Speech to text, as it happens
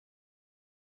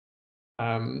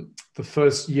the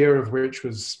first year of which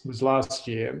was last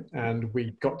year, and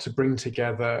we got to bring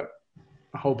together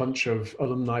a whole bunch of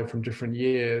alumni from different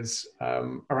years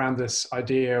around this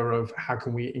idea of how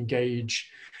can we engage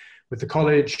with the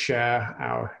college, share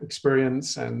our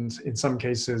experience, and in some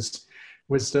cases,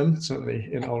 wisdom, certainly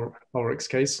in Ulrich's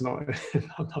case, not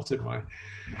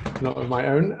in my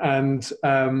own, and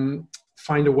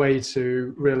find a way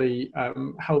to really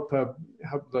help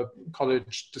the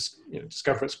college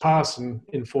discover its past and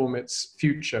inform its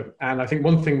future. And I think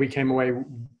one thing we came away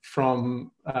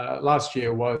from last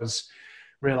year was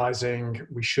realizing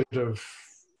we should have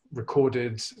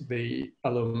recorded the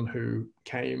alum who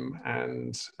came,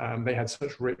 and they had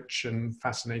such rich and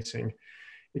fascinating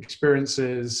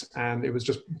experiences, and it was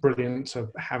just brilliant to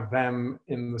have them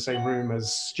in the same room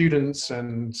as students,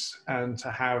 and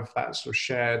to have that sort of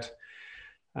shared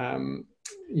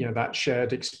that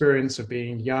shared experience of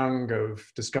being young, of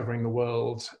discovering the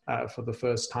world for the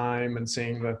first time, and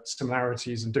seeing the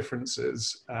similarities and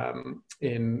differences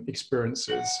in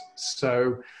experiences.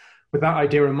 So with that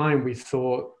idea in mind, we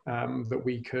thought that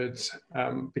we could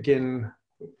begin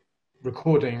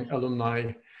recording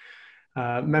alumni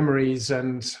memories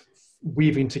and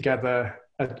weaving together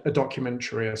a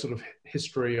documentary, a sort of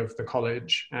history of the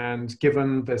college. And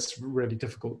given this really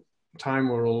difficult time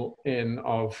we're all in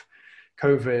of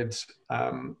COVID,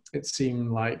 it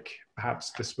seemed like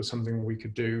perhaps this was something we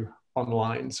could do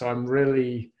online. So I'm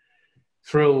really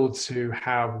thrilled to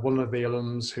have one of the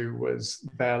alums who was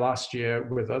there last year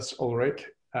with us, Ulrich,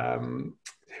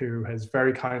 who has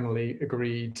very kindly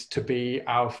agreed to be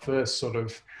our first sort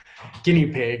of guinea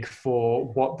pig for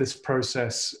what this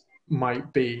process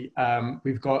might be.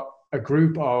 We've got a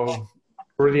group of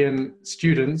brilliant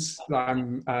students.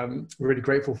 I'm really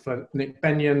grateful for Nick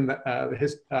Benyon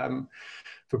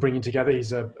for bringing together.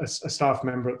 He's a staff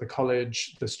member at the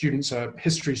college. The students are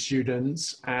history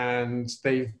students, and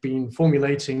they've been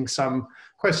formulating some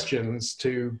questions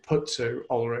to put to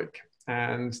Ulrich.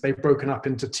 And they've broken up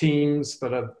into teams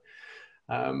that are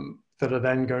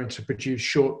then going to produce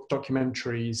short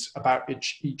documentaries about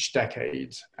each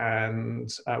decade.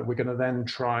 And we're going to then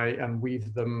try and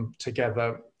weave them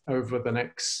together over the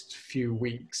next few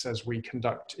weeks as we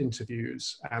conduct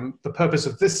interviews. And the purpose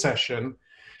of this session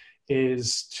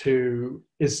is to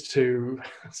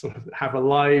sort of have a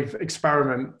live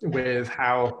experiment with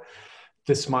how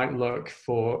this might look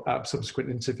for subsequent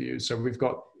interviews. So we've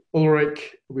got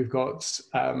Ulrich, we've got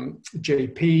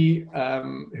JP,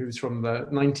 who's from the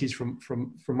 90s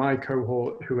from my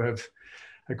cohort, who have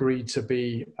agreed to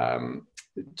be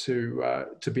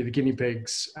the guinea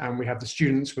pigs, and we have the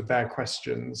students with their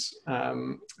questions.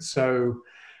 So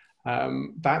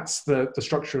that's the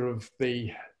structure of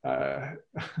the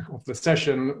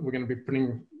session. We're going to be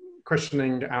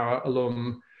questioning our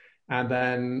alum, and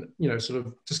then sort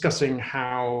of discussing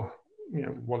how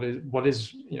what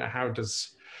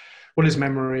is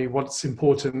memory, what's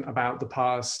important about the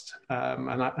past,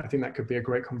 and I think that could be a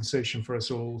great conversation for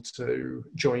us all to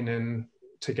join in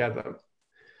together.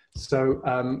 So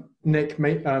Nick,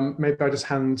 maybe I'll just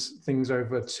hand things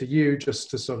over to you just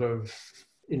to sort of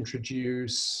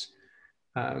introduce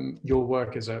your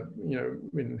work as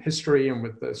in history and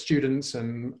with the students,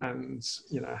 and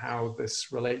how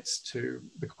this relates to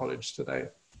the college today.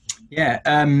 Yeah,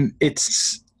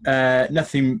 it's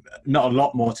not a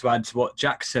lot more to add to what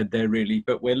Jack said there really,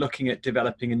 but we're looking at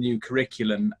developing a new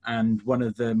curriculum, and one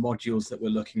of the modules that we're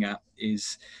looking at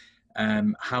is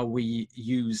how we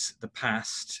use the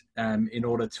past in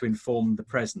order to inform the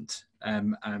present,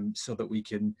 so that we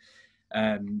can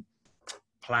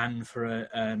plan for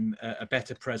a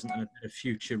better present and a better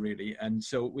future really. And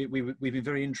so we've been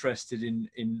very interested in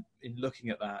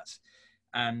looking at that,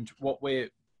 and what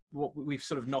we've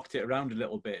sort of knocked it around a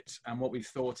little bit, and what we've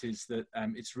thought is that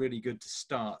it's really good to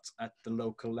start at the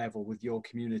local level with your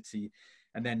community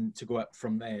and then to go up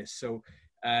from there. So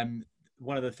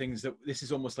one of the things that this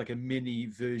is almost like a mini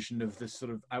version of the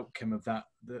sort of outcome of that,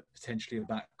 potentially of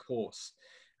that course,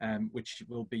 which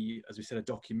will be, as we said, a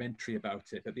documentary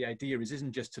about it. But the idea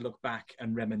isn't just to look back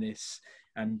and reminisce,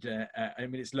 and I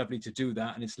mean, it's lovely to do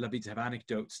that, and it's lovely to have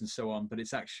anecdotes and so on, but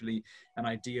it's actually an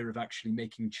idea of actually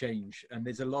making change. And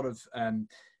there's a lot of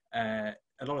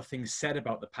things said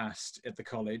about the past at the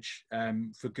college,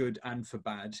 for good and for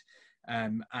bad.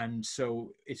 And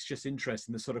so it's just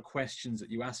interesting, the sort of questions that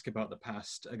you ask about the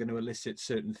past are going to elicit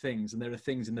certain things, and there are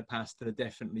things in the past that are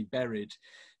definitely buried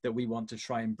that we want to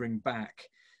try and bring back.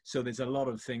 So there's a lot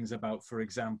of things about, for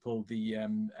example, the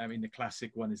classic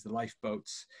one is the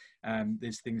lifeboats.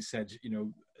 There's things said,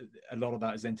 a lot of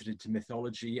that is entered into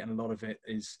mythology, and a lot of it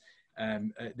is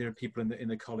There are people in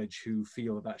the college who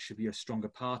feel that should be a stronger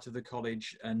part of the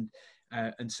college, and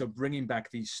so bringing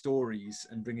back these stories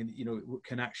and bringing, you know,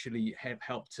 can actually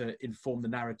help to inform the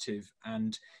narrative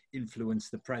and influence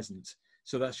the present.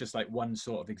 So that's just like one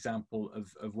sort of example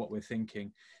of what we're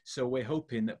thinking. So we're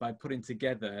hoping that by putting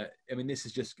together, I mean, this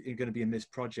is just going to be in this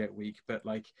project week, but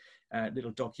like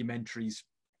little documentaries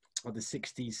of the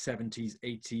 60s, 70s,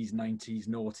 80s, 90s,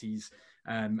 noughties,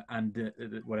 and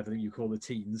whatever you call the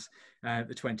teens,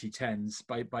 the 2010s.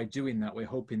 By doing that, we're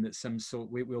hoping that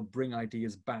we'll bring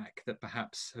ideas back that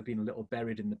perhaps have been a little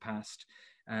buried in the past,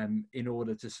 in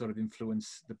order to sort of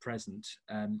influence the present.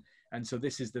 And so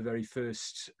this is the very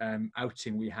first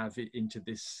outing we have into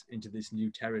this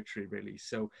new territory, really.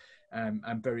 So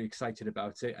I'm very excited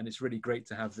about it, and it's really great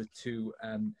to have the two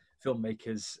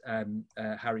filmmakers,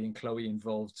 Harry and Chloe,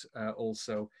 involved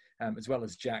also, as well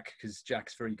as Jack, because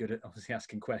Jack's very good at obviously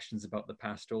asking questions about the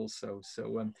past also.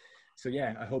 So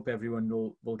yeah, I hope everyone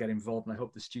will get involved, and I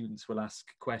hope the students will ask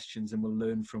questions and will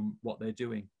learn from what they're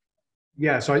doing.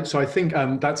 Yeah, so I think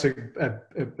that's a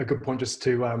good point, just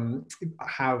to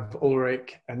have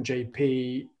Ulrich and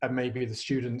JP and maybe the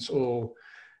students all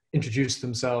introduce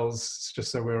themselves,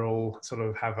 just so we're all sort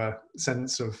of have a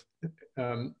sense of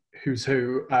who's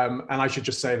who. And I should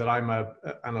just say that I'm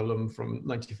an alum from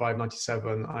 95,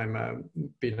 97. I'm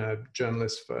been a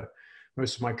journalist for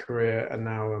most of my career, and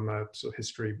now I'm a sort of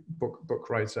history book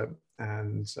writer.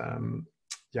 And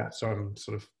yeah, so I'm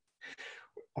sort of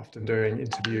often doing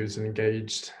interviews and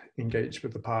engaged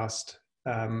with the past.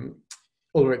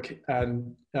 Ulrich,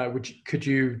 and could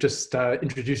you just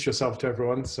introduce yourself to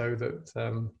everyone so that?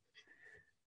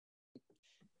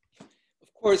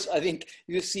 Of course, I think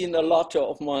you've seen a lot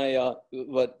of my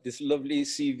this lovely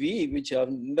CV, which I've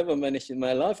never managed in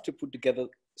my life to put together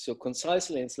so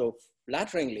concisely and so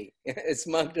flatteringly as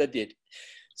Magda did.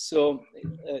 So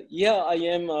yeah, I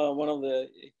am one of the.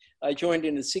 I joined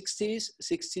in the 60s,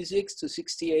 66 to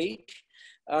 68.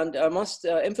 And I must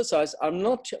emphasize, I'm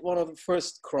not one of the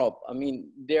first crop. I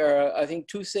mean, there are, I think,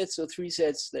 2 sets or 3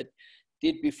 sets that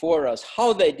did before us.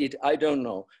 How they did, I don't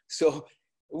know. So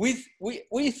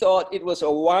we thought it was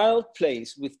a wild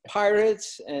place with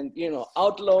pirates and, you know,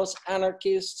 outlaws,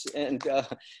 anarchists, and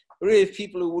really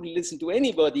people who wouldn't listen to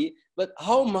anybody. But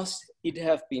how must it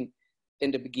have been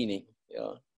in the beginning?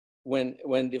 When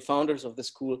the founders of the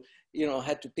school, you know,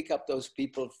 had to pick up those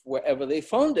people wherever they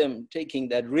found them, taking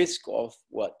that risk of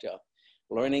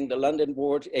learning the London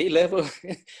board A-level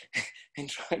and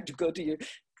trying to go to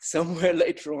somewhere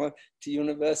later on to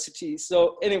university.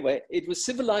 So anyway, it was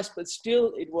civilized, but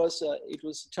still it was a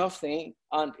tough thing.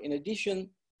 And in addition,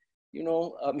 you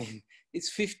know, I mean,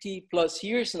 it's 50 plus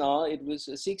years now. It was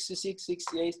 66,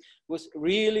 68 was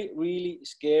really, really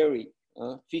scary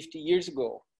 50 years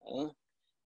ago.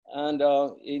 And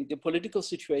in the political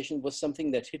situation was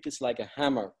something that hit us like a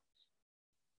hammer.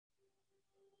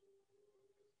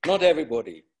 Not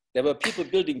everybody. There were people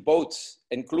building boats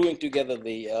and gluing together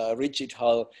the rigid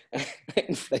hull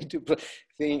inflatable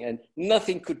thing, and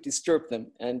nothing could disturb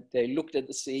them. And they looked at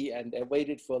the sea and they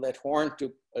waited for that horn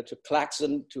to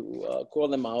klaxon, to call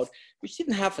them out, which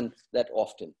didn't happen that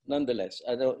often. Nonetheless,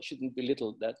 I shouldn't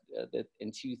belittle that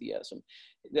enthusiasm.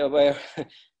 There were,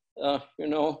 you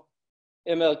know,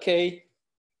 MLK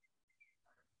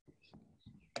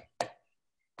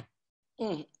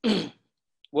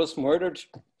was murdered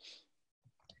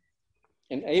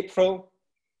in April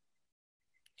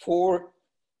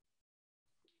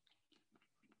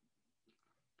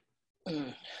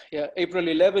April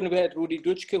 11, we had Rudi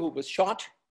Dutschke, who was shot.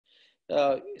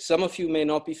 Some of you may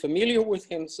not be familiar with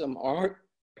him, some are.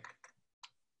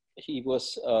 He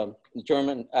was a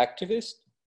German activist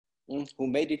who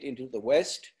made it into the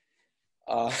West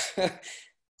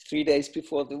 3 days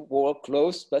before the war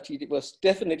closed, but he was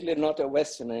definitely not a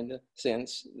Westerner in the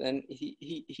sense. Then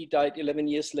he died 11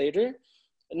 years later,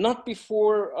 not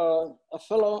before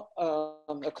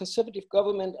a conservative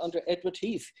government under Edward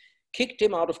Heath kicked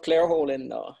him out of Clare Hall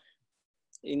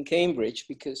in Cambridge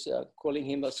because calling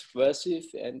him a subversive,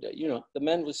 and you know, the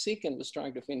man was sick and was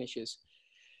trying to finish his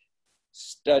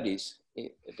studies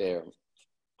there,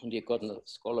 and he got a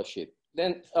scholarship.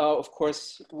 Then, of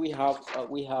course, we have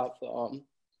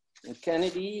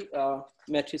Kennedy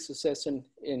met his successor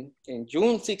in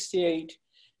June 68.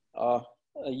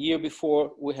 A year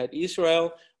before, we had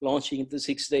Israel launching the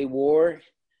 6-day war.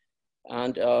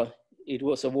 And it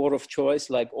was a war of choice,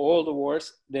 like all the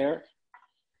wars there,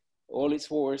 all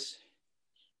its wars.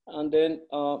 And then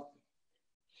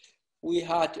we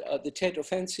had the Tet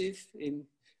Offensive in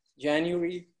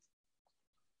January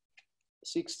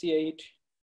 68.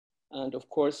 And of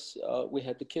course, we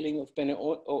had the killing of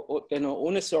Benno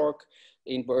Ohnesorg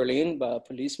in Berlin by a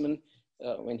policeman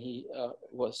when he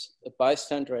was a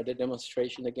bystander at a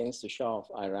demonstration against the Shah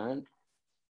of Iran.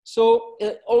 So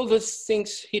all those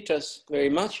things hit us very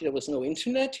much. There was no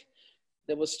internet.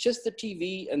 There was just the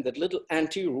TV and that little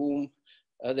ante-room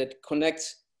that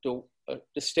connects the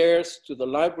stairs to the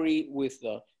library with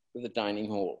the dining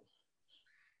hall.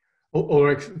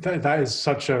 Ulrich, that is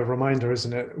such a reminder,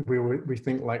 isn't it? We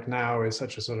think like now is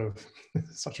such a sort of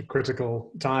such a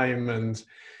critical time and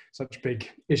such big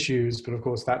issues, but of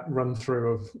course that run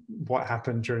through of what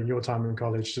happened during your time in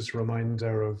college, just a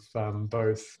reminder of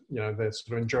both, you know, the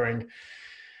sort of enduring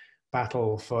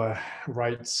battle for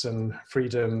rights and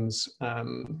freedoms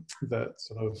that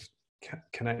sort of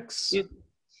connects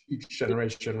each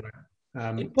generation.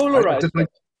 It polarized,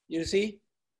 you see.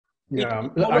 Yeah,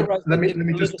 let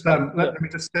me just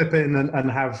step in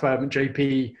and have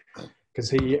JP, because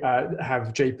he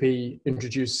have JP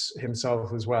introduce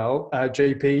himself as well.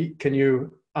 JP, can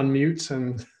you unmute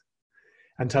and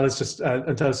tell us just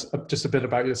a bit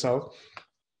about yourself?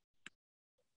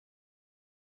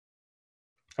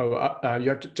 Oh, you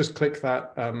have to just click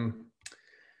that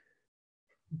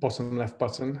bottom left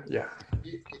button. Yeah. Can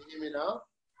you hear me now?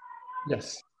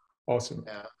 Yes. Awesome.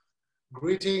 Yeah.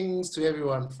 Greetings to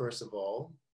everyone, first of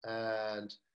all,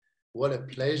 and what a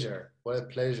pleasure! What a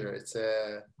pleasure! It's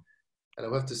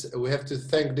and we have to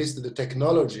thank this to the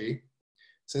technology,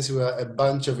 since we are a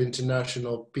bunch of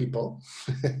international people.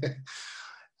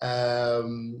 I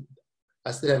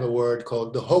still have a word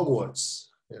called the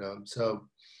Hogwarts, you know. So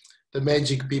the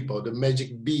magic people, the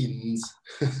magic beans.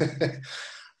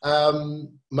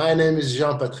 My name is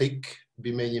Jean-Patrick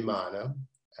Bimeni,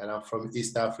 and I'm from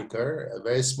East Africa, a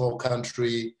very small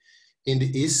country in the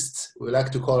East. We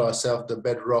like to call ourselves the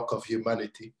bedrock of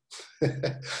humanity.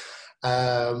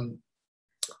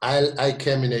 I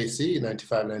came in AC in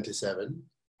 95, 97,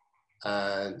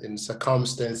 and in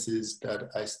circumstances that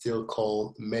I still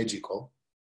call magical,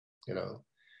 you know,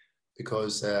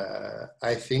 because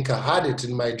I think I had it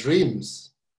in my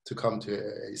dreams to come to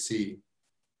AC.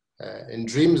 In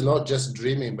dreams, not just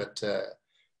dreaming, but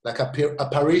like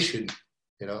apparition.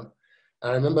 You know,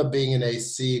 I remember being in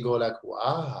AC, go like,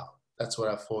 wow, that's what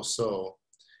I foresaw.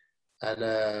 And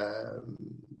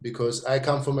because I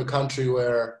come from a country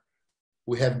where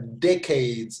we have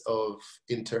decades of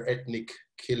inter-ethnic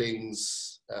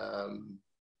killings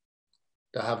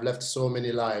that have left so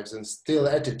many lives, and still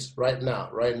at it right now,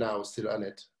 still on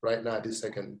it, right now, this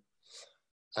second.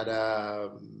 And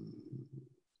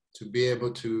to be able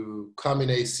to come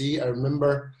in AC, I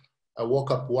remember I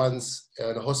woke up once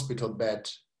in a hospital bed,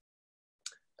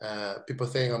 people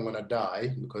think I'm gonna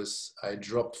die because I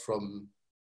dropped from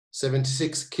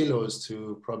 76 kilos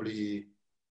to probably,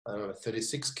 I don't know,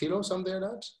 36 kilos, something like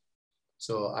that.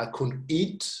 So I couldn't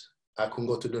eat, I couldn't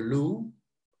go to the loo.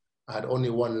 I had only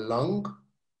one lung,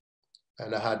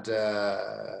 and I had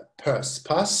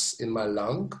pus in my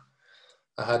lung.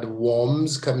 I had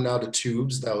worms coming out of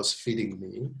tubes that was feeding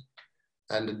me.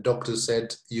 And the doctor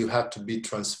said, you have to be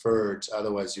transferred,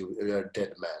 otherwise you're a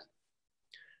dead man.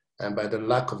 And by the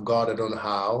luck of God, I don't know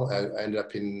how, I ended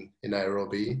up in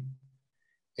Nairobi,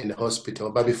 in the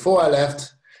hospital. But before I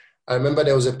left, I remember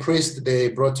there was a priest they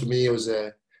brought to me. It was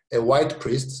a white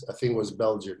priest, I think it was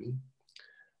Belgian.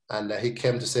 And he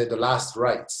came to say the last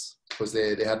rites, because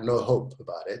they had no hope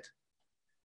about it.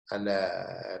 And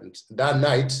that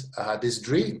night, I had this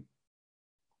dream.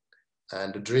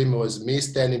 And the dream was me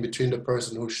standing between the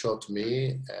person who shot me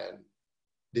and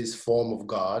this form of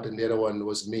God, and the other one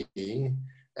was me,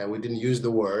 and we didn't use the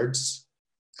words.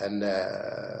 And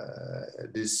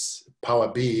this power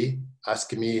B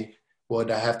asking me what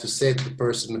I have to say to the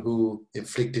person who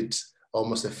inflicted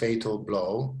almost a fatal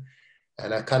blow.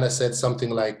 And I kind of said something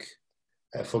like,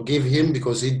 forgive him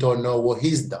because he don't know what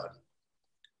he's done.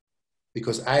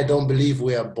 Because I don't believe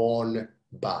we are born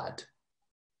bad.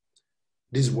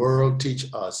 This world teach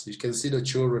us. You can see the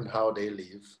children, how they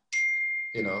live,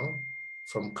 you know,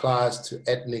 from class to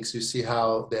ethnics. You see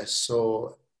how they're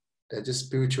just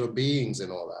spiritual beings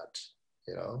and all that,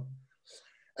 you know.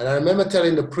 And I remember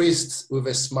telling the priest with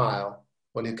a smile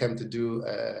when he came to do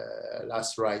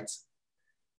last rites.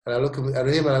 And I look at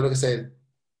him and I look and say,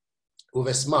 with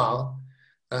a smile,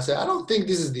 and I said, I don't think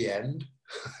this is the end.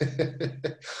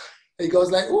 He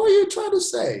goes like, what are you trying to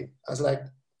say? I was like,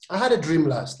 I had a dream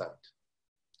last night.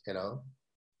 You know,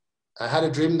 I had a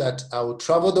dream that I would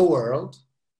travel the world,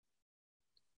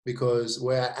 because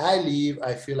where I live,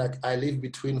 I feel like I live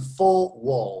between 4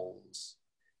 walls.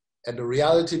 And the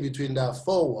reality between that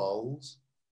 4 walls,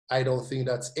 I don't think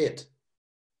that's it.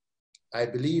 I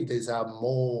believe there's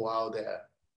more out there,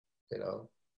 you know.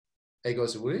 He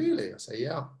goes, really? I say,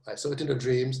 yeah. I saw it in the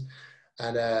dreams.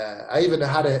 And I even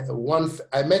had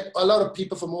I met a lot of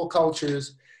people from all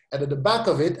cultures, and at the back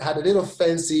of it had a little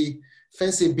fancy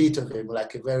bit of him,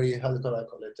 like a very, how do I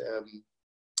call it?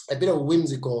 A bit of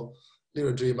whimsical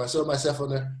little dream. I saw myself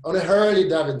on a Harley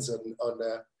Davidson on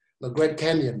the Grand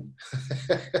Canyon,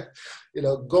 you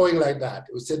know, going like that.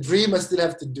 It was a dream I still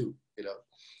have to do, you know.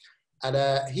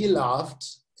 And he laughed.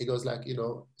 He goes like, you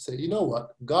know, said, you know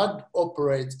what? God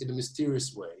operates in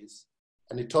mysterious ways.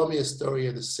 And he told me a story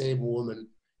of the same woman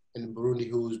in Burundi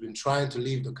who's been trying to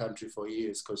leave the country for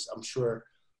years, because I'm sure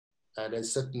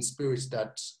there's certain spirits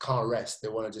that can't rest. They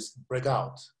want to just break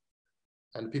out.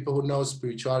 And people who know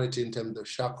spirituality in terms of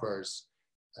chakras,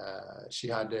 she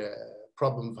had a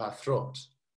problem with her throat.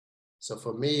 So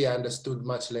for me, I understood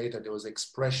much later there was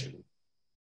expression.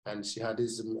 And she had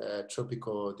this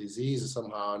tropical disease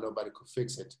somehow, nobody could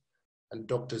fix it. And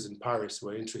doctors in Paris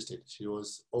were interested. She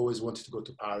was always wanted to go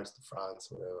to Paris, to France,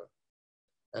 whatever.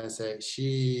 And so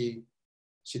she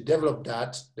developed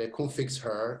that. They couldn't fix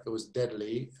her. It was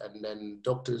deadly. And then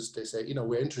doctors, they say, you know,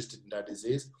 we're interested in that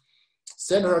disease.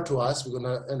 Send her to us. We're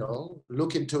gonna, you know,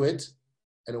 look into it.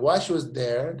 And while she was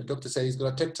there, the doctor said, it's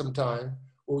gonna take some time.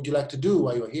 What would you like to do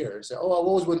while you're here? She said, oh, I've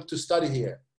always wanted to study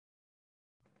here.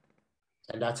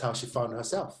 And that's how she found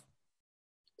herself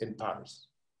in Paris,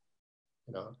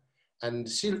 you know. And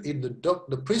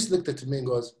the priest looked at me and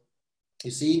goes,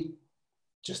 you see,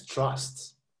 just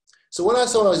trust. So when I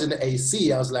saw I was in the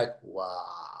AC, I was like,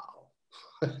 wow.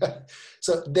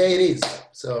 So there it is.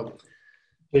 So,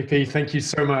 JP, thank you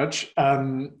so much.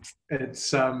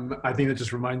 It's I think that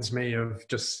just reminds me of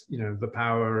just, you know, the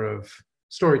power of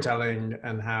storytelling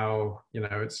and how, you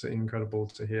know, it's incredible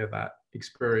to hear that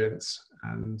experience.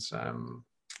 And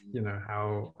you know,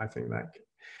 how I think that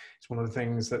it's one of the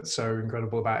things that's so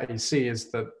incredible about AC is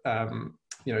that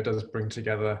you know, it does bring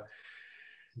together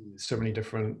so many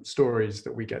different stories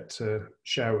that we get to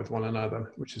share with one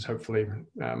another, which is hopefully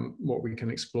what we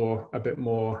can explore a bit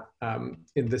more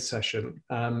in this session.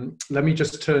 Let me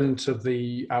just turn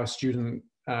to our student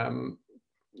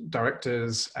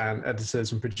directors and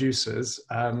editors and producers.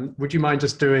 Would you mind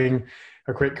just doing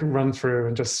a quick run through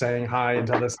and just saying hi and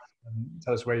tell us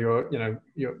where you're, you know,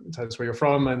 tell us where you're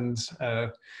from and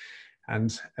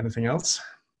anything else.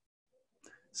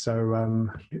 So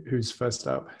who's first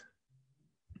up?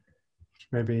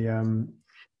 Maybe who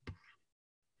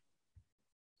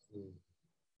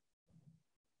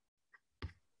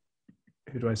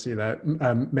do I see there?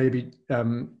 Maybe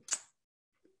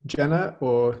Jenna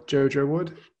or Jojo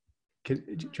Wood. Do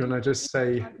you want to just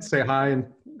say hi? And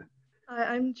Hi,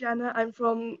 I'm Jenna. I'm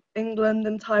from England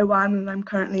and Taiwan, and I'm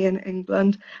currently in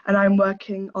England, and I'm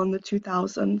working on the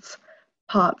 2000s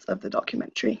parts of the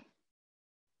documentary.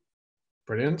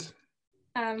 Brilliant.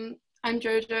 I'm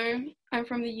Jojo. I'm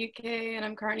from the UK, and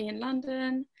I'm currently in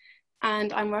London,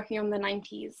 and I'm working on the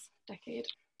 90s decade.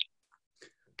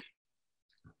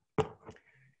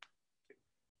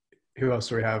 Who else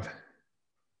do we have?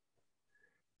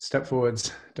 Step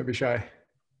forwards, don't be shy.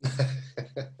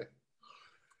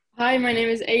 Hi, my name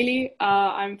is Ailey.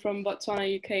 I'm from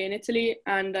Botswana, UK and Italy,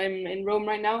 and I'm in Rome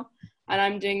right now, and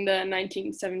I'm doing the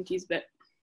 1970s bit.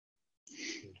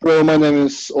 Hello, my name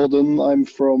is Odin. I'm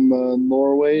from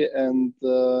Norway, and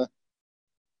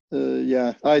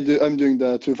yeah, I'm doing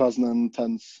the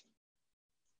 2010s.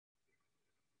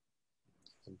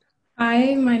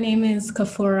 Hi, my name is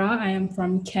Kafura. I am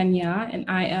from Kenya, and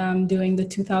I am doing the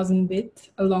 2000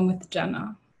 bit along with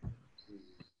Jenna.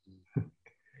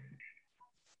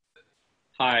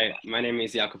 Hi, my name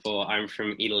is Jacopo. I'm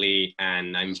from Italy,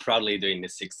 and I'm proudly doing the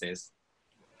 60s.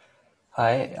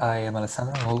 Hi, I am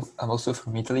Alessandro. I'm also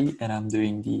from Italy, and I'm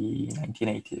doing the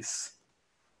 1980s.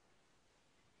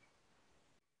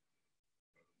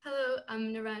 Hello,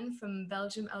 I'm Naren from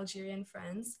Belgium, Algeria, and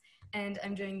France, and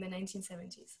I'm doing the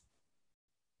 1970s.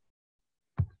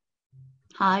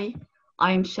 Hi,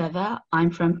 I'm Sheva.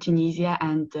 I'm from Tunisia,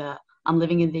 and I'm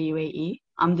living in the UAE.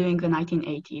 I'm doing the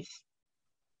 1980s.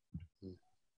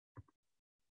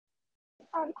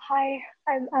 Hi,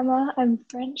 I'm Emma. I'm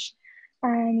French,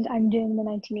 and I'm doing the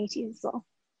 1980s as well.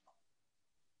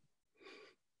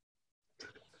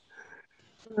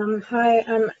 Hi,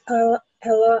 I'm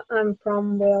Ella. I'm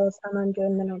from Wales, and I'm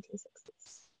doing the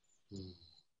 1960s.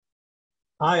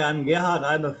 Hi, I'm Gerhard.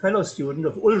 I'm a fellow student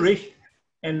of Ulrich,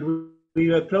 and we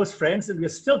were close friends, and we're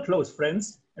still close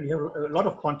friends, and we have a lot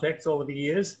of contacts over the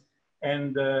years.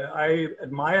 And I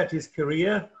admired his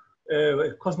career,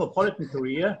 cosmopolitan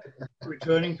career,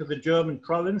 returning to the German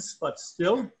province, but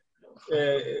still,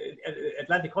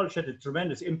 Atlantic College had a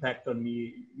tremendous impact on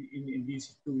me in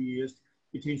these 2 years.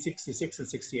 between 66 and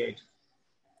 68.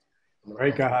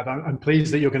 Very good. I'm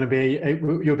pleased that you're going to be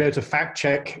you'll be able to fact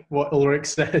check what Ulrich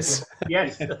says.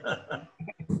 Yes.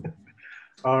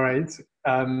 All right.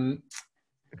 Who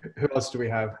else do we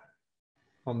have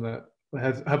on the?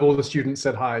 Have all the students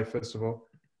said hi first of all?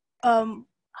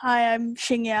 Hi, I'm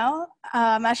Xing Yao.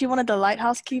 I'm actually one of the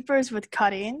lighthouse keepers with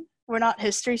Karin. We're not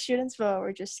history students, but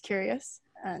we're just curious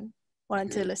and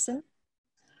wanted to listen.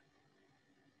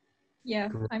 Yeah,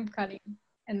 I'm Karin,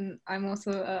 and I'm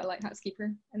also a lighthouse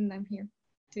keeper, and I'm here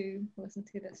to listen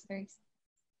to the stories.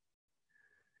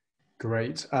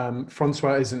 Great.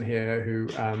 Francois isn't here,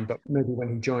 but maybe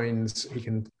when he joins,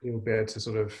 he'll be able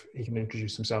to he can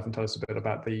introduce himself and tell us a bit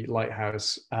about the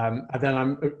lighthouse. And then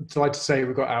I'm delighted to say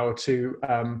we've got our two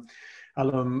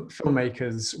alum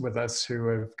filmmakers with us who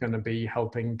are going to be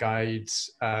helping guide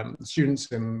students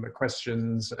in the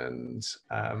questions and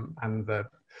the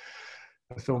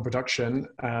film production.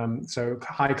 So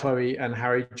hi, Chloe and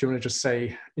Harry. Do you want to just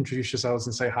introduce yourselves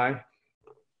and say hi?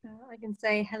 I can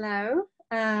say hello.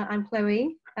 I'm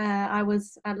Chloe. I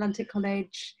was at Atlantic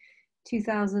College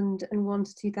 2001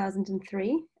 to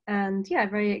 2003. And yeah,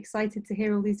 very excited to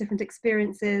hear all these different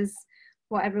experiences.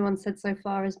 What everyone said so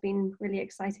far has been really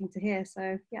exciting to hear.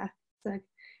 So yeah, it's a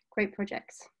great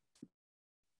project.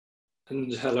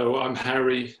 And hello, I'm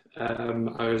Harry.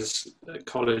 I was at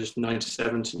college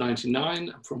 97 to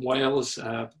 99. I'm from Wales,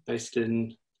 based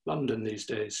in London these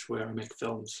days, where I make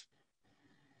films.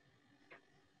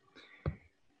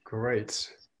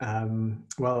 Great.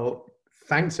 Well,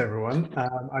 thanks everyone.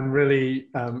 I'm really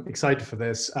excited for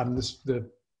this.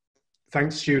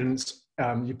 Thanks students.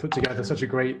 You put together such a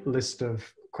great list of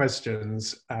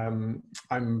questions. I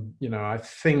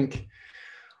think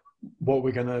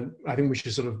we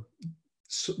should sort of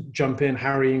jump in.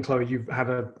 Harry and Chloe,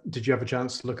 did you have a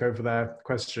chance to look over their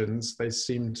questions? They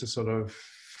seem to sort of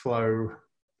flow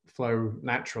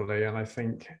naturally, and I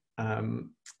think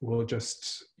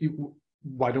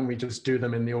why don't we just do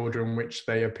them in the order in which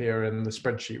they appear in the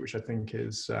spreadsheet, which I think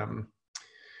is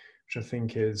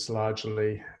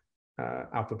largely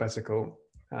alphabetical.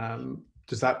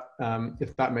 Does that,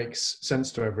 if that makes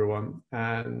sense to everyone?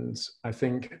 And I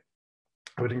think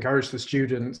I would encourage the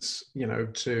students,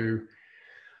 to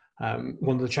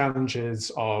one of the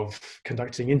challenges of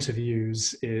conducting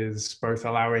interviews is both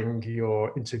allowing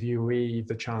your interviewee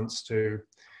the chance to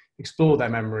explore their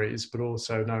memories, but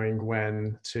also knowing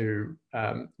when to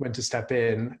step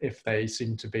in if they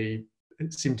seem to be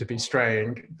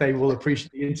straying. The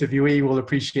interviewee will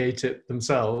appreciate it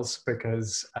themselves,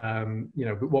 because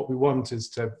what we want is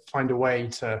to find a way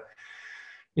to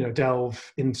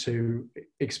delve into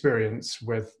experience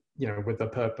with a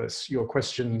purpose. Your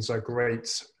questions are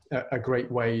great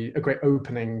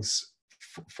openings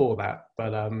for that,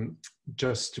 but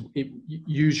just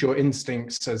use your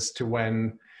instincts as to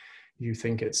when you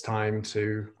think it's time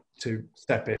to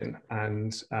step in,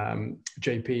 and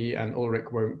JP and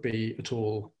Ulrich won't be at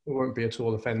all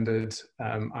offended,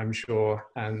 I'm sure,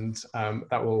 and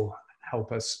that will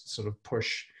help us sort of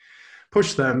push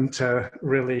them to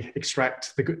really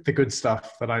extract the good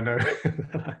stuff that I know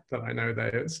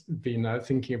they've been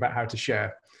thinking about how to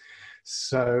share.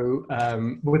 So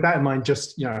with that in mind,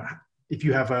 just if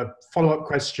you have a follow-up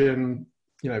question,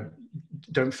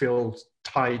 don't feel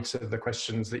tied to the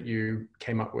questions that you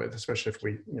came up with, especially if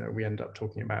we end up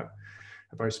talking about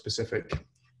a very specific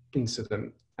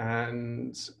incident.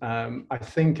 And I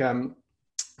think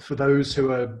for those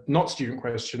who are not student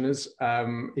questioners,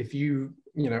 if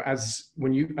as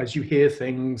you hear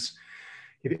things,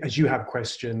 as you have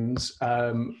questions,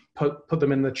 put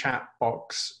them in the chat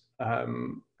box,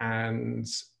 and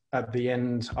at the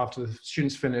end, after the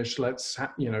students finish, let's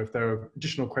if there are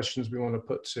additional questions we want to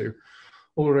put to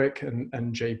Ulrich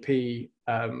and JP,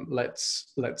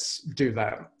 let's do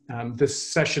that.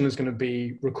 This session is going to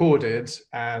be recorded,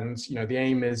 and the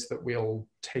aim is that we'll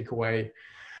take away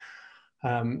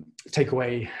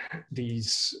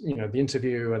these, the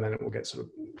interview, and then it will get sort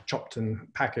of chopped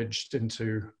and packaged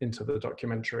into the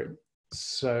documentary.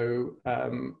 So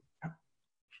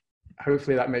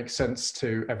hopefully that makes sense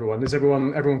to everyone.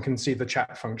 Everyone can see the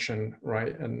chat function,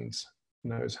 right, and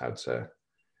knows how to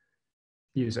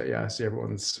use it. Yeah, I see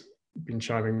everyone's been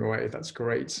chiming away. That's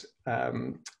great.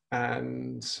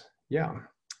 And yeah,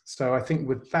 so I think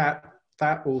with that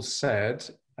all said,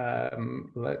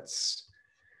 let's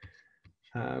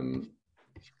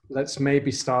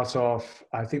maybe start off.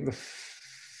 I think the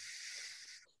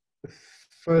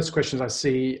first questions I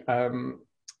see,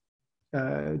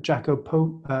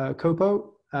 Jacopo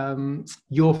Copo,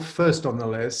 you're first on the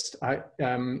list. Are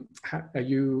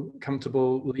you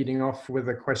comfortable leading off with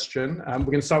a question? We're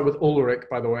going to start with Ulrich,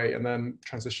 by the way, and then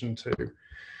transition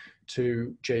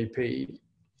to JP.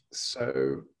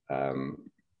 So,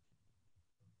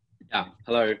 yeah,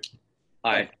 hello,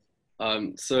 hi.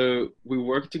 So we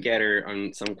worked together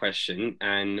on some question,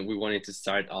 and we wanted to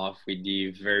start off with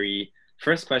the very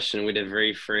first question, with the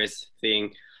very first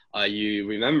thing you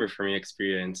remember from your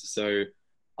experience. So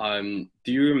do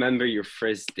you remember your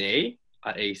first day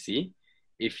at AC?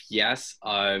 If yes,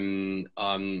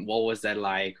 what was that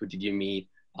like? Who did you meet?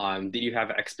 Did you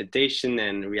have expectation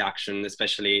and reaction,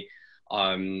 especially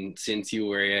since you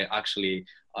were actually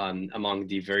among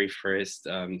the very first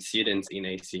students in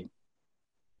AC?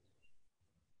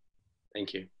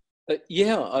 Thank you.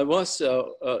 Yeah, I was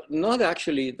not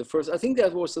actually the first. I think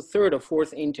that was the third or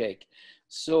fourth intake.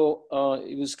 So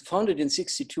it was founded in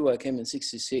 '62. I came in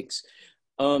 '66.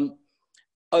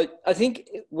 I think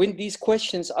when these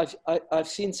questions, I've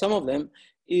seen some of them,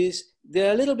 is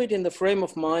they're a little bit in the frame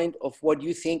of mind of what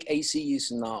you think AC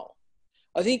is now.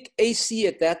 I think AC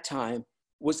at that time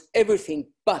was everything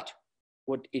but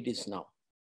what it is now.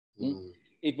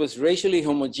 It was racially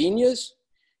homogeneous,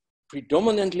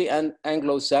 predominantly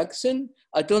Anglo-Saxon.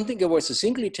 I don't think there was a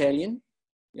single Italian.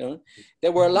 You know,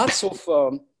 there were lots of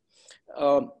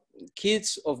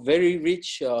kids of very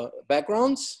rich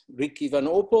backgrounds. Ricky Van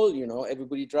Opel, you know,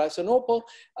 everybody drives an Opel,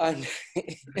 and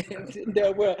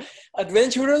there were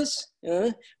adventurers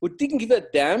who didn't give a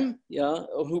damn,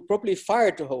 who probably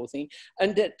fired the whole thing,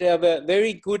 and that there were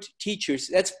very good teachers.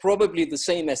 That's probably the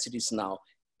same as it is now.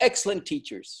 Excellent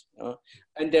teachers,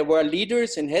 and there were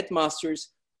leaders and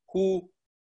headmasters who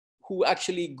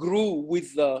actually grew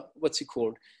with what's it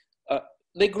called?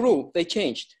 They grew, they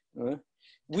changed.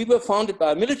 We were founded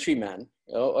by a military man,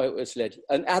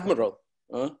 an admiral,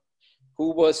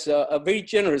 who was a very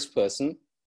generous person,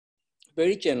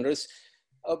 very generous,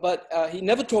 but he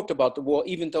never talked about the war,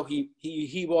 even though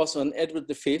he was on Edward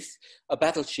V, a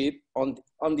battleship on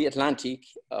the Atlantic,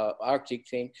 Arctic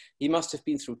thing. He must have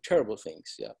been through terrible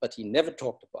things, yeah, but he never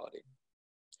talked about it.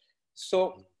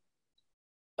 So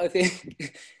I think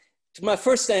my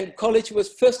first day in college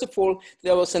was, first of all,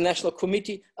 there was a national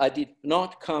committee. I did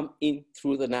not come in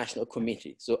through the national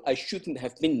committee, so I shouldn't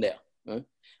have been there.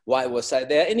 Why was I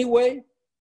there anyway?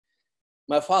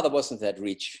 My father wasn't that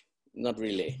rich, not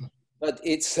really. But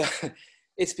it's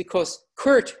because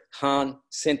Kurt Hahn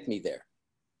sent me there.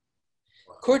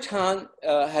 Kurt Hahn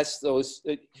has those,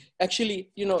 actually,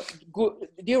 you know,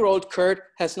 dear old Kurt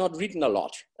has not written a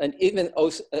lot. And even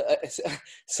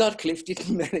Sutcliffe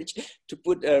didn't manage to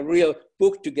put a real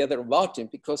book together about him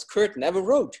because Kurt never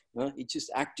wrote. He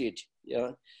just acted.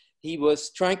 He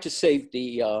was trying to save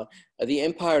the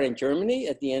empire in Germany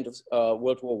at the end of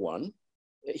World War I.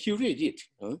 He really did.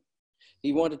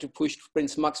 He wanted to push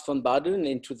Prince Max von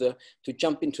Baden to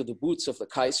jump into the boots of the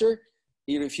Kaiser.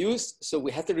 He refused, so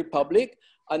we had the Republic.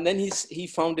 And then he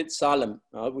founded Salem,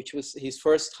 which was his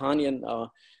first Hahnian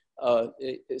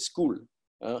school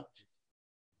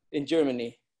in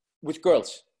Germany with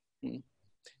girls.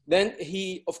 Then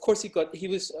he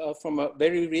was from a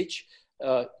very rich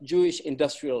Jewish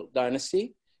industrial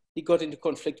dynasty. He got into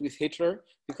conflict with Hitler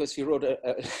because he wrote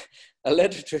a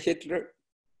letter to Hitler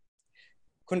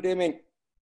condemning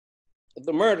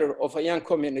the murder of a young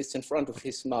communist in front of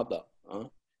his mother.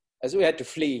 As we had to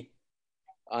flee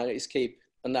and escape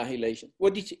annihilation.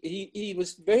 He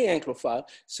was very Anglophile,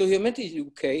 so he went to the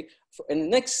UK, and the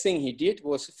next thing he did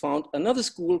was found another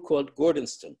school called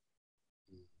Gordonston.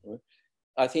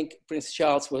 I think Prince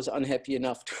Charles was unhappy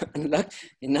enough to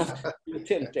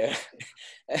attend there.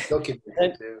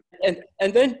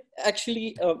 And then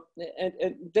actually,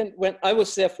 and then when I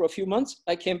was there for a few months,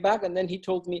 I came back, and then he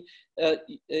told me,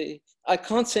 I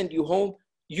can't send you home,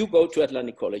 you go to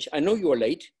Atlantic College. I know you are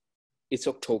late, it's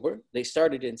October, they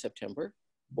started in September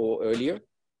or earlier.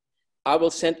 I will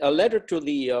send a letter to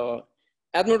the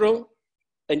Admiral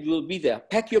and you will be there.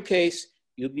 Pack your case,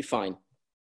 you'll be fine.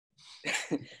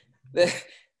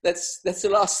 That's the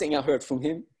last thing I heard from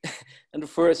him. And the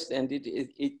first, and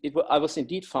I was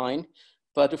indeed fine,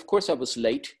 but of course I was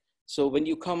late. So when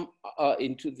you come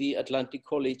into the Atlantic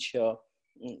College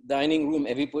dining room,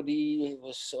 everybody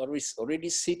was already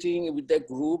sitting with their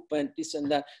group and this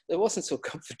and that. It wasn't so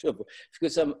comfortable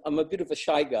because I'm a bit of a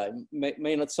shy guy.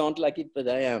 May not sound like it, but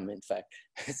I am, in fact.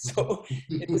 So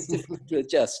it was difficult to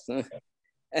adjust.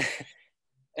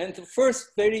 And the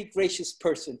first very gracious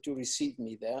person to receive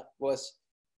me there was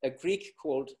a Greek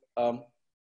called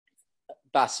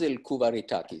Basil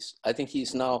Kouvaritakis. I think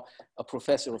he's now a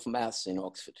professor of maths in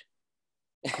Oxford.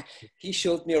 He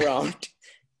showed me around.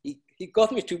 he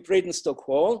got me to Bradenstoke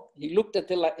Hall. He looked at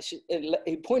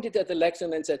he pointed at the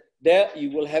lectern and said, there you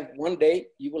will have one day,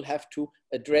 you will have to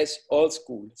address all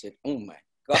school. I said, oh my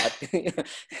God.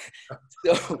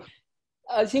 So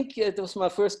I think it was my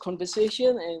first conversation,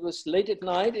 and it was late at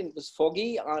night and it was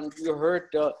foggy, and we heard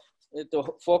the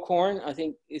foghorn. I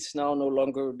think it's now no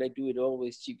longer, they do it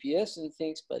always GPS and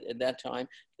things, but at that time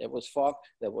there was fog,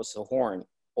 there was a horn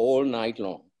all night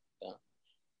long.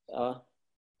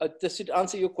 Does it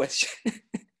answer your question?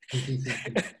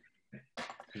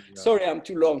 Sorry, I'm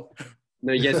too long.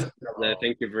 No, yes,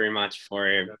 thank you very much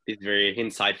for this very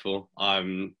insightful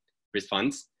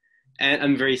response. And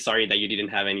I'm very sorry that you didn't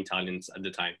have any Italians at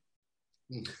the time.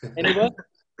 Anyway?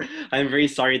 I'm very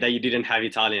sorry that you didn't have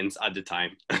Italians at the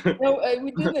time. No,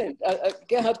 we didn't.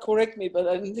 Gerhard, correct me, but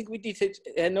I don't think we did it.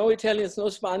 No Italians, no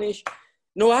Spanish,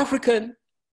 no African,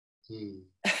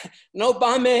 no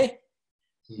Bame,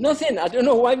 nothing. I don't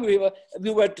know why we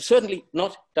were certainly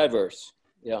not diverse.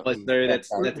 Yeah. But that's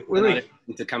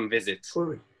to come visit.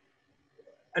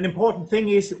 An important thing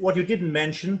is what you didn't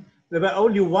mention. There were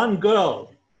only one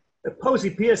girl, Posey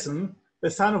Pearson,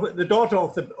 the daughter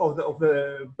of the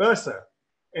bursar,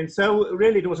 and so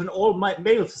really it was an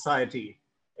all-male society,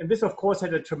 and this of course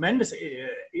had a tremendous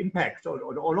impact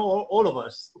on all of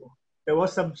us. There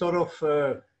was some sort of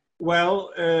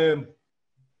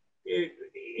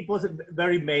it was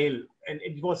very male, and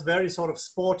it was very sort of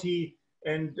sporty,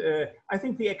 and I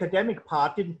think the academic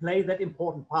part didn't play that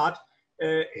important part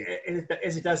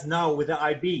as it does now with the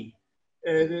IB.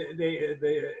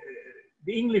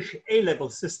 The English A-level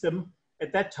system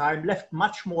at that time left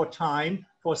much more time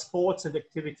for sports and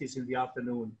activities in the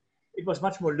afternoon. It was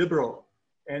much more liberal.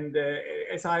 And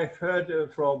as I've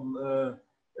heard from the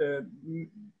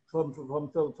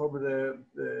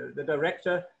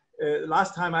director,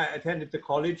 last time I attended the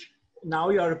college, now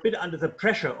you are a bit under the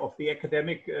pressure of the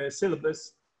academic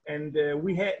syllabus, and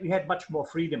we had much more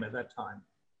freedom at that time.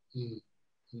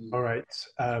 All right.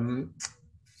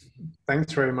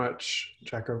 Thanks very much,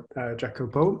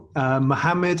 Jacopo.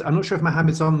 Mohammed, I'm not sure if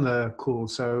Mohammed's on the call,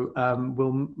 so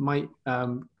might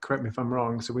correct me if I'm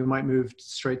wrong. So we might move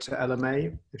straight to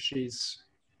LMA if she's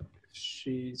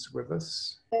with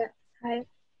us. Yeah. Hi.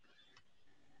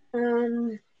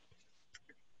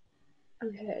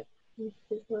 Okay.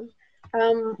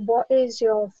 What is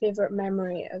your favorite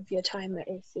memory of your time at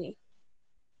AC?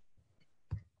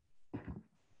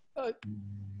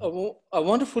 A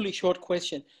wonderfully short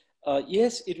question.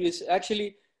 Yes, it was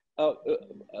actually our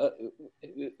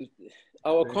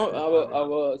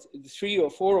 3 or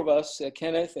 4 of us,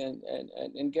 Kenneth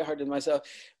and Gerhard and myself,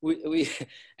 we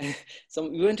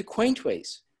went to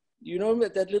Quaintways. You know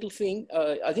that little thing?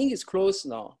 I think it's closed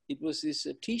now. It was this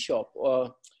tea shop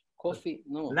or coffee.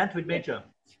 No. Landwind Major.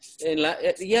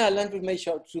 Yeah, Landwind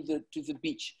Major to the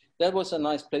beach. That was a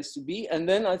nice place to be. And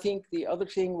then I think the other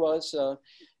thing was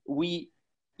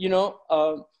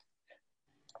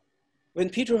when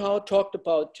Peter Howard talked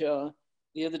about the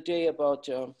other day about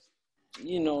the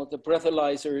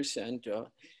breathalyzers and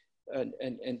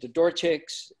the door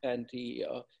checks and the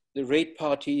raid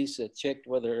parties that checked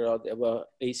whether there were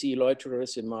AC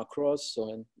loiterers in Marcross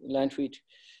or in Landweed.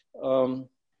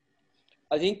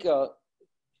 I think our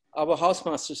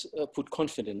housemasters put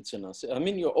confidence in us. I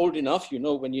mean, you're old enough, you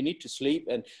know, when you need to sleep.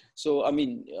 And so, I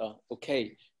mean,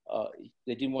 they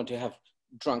didn't want to have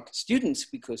drunk students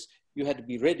because you had to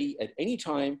be ready at any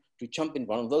time to jump in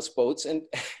one of those boats and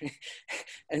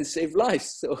and save lives.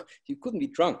 So you couldn't be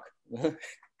drunk.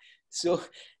 So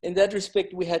in that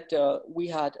respect, we had a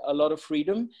lot of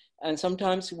freedom, and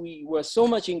sometimes we were so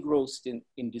much engrossed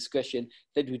in discussion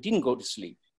that we didn't go to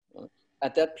sleep.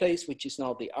 At that place, which is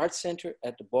now the art center,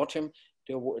 at the bottom,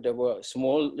 there were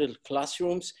small little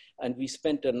classrooms, and we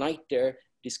spent the night there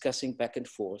discussing back and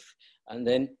forth. And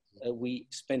then we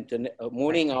spent the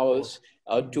morning hours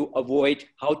to avoid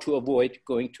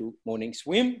going to morning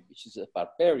swim, which is a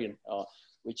barbarian,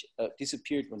 which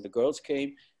disappeared when the girls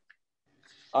came.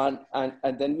 And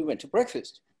then we went to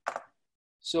breakfast.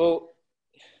 So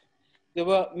there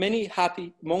were many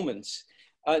happy moments.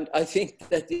 And I think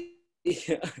that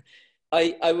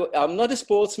I'm not a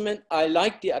sportsman. I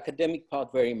like the academic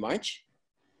part very much.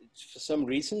 For some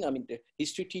reason, I mean, the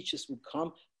history teachers would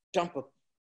come, dump a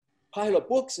pile of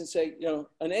books and say, you know,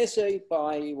 an essay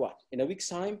by what, in a week's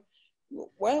time?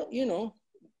 Well, you know,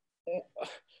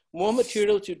 more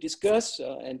material to discuss.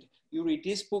 And you read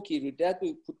this book, you read that.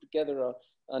 We put together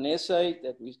an essay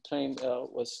that we claimed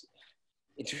was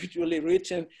individually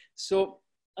written. So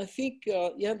I think,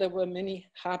 yeah, there were many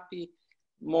happy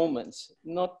moments,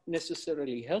 not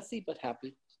necessarily healthy, but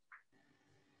happy.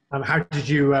 How did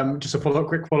you, just a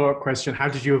quick follow-up question, how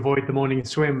did you avoid the morning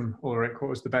swim, Ulrich? What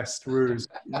was the best ruse?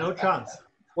 No chance.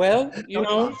 Well, you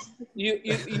know, you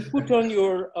put on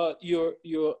your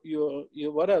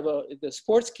whatever, the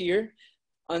sports gear,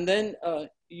 and then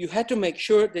you had to make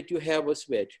sure that your hair was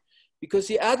wet. Because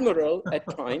the admiral at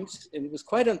times, and it was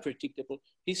quite unpredictable,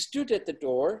 he stood at the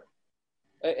door,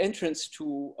 entrance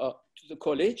to the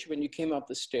college when you came up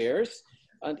the stairs.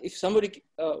 And if somebody,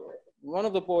 one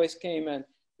of the boys came and,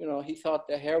 you know, he thought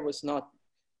the hair was not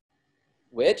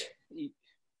wet, he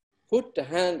put the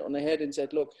hand on the head and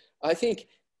said, look, I think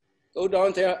go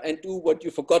down there and do what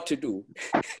you forgot to do.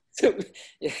 So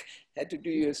yeah, had to do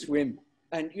your swim.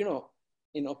 And, you know,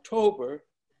 in October,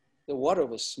 the water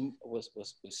was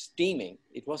steaming.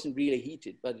 It wasn't really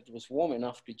heated, but it was warm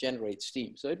enough to generate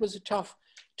steam. So it was a tough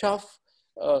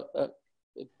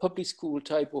public school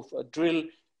type of drill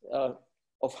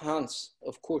of Hans,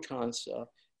 of Court Hans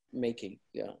making.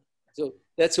 Yeah. So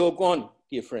that's all gone,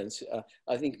 dear friends.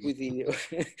 I think with the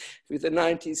with the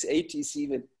 90s, 80s,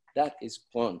 even that is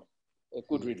gone. A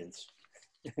good riddance.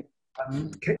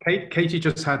 Katie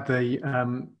just had the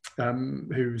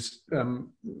who's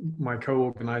my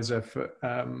co-organizer for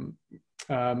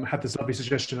had this lovely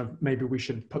suggestion of maybe we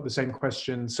should put the same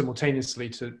question simultaneously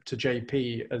to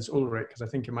JP as Ulrich, because I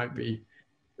think it might be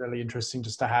really interesting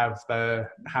just to have the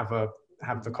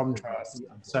contrast.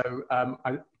 So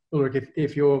Ulrich,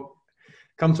 if you're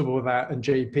comfortable with that, and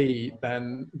JP,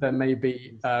 then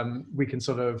maybe we can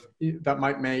sort of, that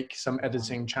might make some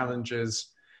editing challenges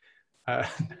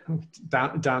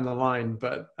down the line.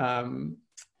 But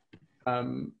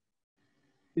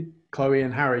Chloe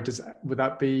and Harry, would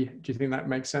that be? Do you think that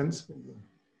makes sense?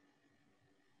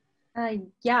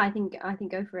 Yeah, I think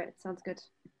go for it. Sounds good.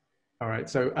 All right.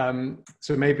 So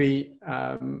so maybe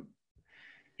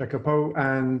Jacopo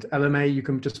and LMA, you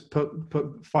can just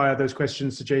fire those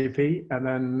questions to JP, and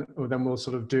then we'll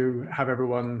sort of have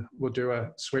everyone, we'll do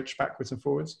a switch backwards and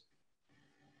forwards.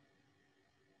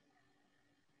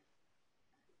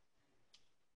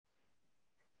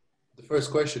 The first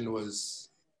question was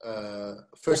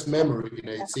first memory in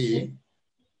AC.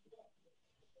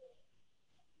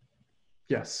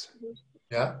 Yes.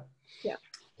 Yeah? Yeah.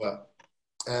 Well,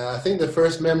 I think the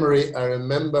first memory I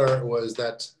remember was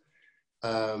that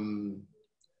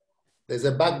there's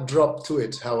a backdrop to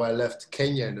it, how I left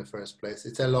Kenya in the first place.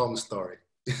 It's a long story.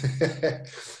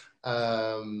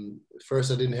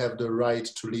 First, I didn't have the right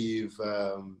to leave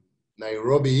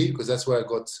Nairobi, because that's where I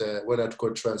got, when I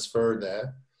got transferred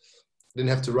there. I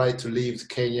didn't have the right to leave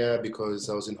Kenya because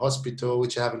I was in hospital,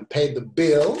 which I haven't paid the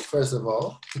bill, first of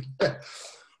all.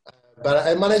 But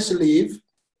I managed to leave.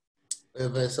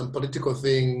 There's some political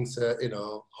things, you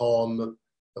know, home.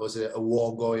 There was a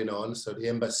war going on, so the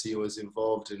embassy was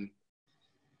involved in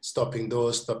stopping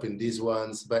those, stopping these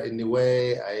ones. But in a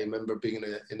way, I remember being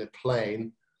in a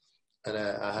plane, and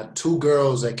I had two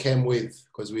girls I came with,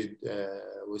 because we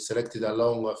selected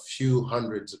along a few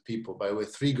hundreds of people. But we were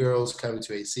three girls coming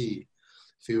to AC.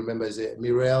 If you remember, is it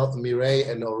Mireille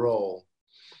and Aurore.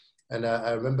 And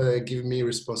I remember giving me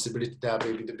responsibility that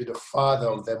maybe to be the father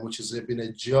of them, which has been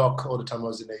a joke all the time I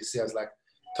was in AC. I was like,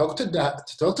 talk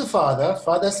to father.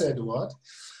 Father said what?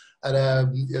 And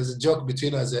there was a joke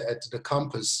between us at the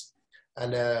campus.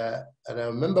 And I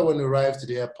remember when we arrived to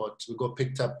the airport, we got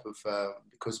picked up with,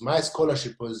 because my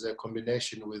scholarship was a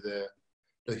combination with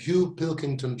the Hugh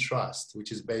Pilkington Trust,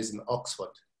 which is based in Oxford.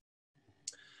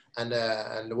 And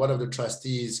one of the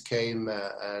trustees came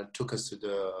and took us to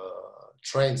the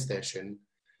train station,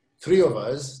 three of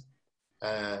us,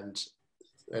 and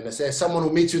I said, someone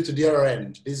will meet you to the other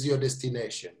end. This is your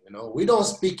destination. You know, we don't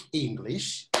speak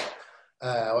English.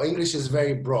 Our English is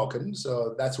very broken,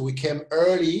 so that's why we came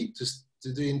early to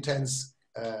do intense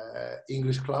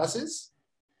English classes,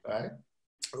 right?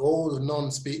 All the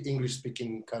non-English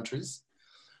speaking countries,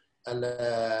 and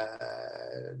I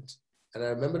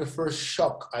remember the first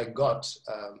shock I got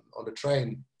on the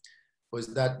train was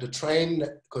that the train,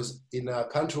 because in a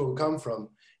country we come from,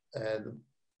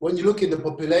 when you look in the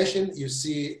population, you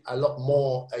see a lot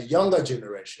more a younger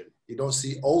generation. You don't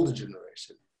see older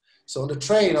generation. So on the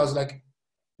train, I was like,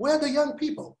 where are the young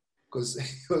people? Because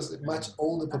it was a much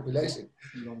older population.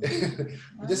 It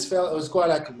was quite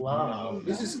like, wow,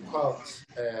 this is quite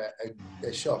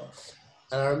a shock.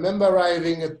 And I remember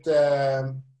arriving at,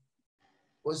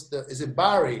 is it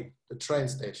Bari, the train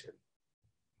station,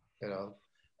 you know?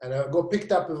 And I got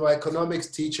picked up with my economics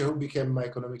teacher, who became my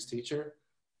economics teacher,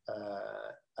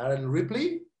 Aaron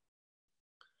Ripley,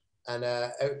 and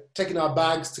taking our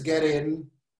bags to get in,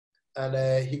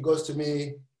 and he goes to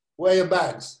me, where are your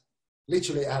bags?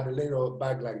 Literally, I had a little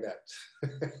bag like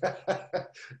that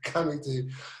coming to,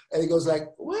 and he goes like,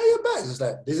 "Where are your bags?" It's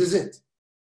like, "This is it."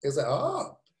 It's like,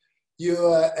 "Oh,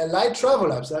 you're a light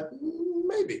traveler." I was like,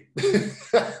 "Maybe."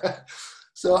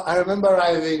 So I remember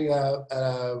arriving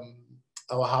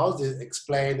our house,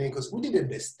 explaining, because we didn't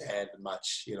understand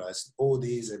much, you know, as all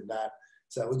these and that.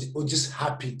 So we're just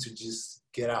happy to just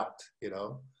get out, you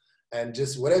know, and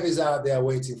just whatever is out there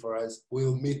waiting for us,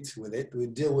 we'll meet with it,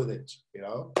 we'll deal with it, you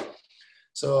know.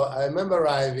 So I remember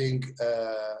arriving,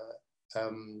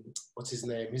 what's his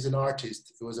name? He's an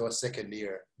artist. It was our second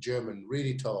year, German,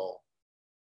 really tall.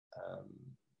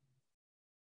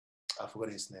 I forgot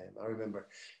his name. I remember.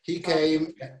 He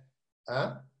came,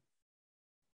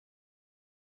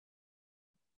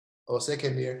 or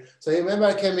second year. So I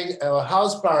remember coming, our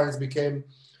house parents became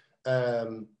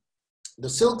the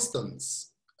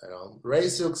Silkstons. You know, Ray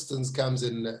Silkstons comes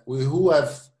in, who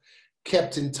have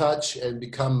kept in touch and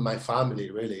become my family,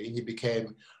 really. He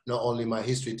became not only my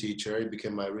history teacher, he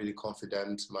became my really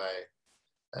confidant, my,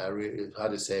 how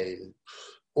to say,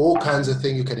 all kinds of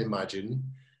things you can imagine,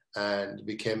 and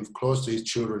became close to his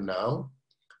children now.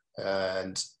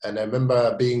 And I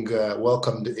remember being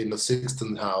welcomed in the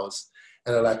Silkston house,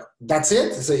 and they're like, "That's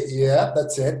it?" I say, "Yeah,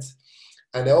 that's it."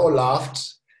 And they all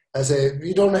laughed. I said,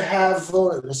 "You don't have,"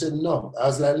 I said, "No." I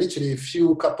was like literally a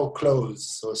few couple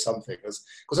clothes or something.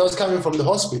 Because I was coming from the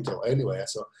hospital anyway.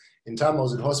 So in time I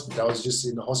was in hospital, I was just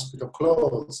in the hospital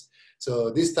clothes. So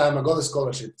this time I got a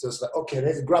scholarship. So it's like, okay,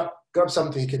 let's grab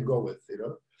something you can go with, you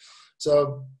know.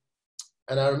 So,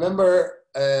 and I remember,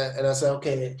 and I said,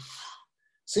 okay,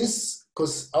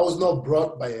 because I was not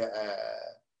brought by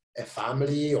a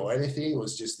family or anything, it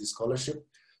was just the scholarship.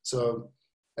 So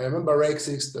I remember Ray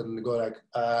Sixton go like,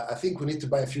 I think we need to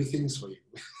buy a few things for you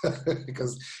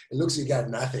because it looks you got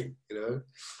nothing, you know.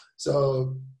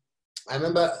 So I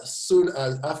remember soon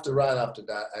right after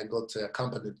that, I got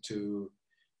accompanied to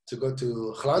go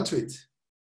to Glantwit,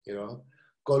 you know,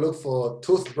 go look for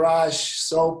toothbrush,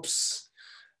 soaps,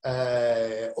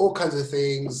 all kinds of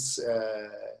things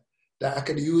that I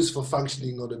could use for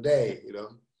functioning on the day, you know.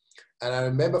 And I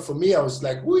remember for me, I was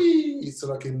like, wee,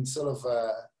 so I can sort of,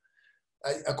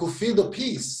 I could feel the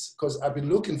peace because I've been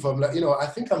looking for, like, you know, I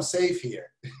think I'm safe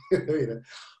here. You know,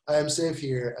 I am safe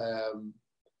here.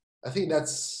 I think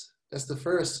that's the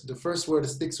first word that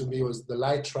sticks with me was the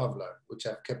light traveler, which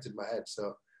I've kept in my head.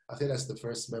 So I think that's the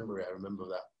first memory I remember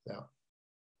that. Yeah.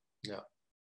 Yeah.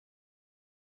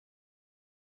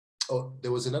 Oh,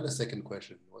 there was another second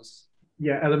question. Was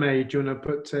yeah, LMA, do you want to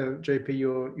put JP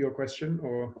your question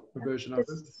or a version of it?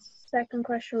 Second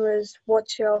question was,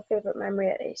 what's your favorite memory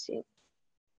at AC?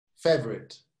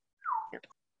 Favorite? Yeah.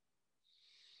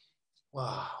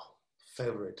 Wow,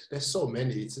 favorite. There's so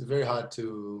many. It's very hard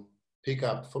to pick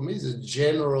up. For me, it's a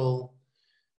general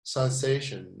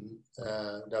sensation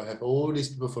that I have all these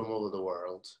people from all over the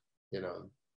world, you know.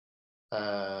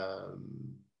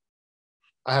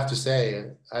 I have to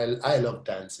say, I love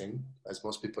dancing, as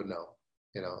most people know.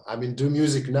 You know, I mean, do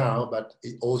music now, but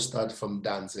it all started from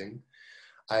dancing.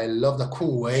 I loved, I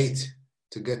couldn't wait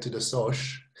to get to the Soch,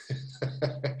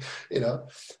 you know.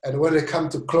 And when they come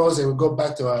to close and we go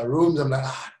back to our rooms, I'm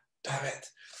like, damn it,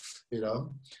 you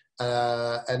know.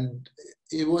 And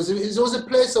it was a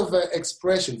place of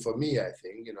expression for me, I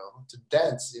think, you know, to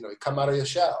dance, you know, come out of your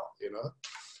shell, you know.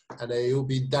 And you'll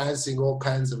be dancing all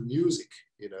kinds of music,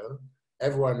 you know.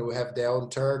 Everyone will have their own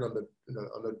turn on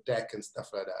the deck and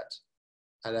stuff like that.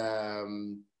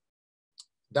 And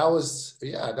that was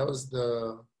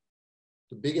the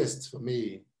biggest for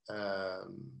me.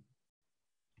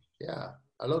 Yeah,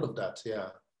 a lot of that. Yeah,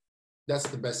 that's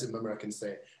the best memory I can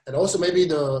say. And also maybe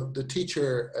the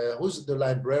teacher, who's the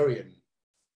librarian.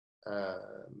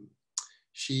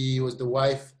 She was the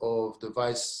wife of the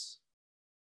vice.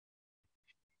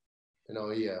 You know,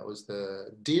 yeah, it was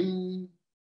the dean.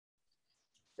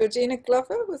 Georgina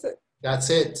Glover, was it? That's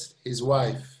it, his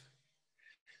wife.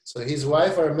 So his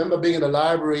wife, I remember being in the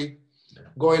library,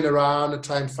 going around and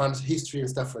trying to find history and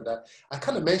stuff like that. I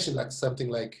kind of mentioned like something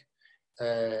like,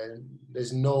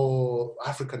 there's no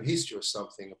African history or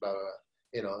something about,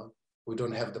 you know, we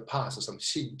don't have the past or something.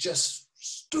 She just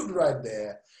stood right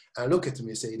there and looked at me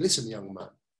and said, listen, young man,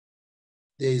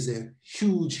 there is a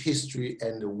huge history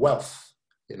and wealth,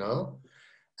 you know?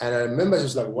 And I remember she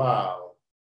was like, wow.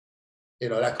 You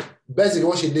know, like basically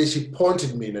what she did, she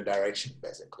pointed me in a direction,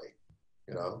 basically,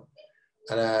 you know.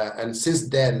 And since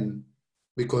then,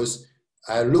 because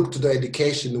I look to the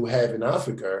education we have in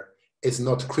Africa, it's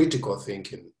not critical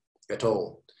thinking at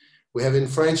all. We have in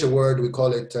French a word, we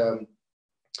call it, and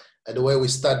the way we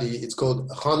study, it's called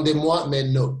rendez-moi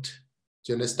mes notes.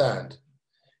 Do you understand?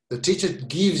 The teacher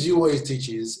gives you what he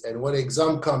teaches, and when the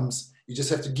exam comes, you just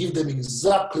have to give them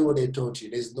exactly what they taught you.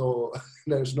 There's no,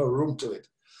 there's no room to it,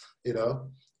 you know,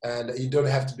 and you don't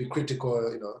have to be critical,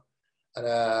 you know. And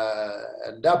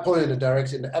at that point in the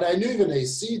direction, and I knew even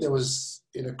AC, there was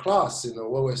in a class, you know,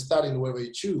 where we're studying, where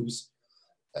we choose,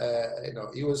 you know,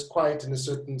 he was quite in a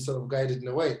certain sort of guided in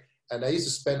a way. And I used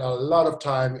to spend a lot of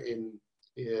time in,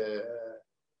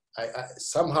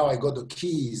 somehow I got the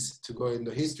keys to go in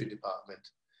the history department,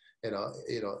 you know,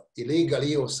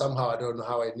 illegally or somehow, I don't know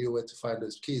how I knew where to find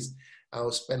those keys. I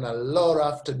would spend a lot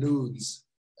of afternoons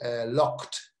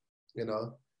locked, you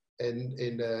know,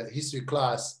 in the history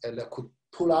class, and I could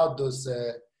pull out those,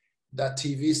 that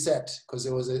TV set, because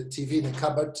there was a TV in the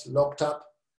cupboard, locked up,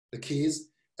 the keys,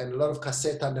 and a lot of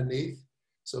cassette underneath.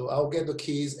 So I'll get the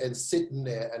keys and sit in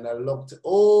there, and I looked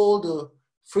all the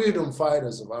freedom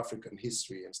fighters of African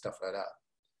history and stuff like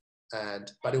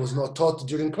that. But it was not taught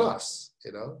during class,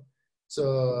 you know?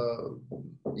 So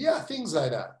yeah, things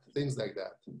like that,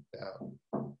 yeah.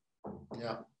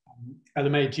 Yeah.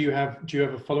 Alumni, do you have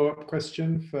a follow-up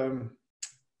question for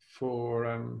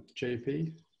JP? Do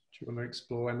you want to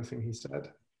explore anything he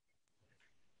said?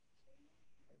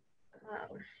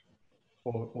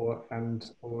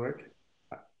 And Ulrich,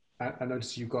 I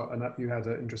noticed you had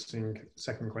an interesting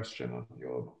second question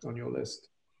on your list.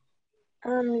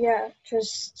 Yeah,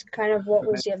 just kind of what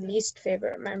was your least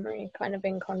favorite memory, kind of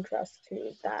in contrast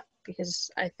to that,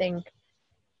 because I think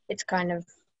it's kind of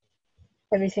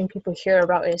everything people hear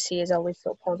about AC is always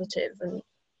so positive,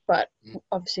 but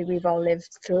obviously we've all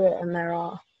lived through it, and there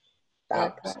are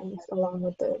bad times along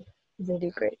with the really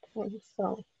great things.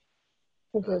 So I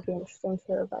think it would be interesting to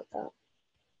hear about that.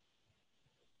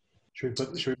 Should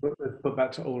we put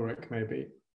that to Ulrich, maybe?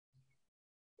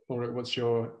 Ulrich, what's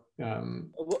your...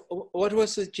 What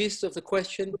was the gist of the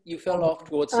question? You fell off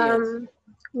towards the end.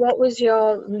 What's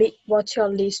your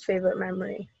least favorite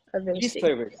memory of AC? Least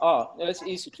favorite? That's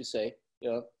easy to say.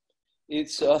 Yeah,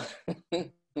 it's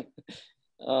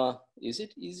is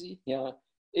it easy? Yeah,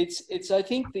 it's I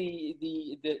think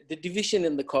the division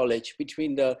in the college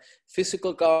between the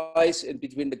physical guys and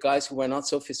between the guys who were not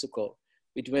so physical,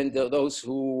 between those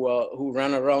who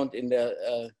ran around in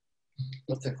the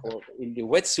what's it called, in the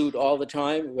wetsuit all the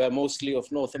time, were mostly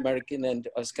of North American and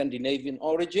Scandinavian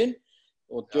origin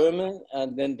or German,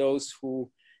 and then those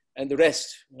and the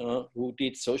rest who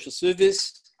did social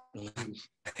service.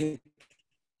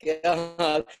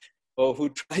 Or who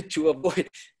tried to avoid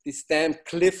this damn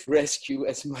cliff rescue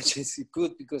as much as he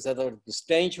could, because I thought it was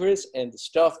dangerous and the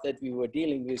stuff that we were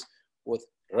dealing with was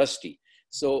rusty.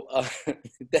 So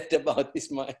that about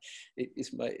is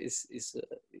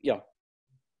yeah.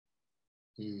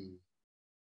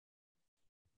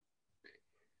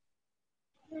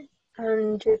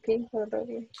 JP, what about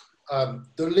you?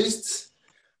 The list,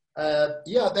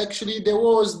 yeah, actually there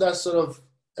was that sort of,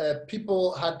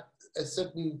 people had a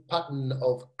certain pattern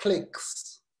of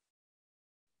cliques,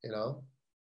 you know,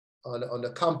 on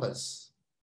the campus,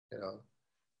 you know,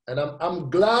 and I'm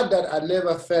glad that I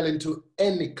never fell into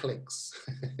any cliques,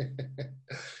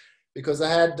 because I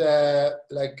had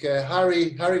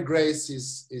Harry Grace,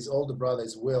 his older brother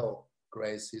is Will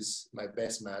Grace, he's my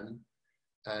best man,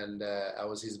 and I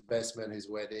was his best man at his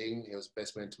wedding. He was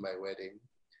best man to my wedding.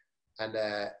 And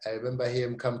I remember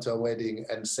him come to a wedding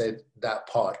and said that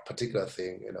particular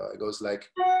thing, you know, it goes like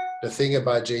the thing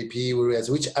about JP,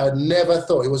 which I never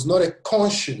thought, it was not a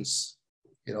conscience,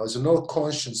 you know, it's a no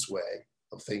conscious way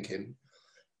of thinking.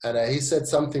 And he said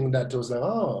something that was like,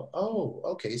 oh,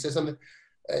 okay. He said something,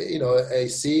 you know, I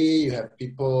see you have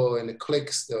people in the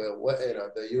cliques,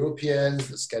 the Europeans,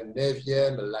 the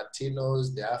Scandinavian, the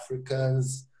Latinos, the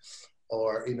Africans,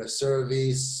 or in a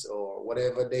service or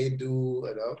whatever they do,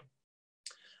 you know.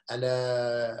 And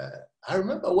I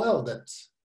remember well that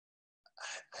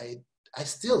I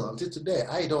still, until today,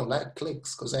 I don't like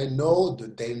cliques, because I know the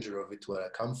danger of it where I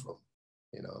come from,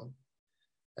 you know.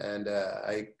 And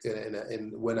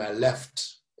when I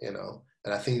left, you know,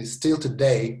 and I think still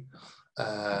today,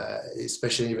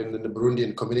 especially even in the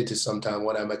Burundian community, sometimes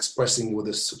when I'm expressing with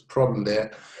this problem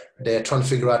there, they're trying to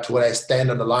figure out where I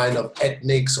stand on the line of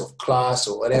ethnics, of class,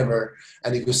 or whatever,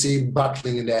 and you can see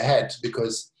battling in their head,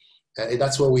 because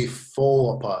that's where we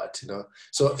fall apart, you know.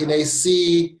 So in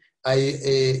AC,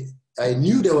 I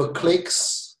knew there were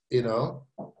cliques, you know,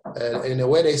 in the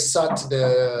way they sat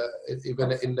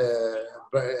even in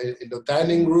the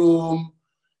dining room,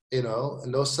 you know,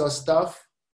 and those sort of stuff.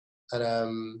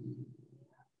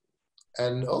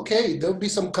 And okay, there'll be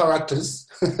some characters.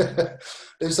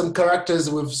 There's some characters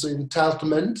with some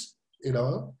entitlement, you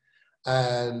know,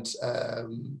 and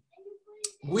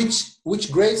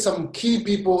which grade some key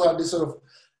people have this sort of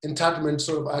entitlement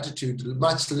sort of attitude.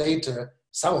 Much later,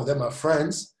 some of them are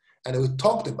friends, and we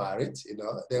talked about it. You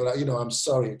know, they were like, you know, I'm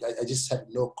sorry, I just had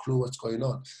no clue what's going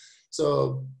on.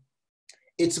 So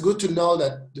it's good to know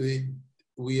that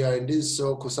we are in this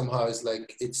circle somehow. It's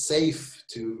like it's safe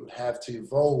to have to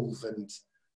evolve, and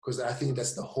because I think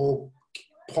that's the whole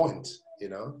point. You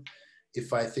know,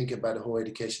 if I think about the whole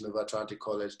education of Atlantic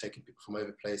College, taking people from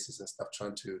every places and stuff,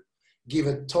 trying to give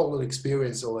a total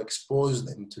experience or expose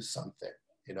them to something,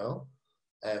 you know,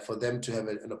 for them to have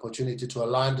an opportunity to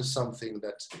align to something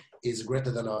that is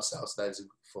greater than ourselves, that is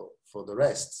for the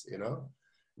rest, you know.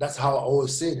 That's how I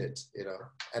always seen it, you know,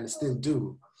 and still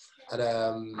do.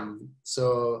 And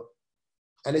so,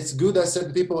 and it's good that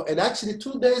certain people, and actually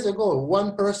 2 days ago,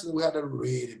 one person, we had a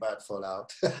really bad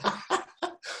fallout.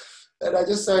 And I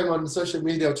just saw him on social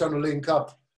media trying to link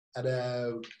up. And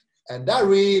that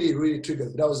really, really triggered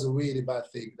me. That was a really bad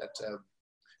thing that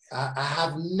I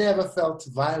have never felt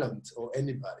violent or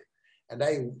anybody. And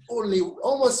I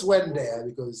almost went there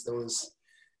because there was,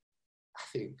 I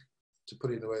think, to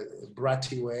put it in a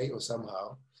bratty way or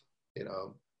somehow, you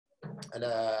know. And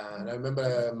I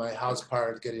remember my house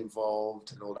parent getting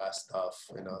involved and all that stuff,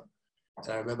 you know. And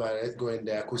I remember going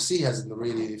there. I could see he hasn't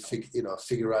really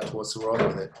figure out what's wrong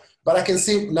with it. But I can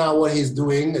see now what he's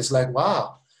doing. It's like,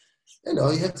 wow, you know,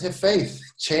 you have to have faith.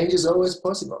 Change is always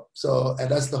possible. So, and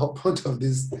that's the whole point of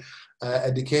this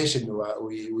education.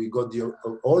 We got the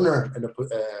honor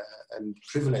and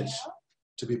privilege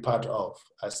to be part of.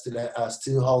 I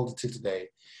still hold it till today.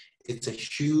 It's a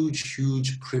huge,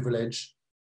 huge privilege.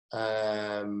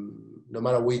 No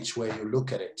matter which way you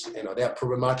look at it, you know, there are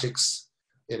problematics,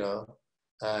 you know,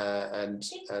 and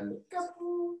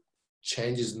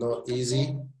change is not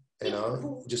easy, you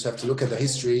know. You just have to look at the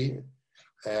history.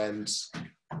 And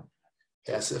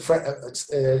yes,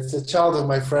 it's a child of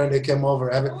my friend. They came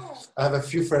over. I have a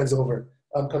few friends over.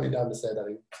 I'm coming down the stairs,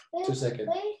 darling. 2 seconds.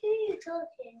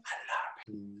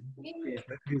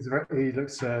 He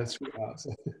looks sweetheart.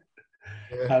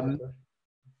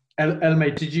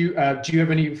 Elme, do you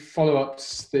have any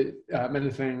follow-ups that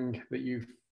anything that you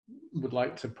would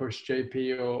like to push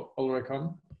JP or Ulrich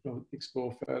on or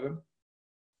explore further?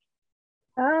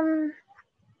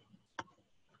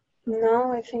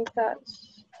 No, I think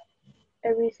that's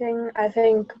everything. I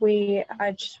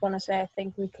just want to say, I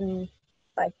think we can,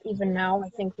 like, even now, I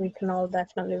think we can all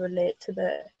definitely relate to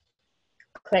the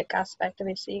click aspect of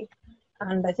AC.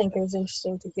 And I think it was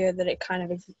interesting to hear that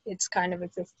it's kind of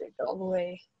existed all the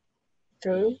way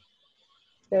through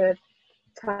the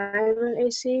time in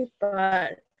AC,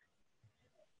 but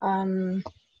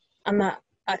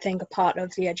I think a part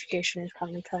of the education is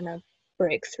kind of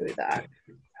break through that.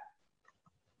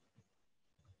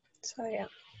 So yeah.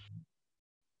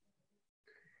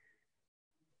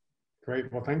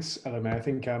 Great. Well, thanks, Elme. I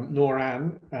think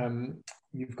Noran,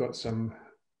 you've got some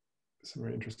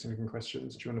very interesting looking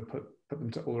questions. Do you want to put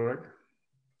them to Ulrich?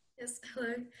 Yes,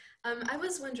 hello. I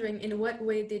was wondering, in what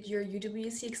way did your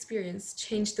UWC experience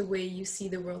change the way you see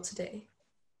the world today?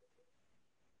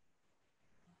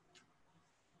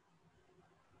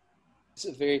 It's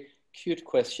a very cute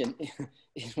question.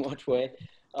 In what way?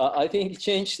 I think it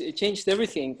changed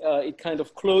everything. It kind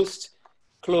of closed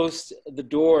the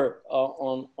door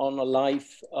on a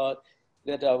life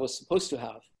that I was supposed to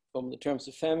have, from the terms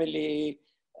of family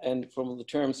and from the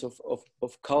terms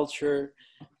of culture.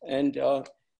 And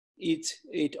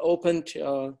it opened,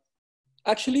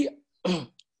 actually,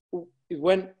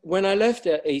 when I left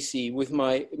AC with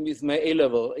my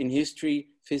A-level in history,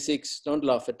 physics, don't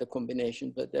laugh at the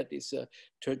combination, but that is a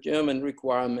German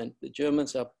requirement. The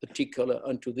Germans are particular,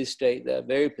 and to this day, they're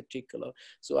very particular.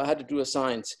 So I had to do a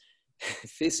science,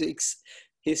 physics,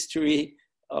 history,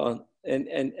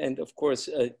 and of course,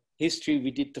 history.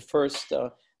 We did the first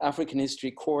African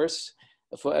history course.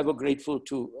 Forever grateful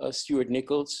to Stuart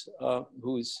Nichols,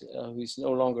 who is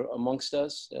no longer amongst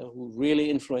us, who really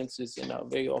influences, and I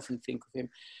very often think of him.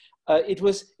 It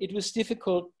was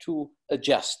difficult to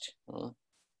adjust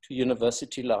to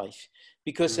university life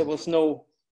because there was no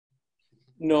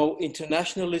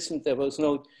internationalism. There was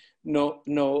no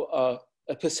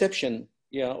perception,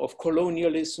 of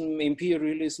colonialism,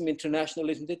 imperialism,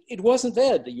 internationalism. It wasn't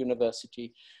there at the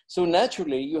university. So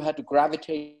naturally, you had to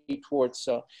gravitate towards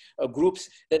groups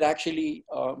that actually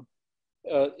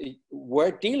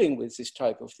were dealing with this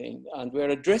type of thing and were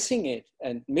addressing it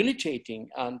and militating.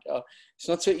 And it's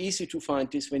not so easy to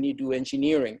find this when you do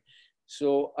engineering.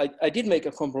 So I did make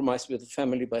a compromise with the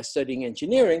family by studying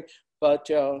engineering, but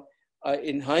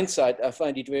in hindsight, I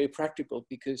find it very practical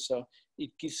because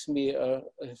it gives me a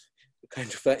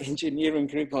kind of an engineering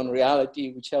grip on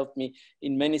reality, which helped me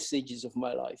in many stages of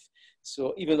my life.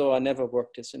 So even though I never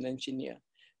worked as an engineer.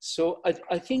 So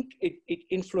I think it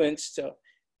influenced,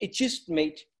 it just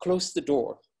closed the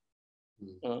door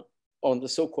on the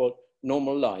so-called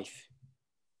normal life.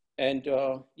 And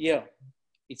yeah,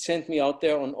 it sent me out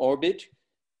there on orbit.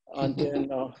 And then,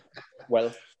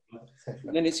 well,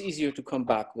 then it's easier to come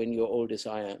back when you're old as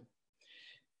I am.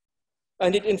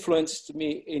 And it influenced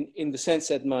me in the sense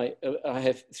that I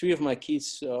have 3 of my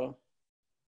kids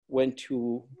went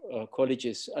to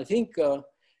colleges. I think,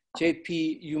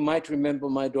 JP, you might remember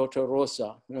my daughter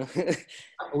Rosa.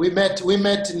 we met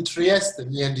in Trieste,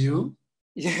 me and you.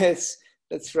 Yes,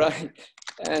 that's right.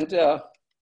 And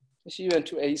she went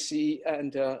to AC,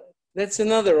 and that's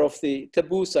another of the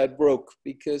taboos I broke,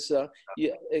 because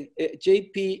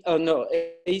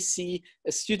AC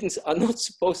students are not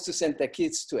supposed to send their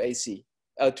kids to AC,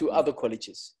 to other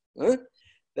colleges. Huh?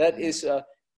 That is,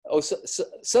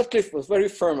 Sutcliffe was very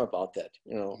firm about that.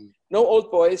 You know, no old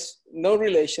boys, no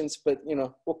relations, but you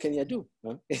know, what can you do?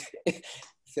 Huh?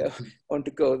 So want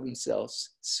to go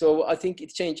themselves. So I think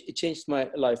it changed my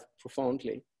life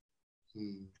profoundly.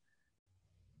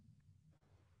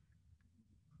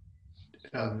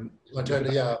 The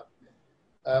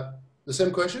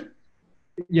same question?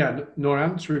 Yeah,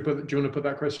 Noran, do you want to put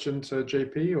that question to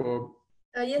JP or?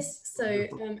 Yes, so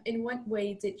in what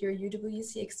way did your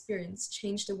UWC experience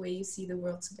change the way you see the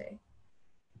world today?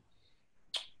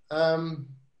 I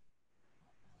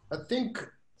think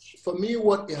for me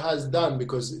what it has done,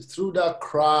 because through that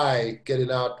cry,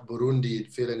 getting out Burundi,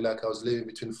 feeling like I was living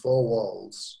between 4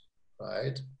 walls,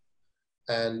 right?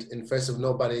 And in face of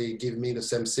nobody give me the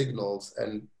same signals,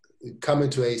 and coming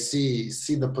to AC,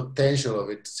 see the potential of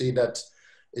it, see that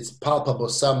it's palpable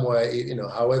somewhere, you know,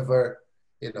 however,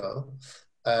 you know,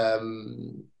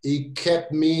 it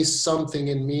kept me something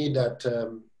in me that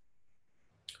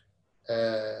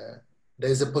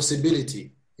there's a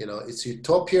possibility, you know, it's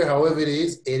utopia, however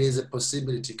it is a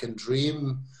possibility. You can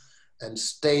dream and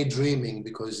stay dreaming,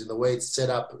 because in the way it's set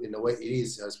up, in the way it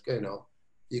is, as you know,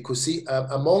 you could see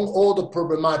among all the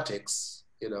problematics,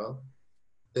 you know,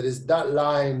 there is that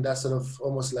line, that sort of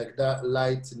almost like that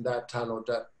light in that tunnel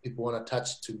that people want to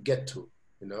touch to get to,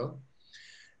 you know.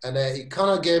 And it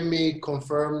kind of gave me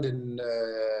confirmed in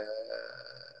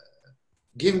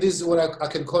give this what I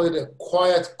can call it a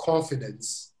quiet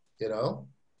confidence, you know,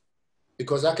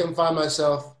 because I can find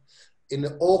myself in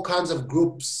all kinds of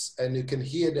groups, and you can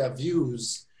hear their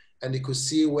views, and you could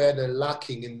see where they're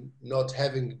lacking in not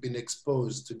having been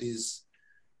exposed to these.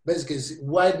 Basically, it's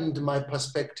widened my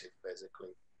perspective,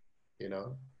 basically, you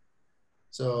know.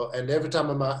 So, and every time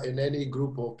I'm in any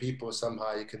group of people,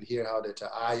 somehow you can hear how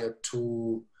you're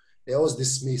too, they always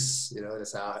dismiss, you know, they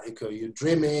say, you're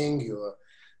dreaming, you're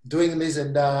doing this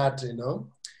and that, you know.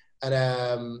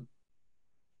 And,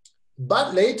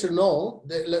 but later, no,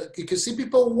 you can see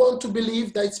people want to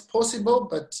believe that it's possible,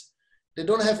 but they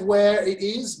don't have where it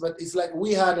is. But it's like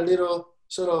we had a little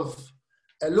sort of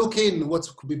a look in what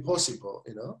could be possible,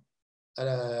 you know.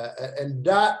 And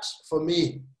that for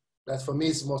me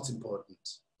is most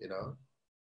important, you know.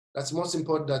 That's most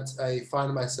important, that I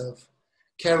find myself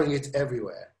carrying it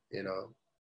everywhere, you know.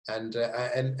 And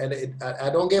I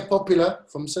don't get popular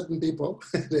from certain people.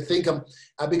 They think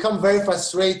I become very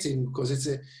frustrating, because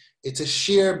it's a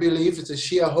sheer belief, it's a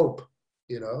sheer hope,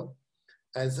 you know.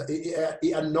 And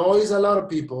it annoys a lot of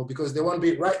people, because they want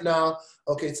to be right now,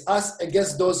 okay, it's us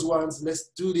against those ones, let's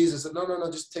do this. I said, no,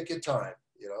 just take your time,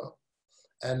 you know.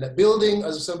 And building,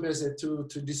 as somebody said, to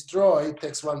destroy, it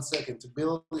takes 1 second. To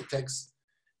build, it takes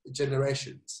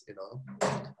generations, you know.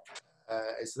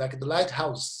 It's like the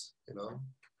lighthouse, you know,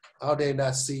 out there in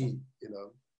that sea, you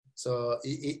know. So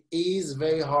it is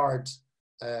very hard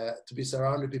to be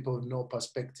surrounded with people with no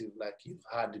perspective, like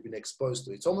you've been exposed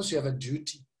to. It's almost you have a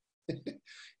duty.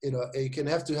 You know, you can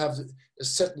have to have a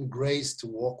certain grace to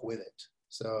walk with it.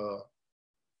 So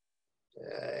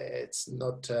it's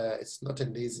not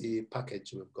an easy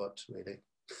package we've got, really.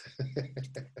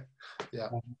 Yeah.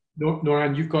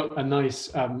 Noran, you've got a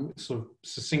nice sort of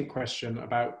succinct question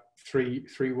about three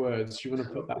words. Do you want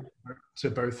to put that to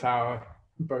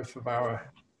both of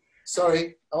our?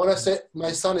 Sorry, I want to say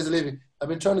my son is leaving. I've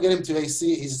been trying to get him to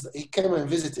AC. He came and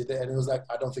visited, and he was like,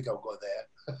 I don't think I'll go there.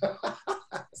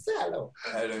 Say hello.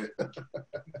 Hello. Can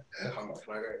I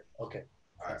go? Okay.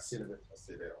 All right. See you in a bit. I'll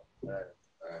see you later.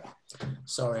 All right.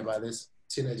 Sorry about this.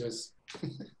 Teenagers.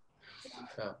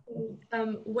 Yeah.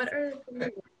 What are the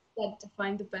words that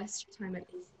define the best time at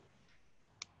AC?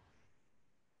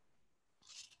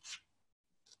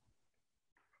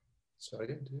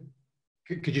 Sorry.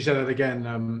 Could you say that again,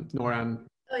 Noran?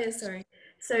 Oh yeah, sorry.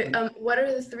 So what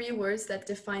are the 3 words that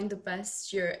define the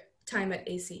best your time at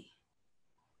AC?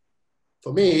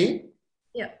 For me,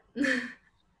 Yeah.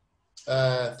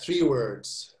 3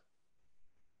 words.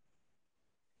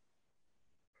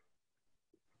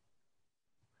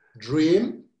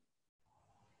 Dream,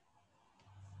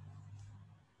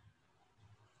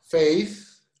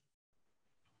 faith,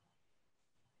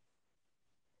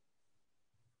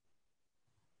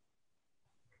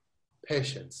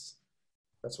 patience.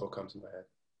 That's what comes in my head.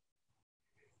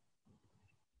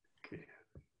 Okay.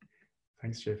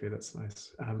 Thanks, JP. That's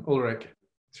nice. Ulrich,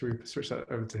 should we switch that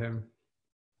over to him?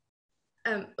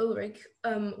 Ulrich,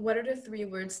 what are the 3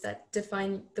 words that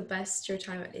define the best your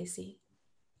time at AC?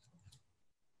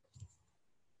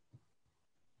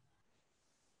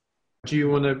 Do you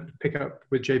want to pick up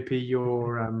with JP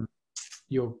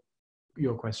your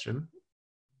question?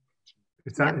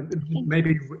 Is that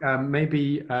maybe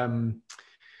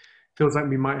feels like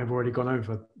we might have already gone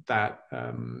over that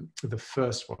the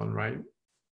first one, right?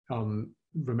 On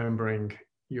remembering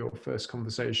your first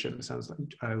conversation. It sounds like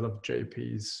I love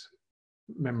JP's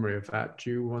memory of that. Do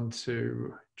you want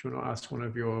to ask one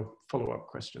of your follow-up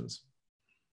questions?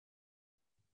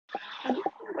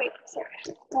 Wait, sorry.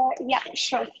 Yeah,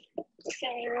 sure. So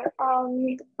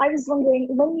I was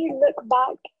wondering, when you look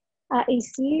back at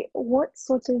AC, what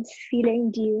sort of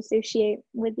feeling do you associate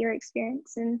with your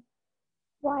experience and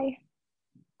why?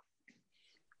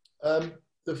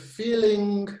 The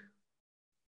feeling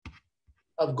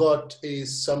I've got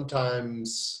is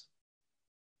sometimes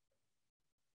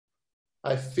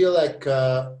I feel like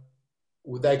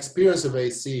with the experience of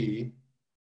AC,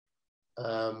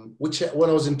 which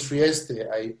when I was in Trieste,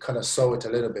 I kind of saw it a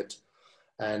little bit.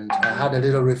 And I had a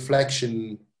little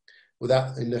reflection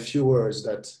without, in a few words,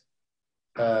 that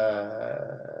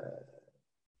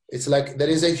it's like there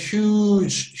is a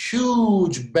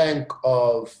huge bank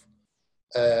of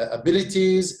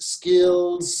abilities,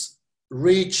 skills,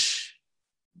 reach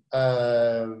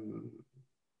to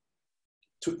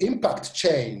impact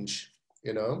change,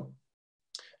 you know.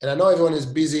 And I know everyone is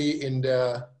busy in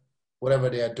whatever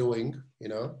they are doing, you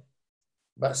know,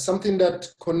 but something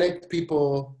that connect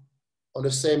people on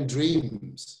the same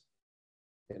dreams,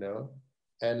 you know.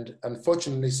 And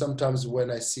unfortunately, sometimes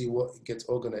when I see what gets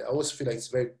organized, I always feel like it's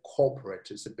very corporate.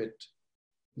 It's a bit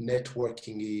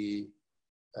networking-y,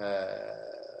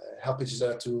 help each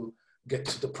other to get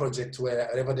to the project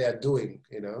wherever they are doing,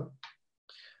 you know.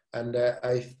 And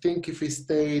I think if we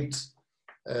stayed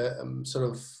sort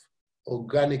of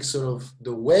organic, sort of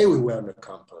the way we were on the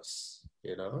campus,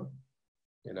 you know,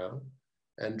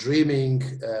 and dreaming,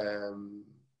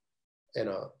 you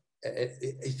know,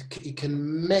 it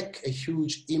can make a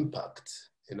huge impact,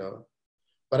 you know.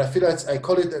 But I feel like I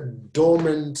call it a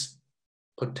dormant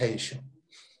potential,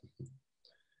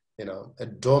 you know, a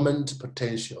dormant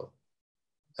potential.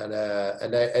 And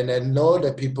I know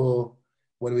that people,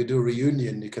 when we do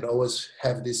reunion, you can always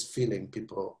have this feeling,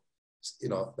 people, you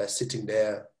know, they're sitting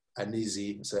there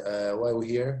uneasy, say, why are we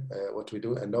here? What do we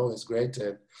do? And no, it's great.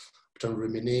 Trying to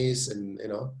reminisce, and you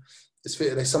know, it's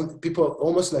like some people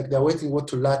almost like they're waiting what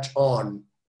to latch on,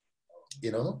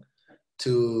 you know,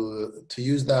 to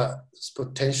use that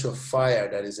potential fire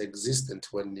that is existent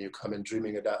when you come in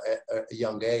dreaming at a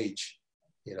young age,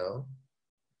 you know,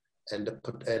 and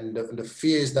the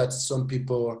fear is that some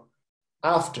people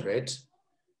after it,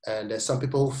 and there's some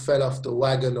people who fell off the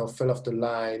wagon or fell off the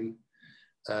line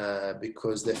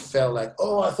because they felt like,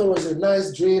 oh, I thought it was a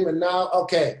nice dream, and now,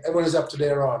 okay, everyone is up to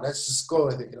their own. Let's just go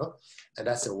with it, you know? And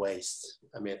that's a waste.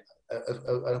 I mean,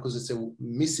 because it's a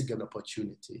missing an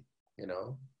opportunity, you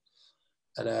know?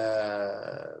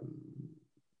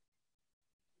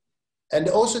 And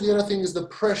also the other thing is the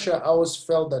pressure. I always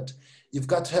felt that you've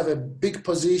got to have a big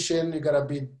position, you gotta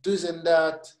be this and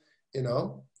that, you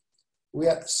know? We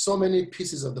have so many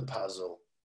pieces of the puzzle,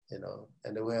 you know,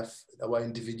 and we have our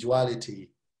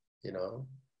individuality, you know.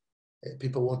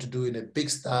 People want to do it in a big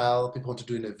style, people want to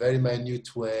do it in a very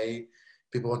minute way,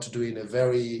 people want to do it in a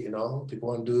very, you know, people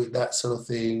want to do that sort of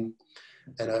thing.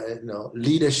 And, you know,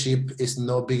 leadership is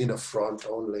not being in the front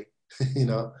only, you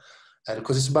know, and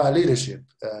because it's about leadership.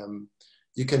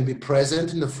 You can be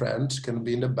present in the front, you can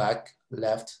be in the back,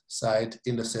 left, side,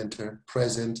 in the center,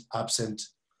 present, absent,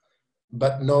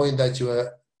 but knowing that you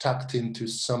are tucked into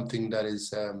something that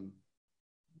is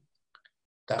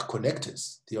that connects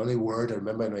us. The only word I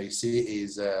remember in AC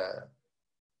is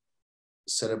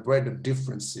celebrate the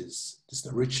differences. It's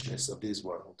the richness of this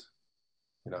world.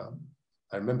 You know,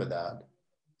 I remember that.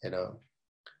 You know,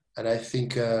 and I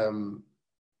think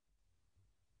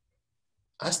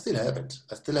I still have it.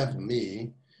 I still have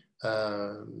me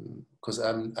because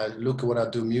I look when I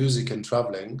do music and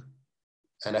traveling,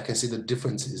 and I can see the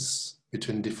differences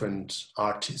between different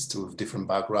artists with different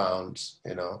backgrounds,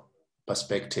 you know,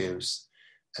 perspectives.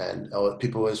 And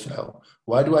people always feel,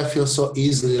 why do I feel so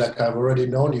easily like I've already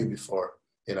known you before?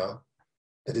 You know,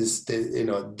 that is, you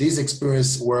know, this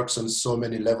experience works on so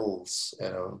many levels. You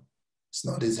know, it's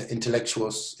not these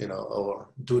intellectuals, you know, or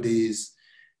do these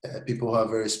people who are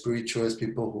very spiritual,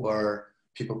 people who are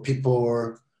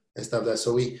people and stuff like that.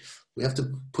 So we have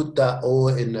to put that all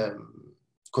in.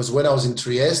 Because when I was in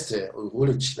Trieste,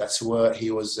 Ulrich, that's where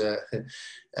he was.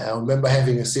 I remember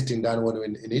having a sitting down when we were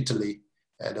in Italy,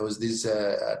 and there was this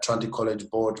Atlantic College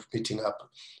board meeting up.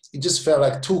 It just felt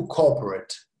like too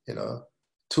corporate, you know,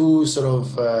 too sort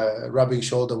of rubbing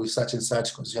shoulder with such and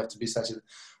such because you have to be such.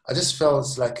 I just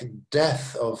felt like a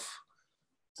death of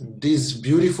this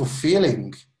beautiful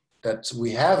feeling that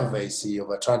we have of AC, of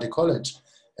Atlantic College,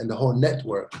 and the whole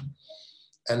network.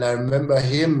 And I remember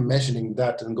him mentioning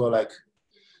that and go like,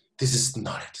 this is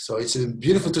not it. So it's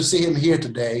beautiful to see him here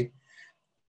today,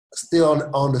 still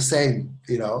on the same,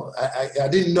 you know. I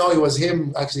didn't know it was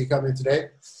him actually coming today.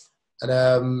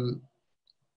 And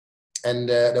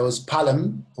there was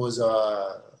Palam, who was,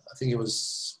 I think he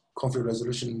was conflict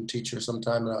resolution teacher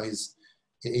sometime, now he's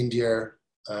in India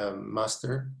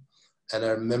master. And I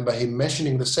remember him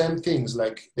mentioning the same things,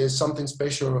 like there's something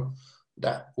special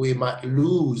that we might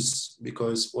lose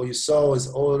because what you saw is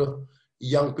all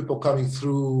young people coming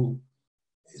through.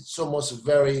 It's almost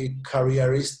very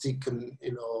careeristic and,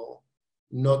 you know,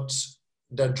 not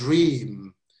the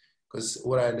dream. Because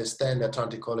what I understand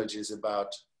Atlantic College is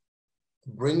about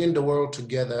bringing the world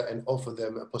together and offer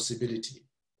them a possibility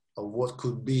of what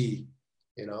could be,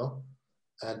 you know,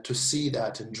 and to see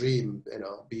that and dream, you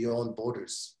know, beyond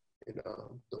borders, you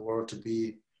know, the world to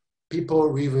be people,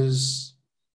 rivers,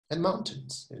 and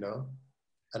mountains, you know.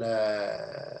 And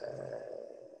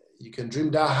you can dream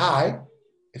that high.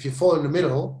 If you fall in the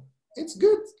middle, it's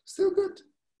good, still good,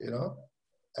 you know.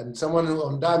 And someone who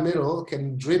on that middle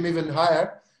can dream even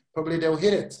higher, probably they'll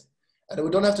hit it. And we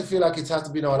don't have to feel like it has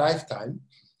to be in our lifetime,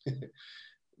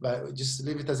 but we just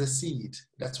leave it as a seed.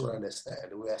 That's what I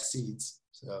understand. We are seeds.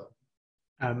 So.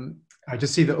 I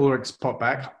just see that Ulrich's popped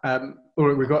back.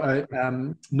 Ulrich, we've got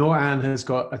Noran has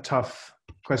got a tough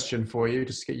question for you,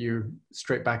 just to get you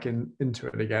straight back into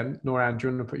it again. Noran, do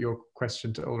you want to put your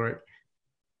question to Ulrich?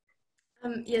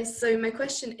 Yes, so my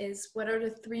question is, what are the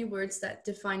 3 words that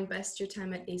define best your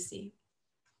time at AC?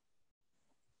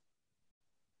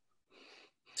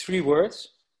 3 words?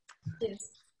 Yes.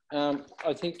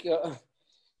 I think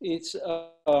it's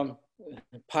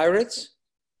pirates.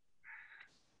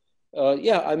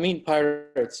 Yeah, I mean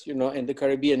pirates, you know, in the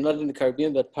Caribbean, not in the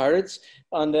Caribbean, but pirates.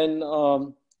 And then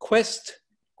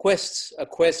quests, a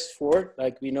quest for,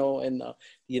 like we know in the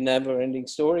never-ending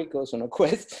story, goes on a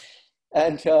quest,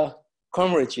 and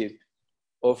comradeship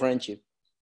or friendship.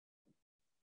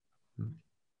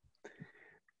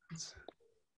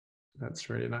 That's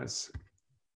really nice.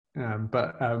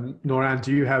 But Noran,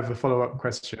 do you have a follow-up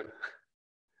question?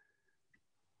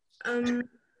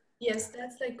 Yes,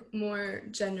 that's like more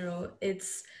general.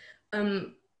 It's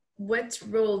what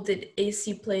role did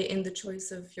AC play in the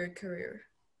choice of your career?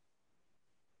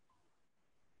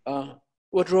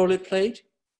 What role it played?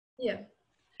 Yeah.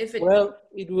 Well,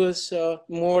 it was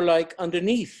more like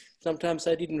underneath. Sometimes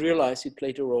I didn't realize it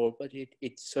played a role, but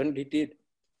it certainly did.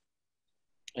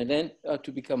 And then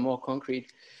to become more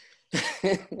concrete,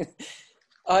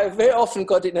 I very often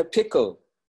got in a pickle.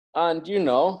 And, you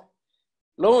know,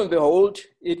 lo and behold,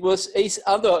 it was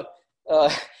other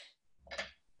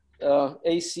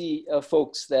AC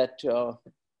folks that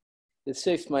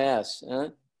saved my ass.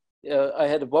 I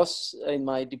had a boss in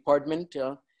my department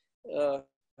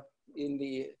in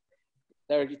the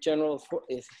Director General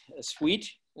suite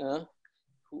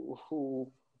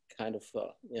who kind of,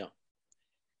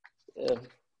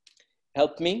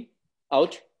 helped me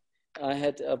out. I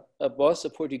had a boss, a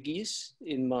Portuguese,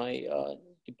 in my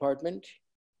department,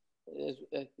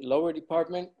 a lower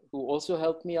department, who also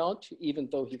helped me out, even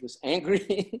though he was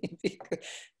angry.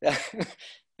 I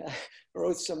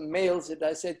wrote some mails and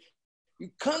I said, "You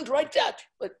can't write that."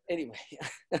 But anyway,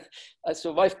 I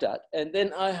survived that. And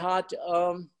then I had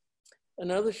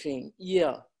another thing.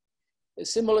 Yeah, a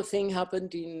similar thing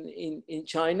happened in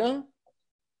China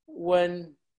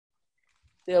when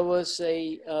there was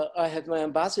I had my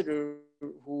ambassador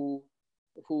who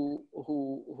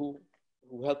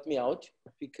helped me out,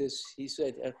 because he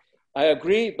said, "I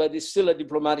agree, but it's still a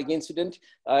diplomatic incident.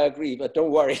 I agree, but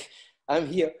don't worry, I'm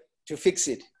here to fix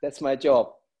it. That's my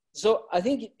job." So I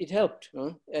think it helped,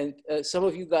 huh? And some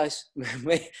of you guys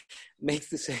may make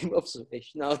the same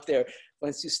observation out there.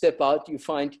 Once you step out, you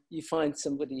find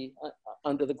somebody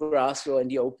under the grass or in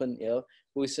the open, you know,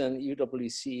 who is an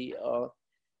UWC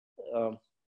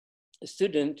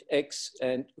student X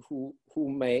and who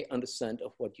may understand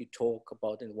of what you talk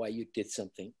about and why you did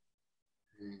something.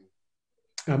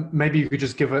 Maybe you could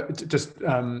just give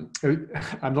I'm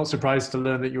not surprised to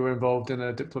learn that you were involved in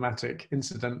a diplomatic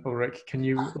incident, Ulrich. Can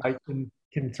you, like, in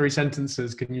 3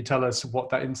 sentences, can you tell us what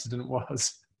that incident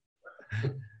was?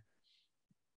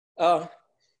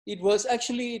 It was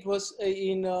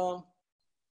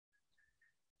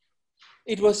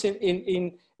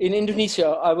in Indonesia.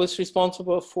 I was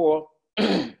responsible for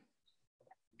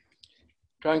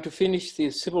trying to finish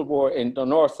the civil war in the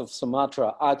north of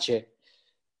Sumatra, Aceh.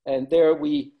 And there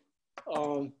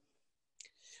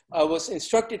I was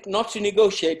instructed not to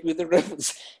negotiate with the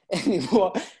rebels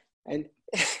anymore. And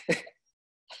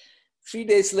 3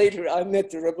 days later, I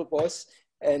met the rebel boss,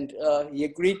 and he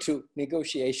agreed to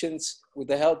negotiations with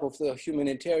the help of the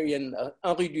humanitarian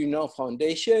Henri Dunant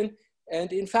Foundation.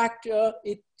 And in fact, a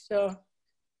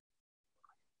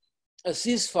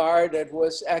ceasefire that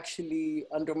was actually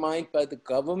undermined by the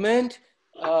government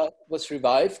was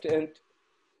revived, and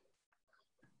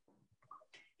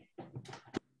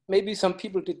maybe some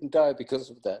people didn't die because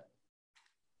of that.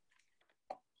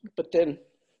 But then,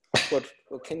 what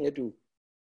can you do?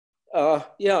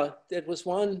 Yeah, that was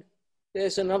one.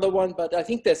 There's another one, but I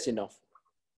think that's enough.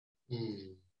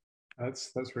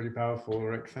 That's really powerful,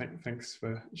 Ulrich. Thanks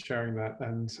for sharing that.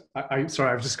 And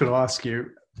sorry, I've just got to ask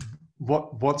you,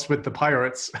 what's with the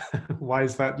pirates? Why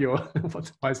is that your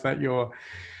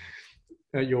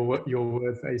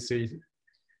word, AC?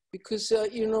 Because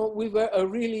you know, we were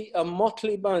really a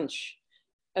motley bunch,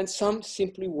 and some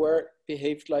simply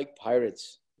behaved like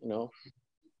pirates. You know,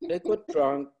 they got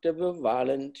drunk, they were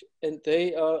violent, and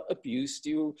they abused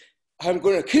you. I'm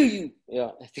gonna kill you.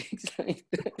 Yeah, things like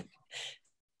that.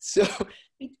 So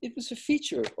it was a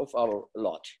feature of our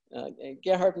lot.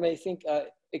 Gerhard may think I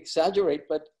exaggerate,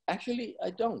 but actually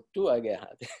I don't, do I,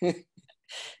 Gerhard?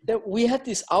 That we had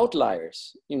these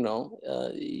outliers, you know,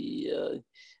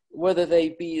 whether they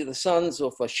be the sons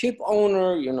of a ship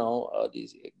owner, you know,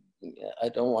 I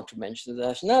don't want to mention the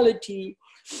nationality,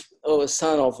 or a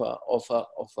son of a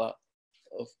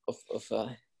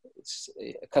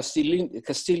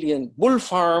Castilian bull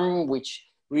farm, which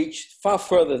reached far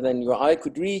further than your eye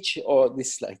could reach, or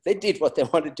this, like, they did what they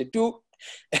wanted to do,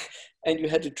 and you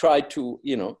had to try to,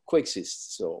 you know,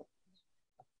 coexist. So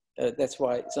that's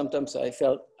why sometimes I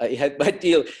felt I had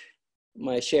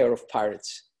my share of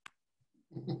pirates.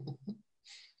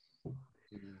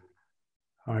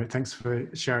 All right, thanks for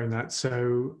sharing that.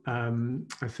 So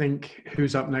I think,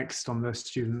 who's up next on the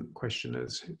student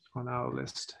questioners on our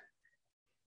list?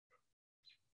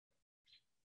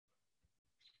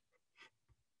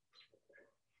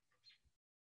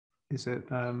 Is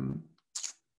it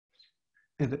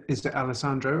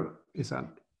Alessandro? Is that?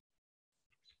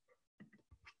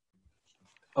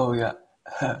 Oh yeah.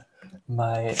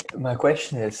 My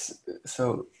question is,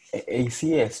 so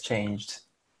AC has changed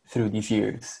through these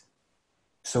years.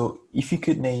 So if you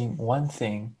could name one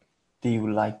thing that you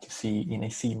would like to see in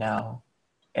AC now,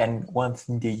 and one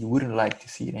thing that you wouldn't like to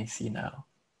see in AC now,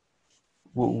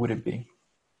 what would it be?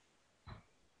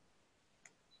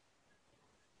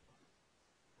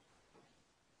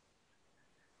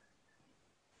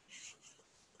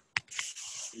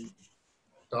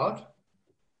 Start?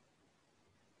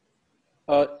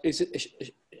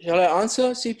 Shall I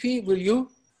answer, CP? Will you,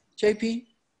 JP?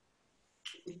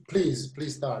 Please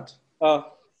start.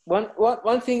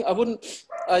 One thing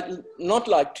I'd not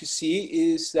like to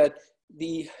see is that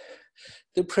the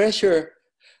pressure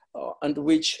under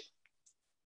which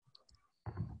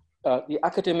the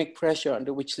academic pressure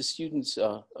under which the students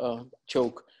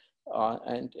choke,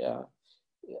 and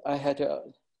I had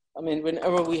I mean,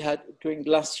 whenever we had during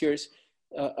last year's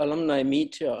alumni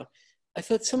meet, I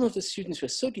thought some of the students were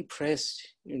so depressed,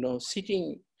 you know,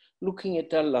 sitting, looking at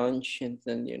their lunch, and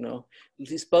then, you know,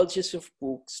 these bulges of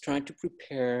books, trying to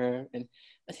prepare. And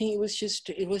I think it was just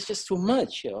too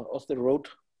much of the rote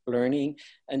learning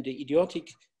and the idiotic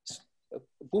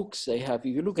books they have.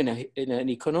 If you look in an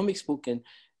economics book of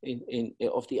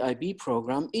the IB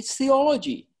program, it's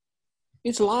theology,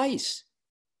 it's lies,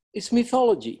 it's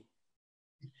mythology.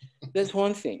 That's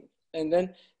one thing. And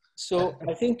then, so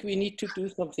I think we need to do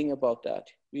something about that.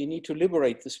 We need to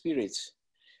liberate the spirits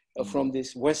from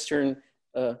this Western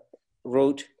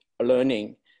rote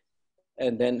learning.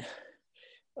 And then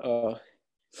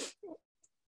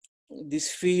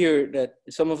this fear that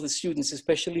some of the students,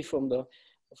 especially from the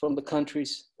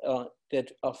countries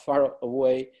that are far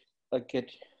away, are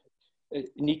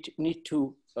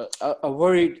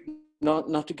worried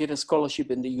not to get a scholarship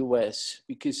in the US,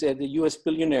 because the US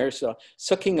billionaires are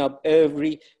sucking up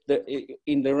in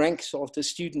the ranks of the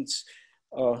students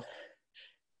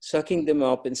sucking them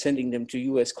up and sending them to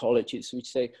US colleges,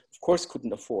 which they, of course,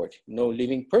 couldn't afford. No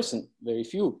living person, very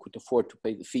few, could afford to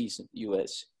pay the fees in the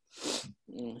US.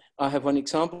 I have one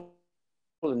example,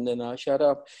 and then I shut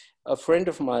up. A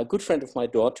good friend of my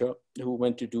daughter, who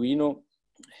went to Duino,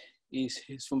 he's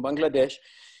from Bangladesh.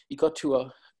 He got to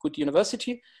a good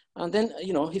university, and then,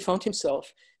 you know, he found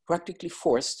himself practically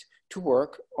forced to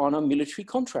work on a military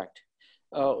contract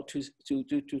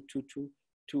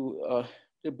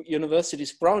the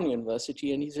university's Brown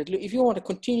University. And he said, look, if you want to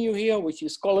continue here with your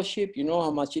scholarship, you know how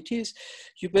much it is,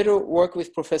 you better work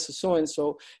with Professor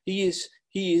so-and-so. He is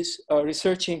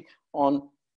researching on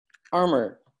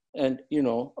armor and, you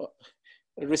know,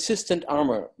 resistant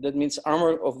armor. That means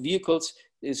armor of vehicles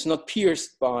is not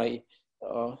pierced by,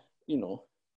 you know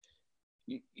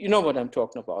what I'm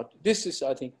talking about. I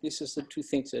think this is the two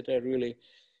things that I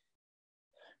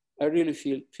really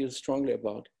feel strongly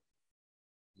about.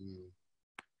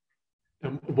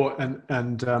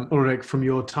 Ulrich, from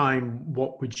your time,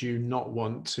 what would you not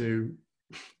want to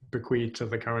bequeath to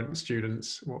the current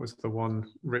students? What was the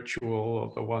one ritual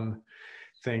or the one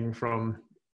thing from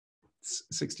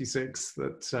 '66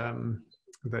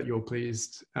 that you're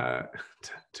pleased to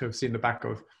have seen the back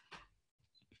of?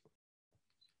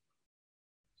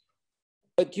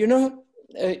 But, you know,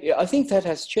 I think that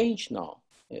has changed now.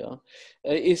 Yeah,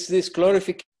 is this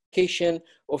glorification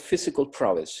of physical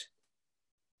prowess.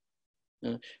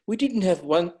 We didn't have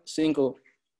one single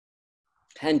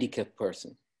handicapped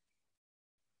person.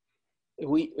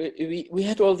 We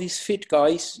had all these fit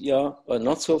guys, yeah, or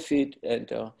not so fit,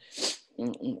 and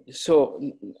so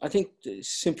I think it's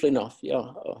simple enough,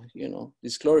 yeah. You know,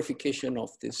 this glorification of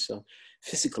this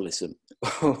physicalism,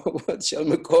 what shall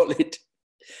we call it?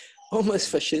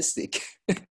 Almost fascistic.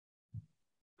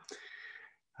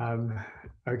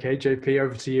 Okay, JP,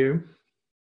 over to you.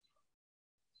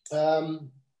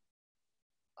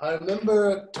 I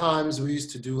remember times we used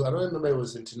to do, I don't remember if it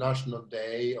was International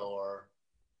Day or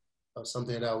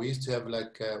something like that. We used to have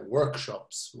like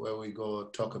workshops where we go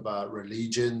talk about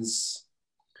religions,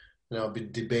 you know,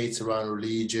 big debates around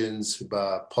religions,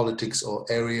 about politics or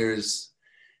areas,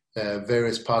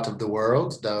 various parts of the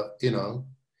world that, you know,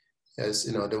 as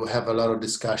you know, they will have a lot of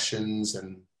discussions,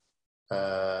 and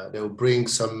they will bring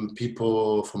some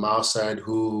people from outside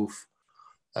who've,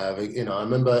 you know, I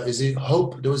remember, is it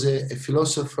Hope? There was a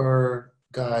philosopher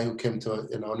guy who came to,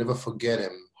 you know, I'll never forget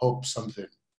him, Hope something.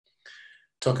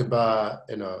 Talk about,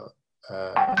 you know,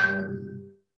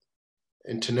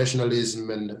 internationalism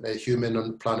and a human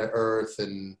on planet Earth.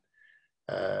 And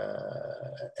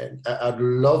I'd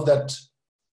love that,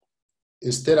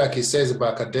 instead, like he says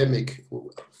about academic,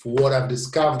 for what I've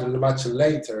discovered much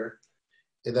later,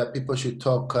 is that people should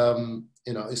talk,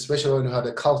 you know, especially when you had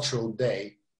a cultural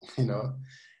day, you know,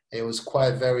 it was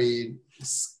quite very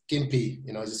skimpy,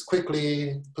 you know, just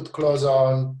quickly put clothes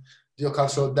on, do your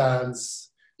cultural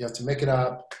dance, you have to make it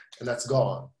up, and that's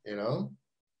gone, you know.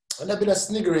 And there'll be a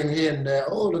sniggering here and there,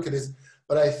 oh, look at this.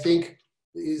 But I think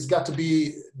it's got to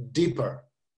be deeper,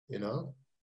 you know.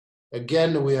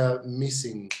 Again, we are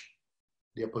missing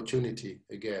the opportunity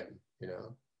again, you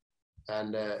know.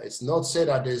 And it's not said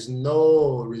that there's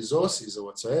no resources or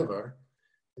whatsoever.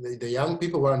 The young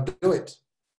people want to do it.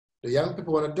 The young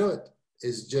people want to do it.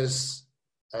 It's just,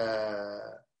 you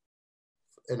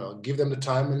know, give them the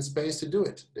time and space to do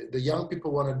it. The young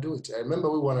people want to do it. I remember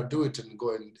we want to do it and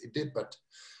go, and it did, but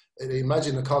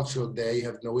imagine a cultural day, you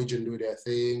have Norwegian do their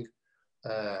thing,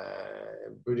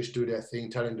 British do their thing,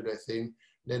 Italian do their thing,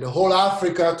 then the whole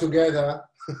Africa together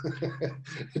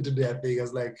do their thing. I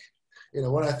was like, you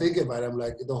know, when I think about it, I'm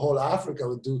like, the whole Africa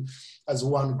would do as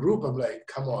one group. I'm like,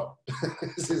 come on.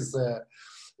 This is,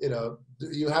 you know,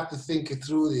 you have to think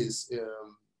through this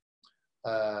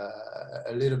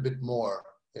a little bit more,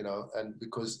 you know, and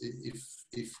because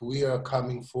if we are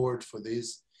coming forward for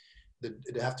this,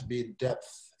 there have to be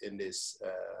depth in this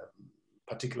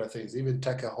particular things. Even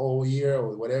take a whole year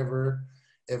or whatever,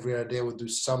 every other day we'll do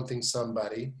something,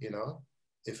 somebody, you know.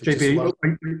 If JP,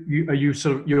 are you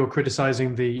sort of, you're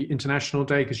criticizing the International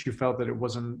Day because you felt that it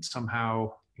wasn't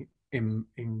somehow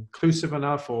inclusive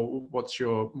enough, or I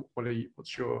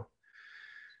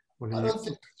don't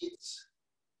think it's,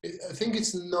 I think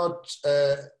it's not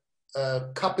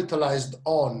capitalized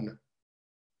on.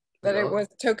 That it was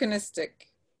tokenistic.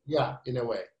 Yeah, in a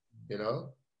way, you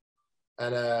know,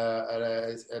 and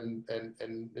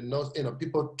not, you know,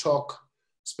 people talk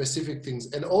specific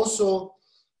things, and also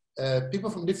people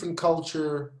from different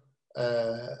culture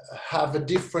have a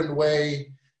different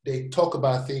way they talk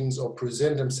about things or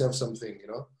present themselves something, you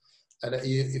know. And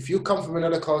if you come from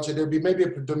another culture, there'll be maybe a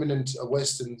predominant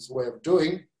Western way of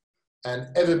doing,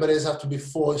 and everybody has to be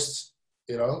forced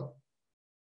you know,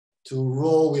 to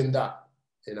roll in that,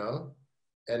 you know,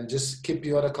 and just keep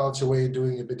your other culture way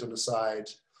doing a bit on the side,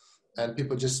 and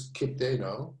people just keep their, you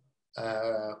know,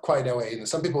 quiet their way. You know,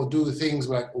 some people do things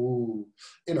like, ooh,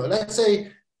 you know, let's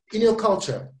say in your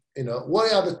culture, you know,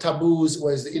 what are the taboos?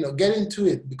 Was, you know, get into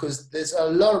it, because there's a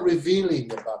lot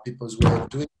revealing about people's way of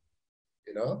doing it,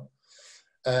 you know.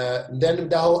 Then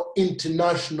the whole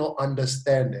international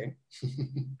understanding,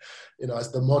 you know,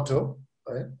 as the motto,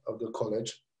 right, of the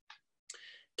college,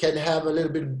 can have a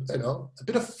little bit, you know, a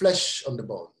bit of flesh on the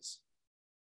bones,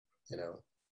 you know.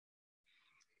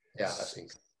 Yeah, I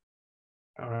think.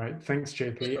 All right, thanks,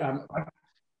 JP.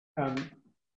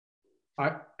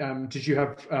 Did you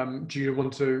have? Do you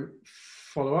want to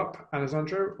follow up,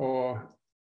 Alessandro, or?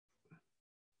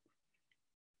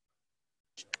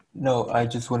 No, I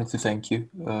just wanted to thank you.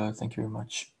 Thank you very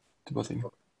much to both of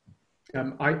you.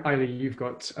 Eile, you've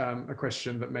got a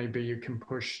question that maybe you can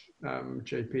push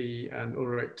JP and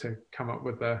Ulrich to come up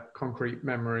with a concrete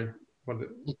memory.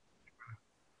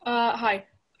 Hi.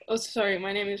 Oh, sorry,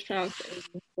 my name is pronounced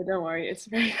Asian, but don't worry, it's a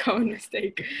very common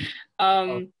mistake.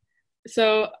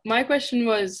 So my question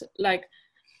was, like,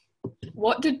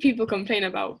 what did people complain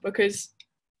about? Because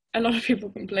a lot of people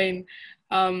complain,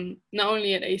 not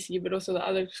only at AC, but also the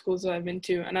other schools that I've been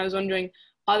to. And I was wondering,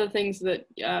 are the things that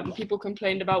people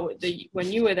complained about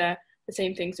when you were there the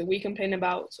same things that we complain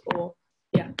about? Or,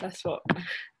 yeah, that's what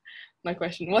my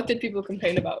question. What did people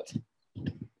complain about?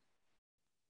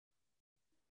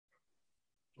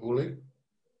 Ulrich?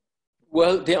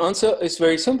 Well, the answer is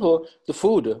very simple. The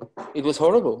food. It was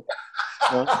horrible.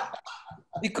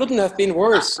 It couldn't have been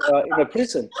worse in a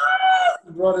prison.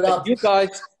 You brought it up. You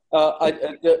guys,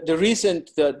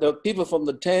 the people from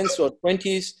the 10s or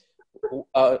 20s,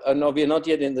 no, we're not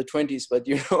yet in the 20s, but,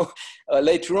 you know,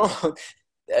 later on,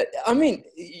 I mean,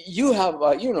 you have,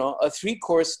 you know, a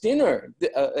 3-course dinner.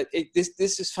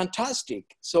 This is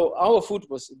fantastic. So our food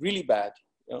was really bad.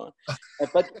 You know?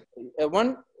 But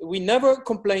we never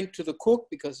complained to the cook,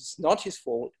 because it's not his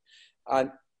fault,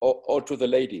 or to the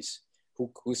ladies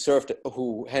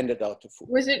who handed out the food.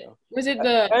 Was it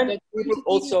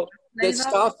the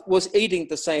staff was eating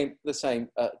the same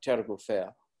terrible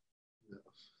fare.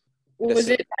 Was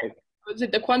it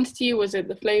the quantity? Was it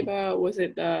the flavor? Was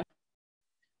it the?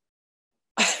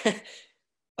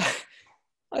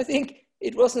 I think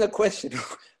it wasn't a question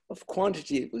of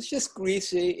quantity. It was just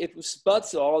greasy. It was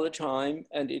spuds all the time,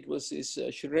 and it was this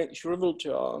shriveled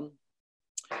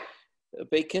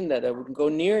bacon that I wouldn't go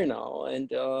near now. And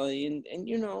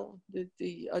you know,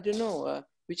 I don't know.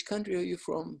 Which country are you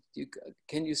from?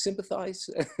 Can you sympathize?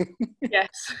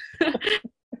 Yes.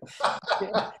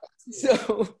 Yeah.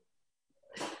 So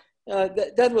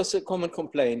that was a common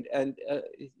complaint, and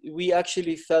we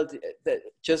actually felt that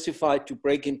justified to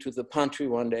break into the pantry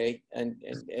one day and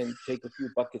take a few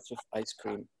buckets of ice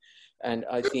cream. And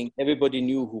I think everybody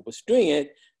knew who was doing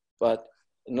it, but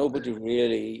nobody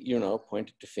really, you know,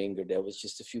 pointed the finger. There was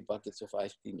just a few buckets of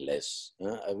ice cream less,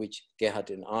 which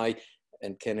Gerhard and I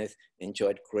and Kenneth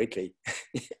enjoyed greatly.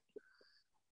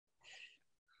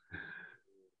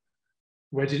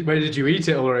 Where did you eat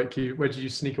it, Ulrich? Where did you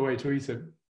sneak away to eat it?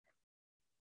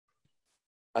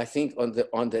 I think on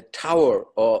the tower,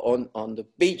 or on the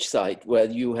beach side, where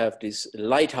you have this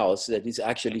lighthouse that is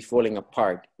actually falling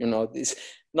apart. You know, this,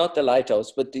 not the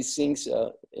lighthouse, but these things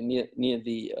near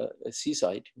the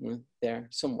seaside, you know, there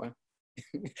somewhere.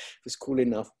 It was cool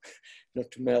enough not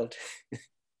to melt.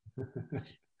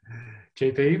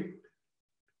 JP?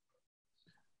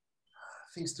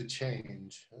 Things to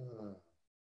change.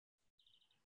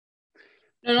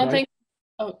 No, not think.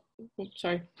 Oh,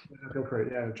 sorry. Go for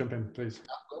it. Yeah, jump in, please.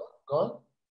 Go on.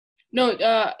 No,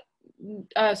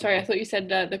 sorry. I thought you said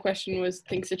the question was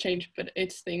things to change, but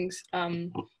it's things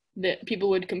that people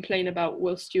would complain about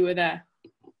whilst you were there.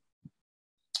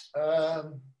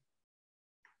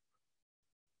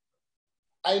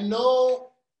 I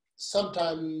know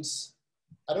sometimes,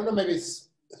 I don't know, maybe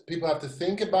people have to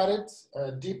think about it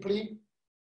deeply,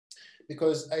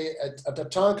 because at a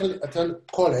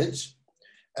college,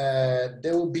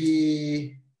 there will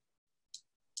be,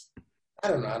 I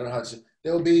don't know how to,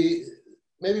 there will be,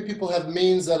 maybe people have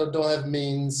means that don't have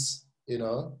means, you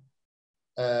know,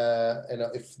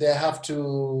 if they have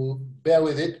to bear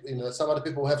with it, you know, some other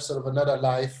people have sort of another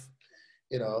life,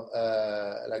 you know,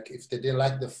 like if they didn't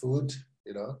like the food,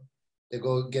 you know, they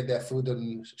go get their food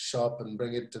and shop and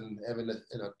bring it and having it,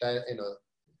 you know,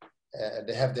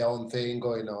 they have their own thing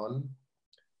going on.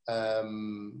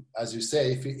 As you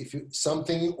say, if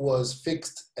something was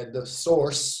fixed at the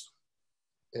source,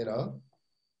 you know,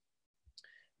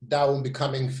 that won't be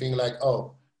coming thing like,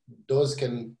 oh, those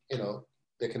can, you know,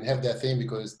 they can have their thing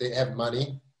because they have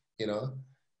money, you know,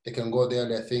 they can go there on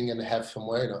their thing and have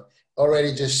somewhere, you know,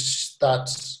 already just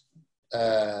starts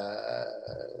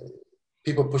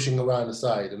people pushing around the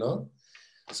side, you know.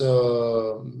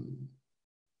 So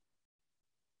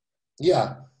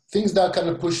yeah, things that kind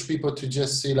of push people to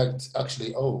just see like,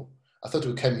 actually, oh, I thought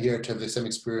we came here to have the same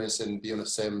experience and be on the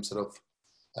same sort of,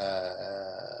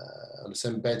 on the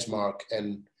same benchmark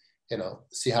and, you know,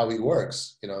 see how it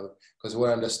works, you know, because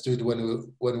we're understood when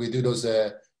we do those,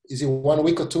 is it 1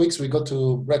 week or 2 weeks, we go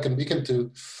to Brecon Beacon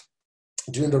to,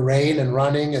 during the rain and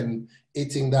running and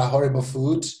eating that horrible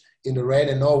food in the rain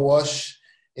and no wash,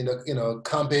 in the, you know,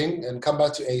 camping and come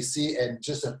back to AC and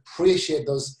just appreciate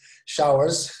those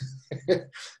showers.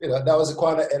 You know, that was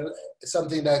quite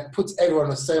something that puts everyone on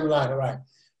the same line. All right,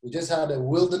 we just had a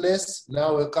wilderness.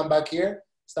 Now we'll come back here,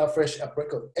 start fresh up.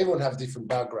 Everyone has different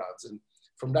backgrounds, and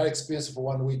from that experience for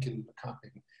 1 week in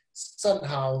camping,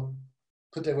 somehow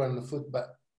put everyone on the foot.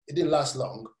 But it didn't last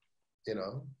long. You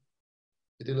know,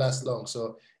 it didn't last long.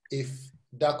 So if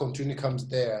that continuity comes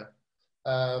there.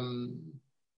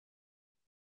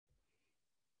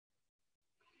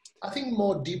 I think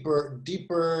more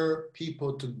deeper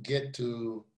people to get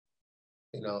to,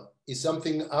 you know, is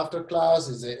something after class,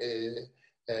 is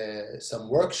some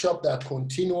workshop that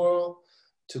continual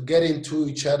to get into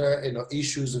each other, you know,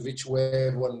 issues of each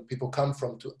way when people come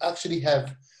from, to actually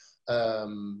have a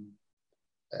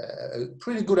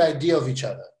pretty good idea of each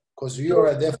other, because you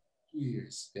are there for 2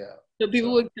 years. Yeah. So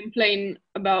people would complain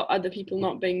about other people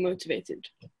not being motivated.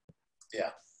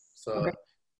 Yeah. So okay.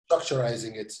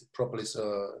 Structurizing it properly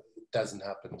so it doesn't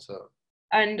happen. So.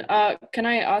 And can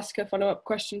I ask a follow-up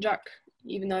question, Jack?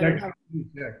 Even though I don't have.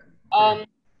 Yeah.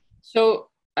 So,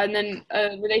 and then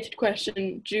a related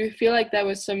question: do you feel like there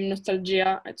was some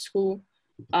nostalgia at school?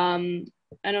 I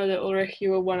know that Ulrich,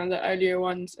 you were one of the earlier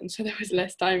ones, and so there was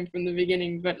less time from the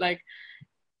beginning. But like,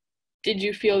 did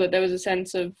you feel that there was a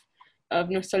sense of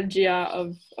nostalgia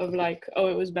of like, oh,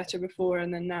 it was better before,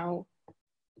 and then now,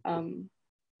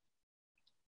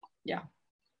 yeah.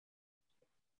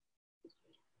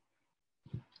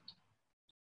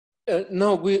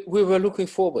 No, we were looking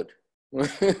forward. We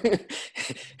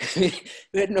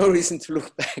had no reason to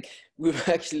look back. We were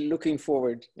actually looking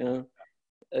forward, you know,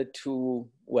 to,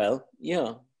 well,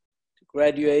 yeah, to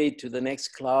graduate to the next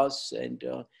class. And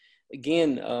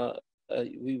again,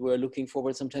 we were looking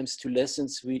forward sometimes to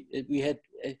lessons. We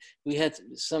had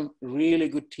some really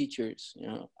good teachers, you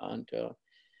know,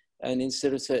 and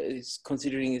instead of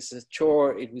considering it as a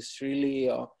chore, it was really.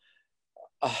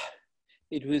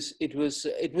 It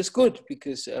was good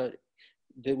because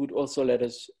they would also let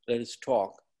us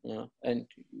talk, you know, and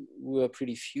we were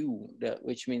pretty few,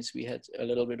 which means we had a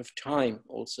little bit of time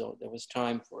also. There was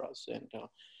time for us, and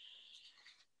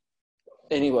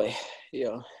anyway,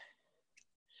 yeah.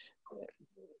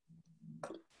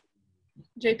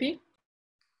 JP?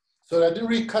 So I didn't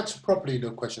really catch properly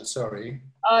the question. Sorry.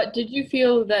 Did you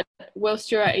feel that whilst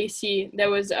you're at AC, there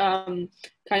was kind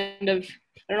of,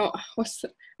 I don't know, what's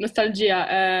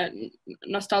nostalgia?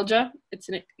 Nostalgia? It's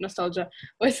nostalgia.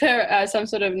 Was there some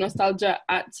sort of nostalgia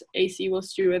at AC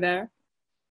whilst you were there?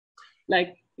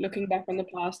 Like looking back on the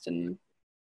past and.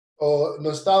 Oh,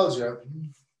 nostalgia.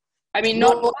 I mean,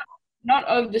 not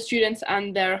of the students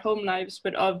and their home lives,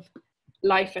 but of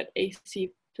life at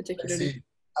AC particularly.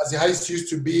 As the heights used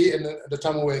to be, and the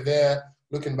time we were there,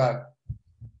 looking back.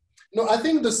 No, I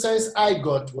think the sense I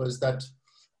got was that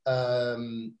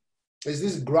there's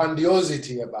this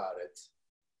grandiosity about it,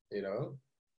 you know.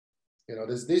 You know,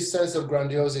 there's this sense of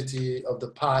grandiosity of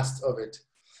the past of it,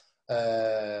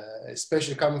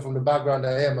 especially coming from the background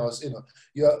I am. I was, you know,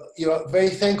 you're very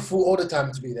thankful all the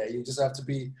time to be there. You just have to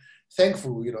be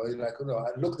thankful, you know. You're like, you know,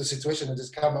 look, the situation that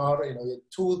just come out, you know, you're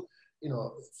too, you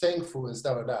know, thankful and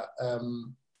stuff like that.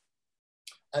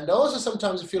 And also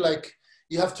sometimes you feel like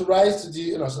you have to rise to the,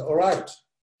 you know, so, all right,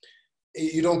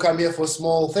 you don't come here for a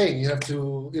small thing. You have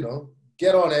to, you know,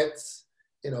 get on it,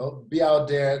 you know, be out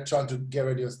there trying to get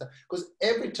ready and stuff. Because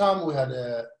every time we had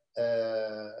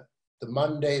the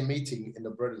Monday meeting in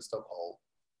the Bredenstock Hall,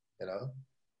 you know,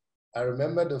 I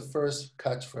remember the first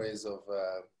catchphrase of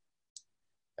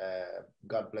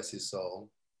God bless his soul,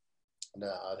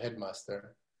 our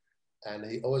headmaster, and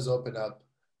he always opened up.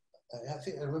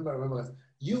 I remember,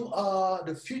 you are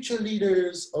the future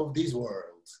leaders of these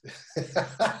worlds.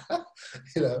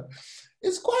 You know,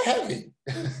 it's quite heavy.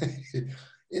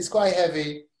 It's quite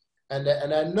heavy. And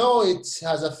I know it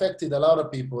has affected a lot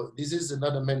of people. This is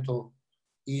another mental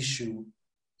issue,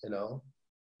 you know.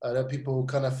 Other people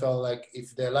kind of felt like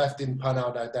if their life didn't pan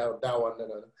out like that one,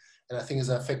 and I think it's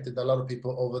affected a lot of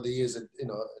people over the years at, you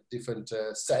know, different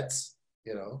sets,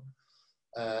 you know.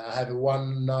 I have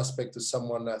one aspect to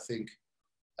someone I think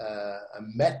I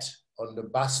met on the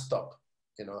bus stop,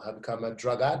 you know, have become a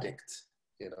drug addict,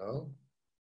 you know.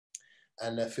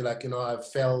 And I feel like, you know, I've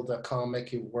failed, I can't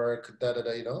make it work,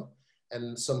 you know.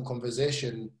 And some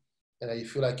conversation, you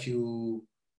feel like you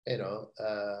know,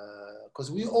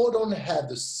 because we all don't have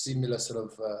the similar sort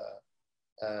of,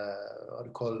 what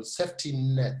you call safety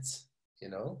net, you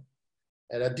know.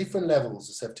 And at different levels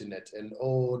of safety net, and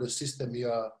all the system you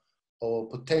are, or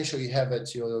potential you have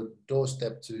at your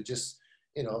doorstep to just,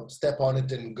 you know, step on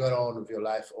it and go on with your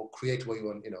life or create what you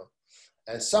want, you know.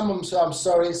 And so I'm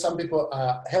sorry, some people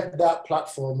have that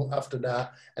platform after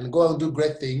that and go and do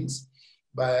great things,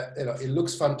 but, you know, it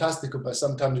looks fantastic, but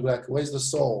sometimes you're like, where's the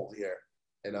soul here?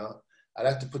 You know, I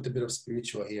like to put a bit of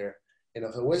spiritual here, you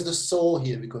know, so where's the soul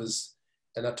here? Because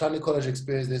in a Trinity College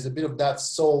experience, there's a bit of that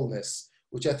soulness,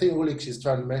 which I think Ulrich is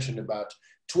trying to mention about,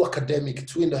 too academic,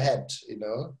 too in the head, you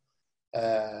know.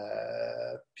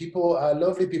 People are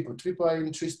lovely people. People are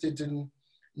interested in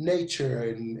nature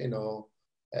and, you know,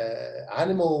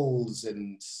 animals,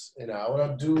 and, you know, I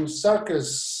want to do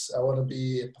circus. I want to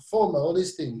be a performer, all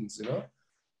these things, you know.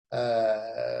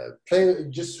 Play,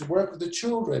 just work with the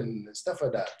children and stuff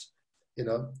like that, you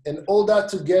know. And all that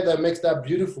together makes that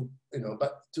beautiful, you know,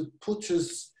 but to put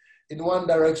us in one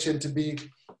direction to be,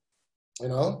 you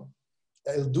know,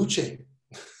 El Duce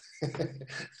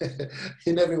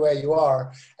in everywhere you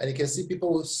are. And you can see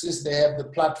people, since they have the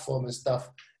platform and stuff,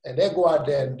 and they go out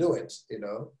there and do it, you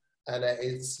know. And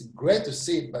it's great to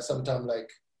see it, but sometimes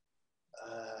like,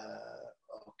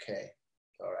 okay,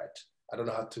 all right. I don't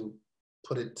know how to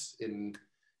put it in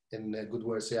good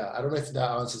words. Yeah, I don't know if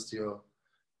that answers to your,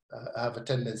 I have a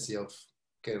tendency of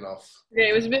getting off. Okay,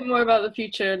 it was a bit more about the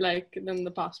future, like, than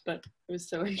the past, but it was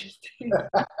so interesting.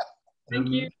 Thank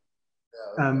you.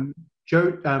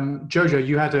 Jojo,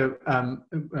 you had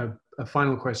a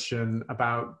final question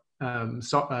about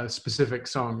specific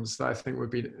songs that I think would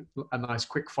be a nice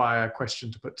quick fire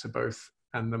question to put to both,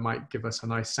 and that might give us a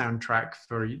nice soundtrack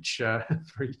for each for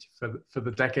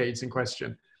the decades in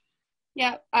question.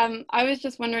 Yeah, I was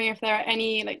just wondering if there are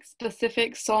any like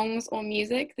specific songs or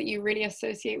music that you really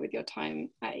associate with your time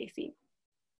at AC.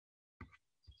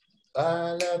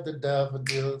 I love the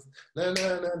daffodils. Na,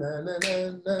 na, na, na, na,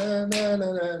 na, na,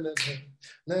 na, na,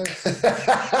 na.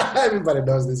 Everybody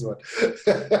knows this one.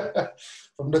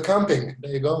 From the camping.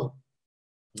 There you go.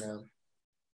 Yeah.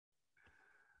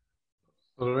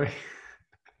 All right.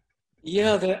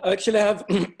 Yeah, actually I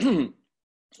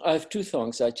have two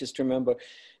songs I just remember.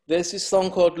 There's this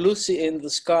song called Lucy in the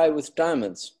Sky with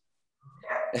Diamonds.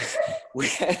 we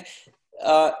had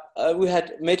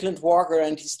Maitland Walker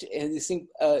and his thing,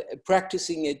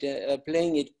 practicing it,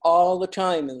 playing it all the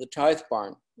time in the Tithe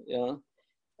Barn, you know?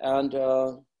 And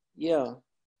yeah,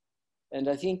 and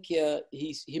I think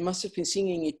he must have been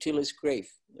singing it till his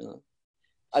grave, you know?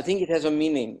 I think it has a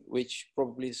meaning which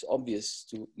probably is obvious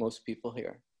to most people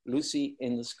here. Lucy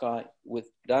in the Sky with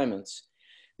Diamonds.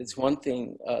 It's one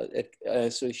thing that I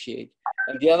associate.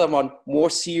 And the other one, more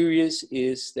serious,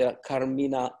 is the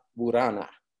Carmina Burana,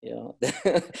 you know,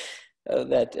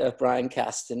 that Brian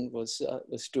Caston was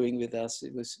doing with us.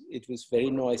 It was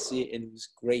very noisy and it was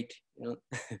great, you know.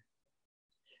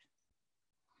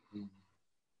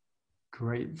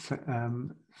 Great,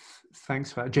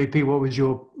 thanks for that. JP, what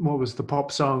was the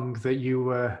pop song that you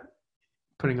were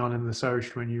putting on in the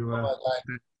search when you were?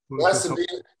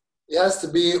 It has to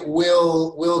be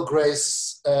Will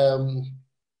Grace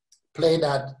played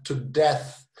that to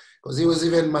death, because he was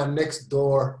even my next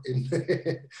door in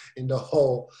in the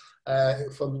hall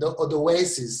from the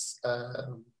Oasis.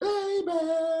 Baby,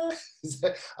 I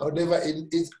would never.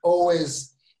 It's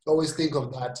always think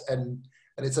of that, and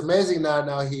it's amazing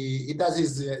now he does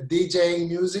his DJing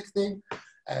music thing,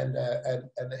 and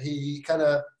he kind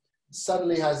of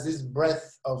suddenly has this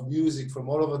breath of music from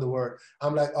all over the world.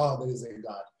 I'm like, oh, there is a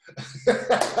God.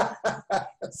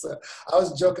 So I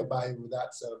was joking about him with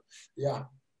that. So yeah,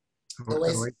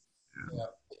 yeah.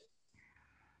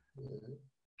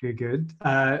 Good.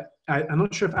 I'm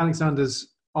not sure if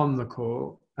Alexander's on the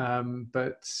call,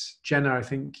 but Jenna, I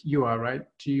think you are, right?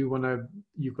 Do you want to?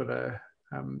 You've got a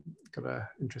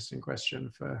interesting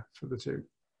question for the two.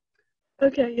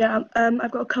 Okay, yeah,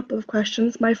 I've got a couple of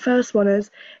questions. My first one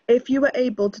is, if you were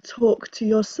able to talk to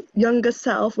your younger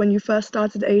self when you first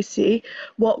started AC,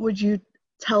 what would you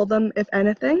tell them, if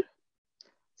anything?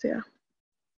 So yeah.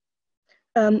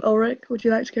 Ulrich, would you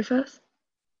like to go first?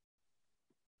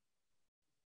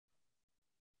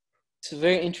 It's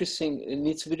very interesting. It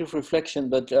needs a bit of reflection,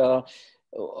 but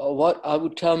what I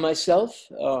would tell myself,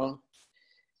 well,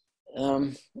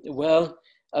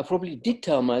 I probably did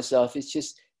tell myself, it's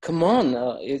just come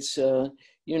on,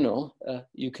 you know,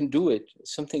 you can do it,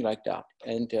 something like that.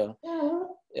 And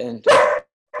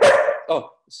oh,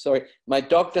 sorry, my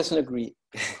dog doesn't agree.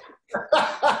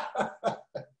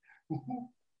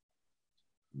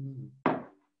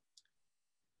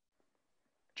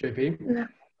 JP? Yeah.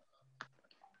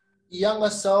 Younger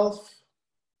self,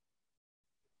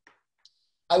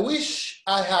 I wish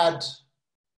I had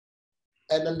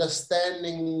an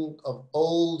understanding of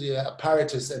all the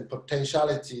apparatus and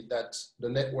potentiality that the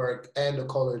network and the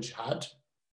college had,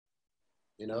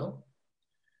 you know,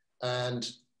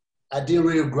 and I didn't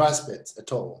really grasp it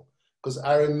at all. Because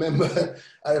I remember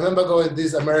going to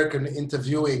these American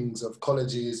interviewings of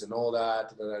colleges and all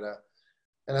that,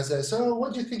 and I said, so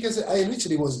what do you think? I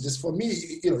literally was just, for me,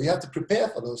 you know, you have to prepare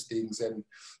for those things and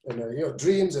you know,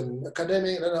 dreams and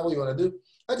academic, I don't know what you want to do.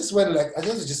 I just went like, I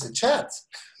was just a chat.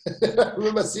 I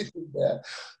remember sitting there,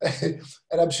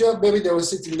 and I'm sure maybe they were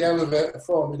sitting there with a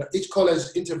phone, you know, each college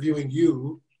interviewing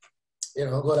you, you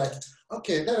know, go like,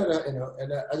 okay, you know,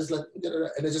 and I just like,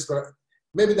 and I just go,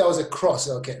 maybe that was a cross,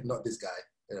 okay, not this guy,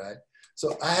 right?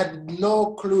 So I had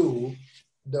no clue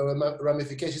the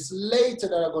ramifications. Later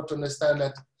that I got to understand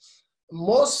that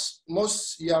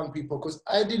most young people, because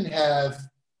I didn't have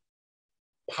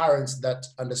parents that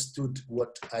understood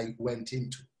what I went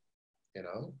into, you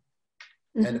know,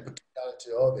 and the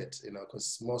potentiality of it, you know,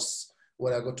 because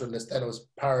what I got to understand was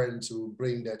parents who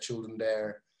bring their children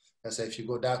there and say, if you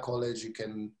go that college, you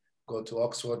can go to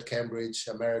Oxford, Cambridge,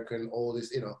 American, all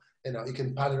this, you know, you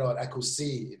can pan it out. I could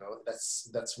see, you know,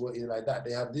 that's what, you know, like that.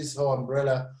 They have this whole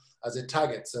umbrella as a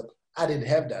target. So I didn't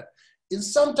have that. And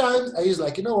sometimes I use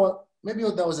like, you know what, maybe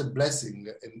that was a blessing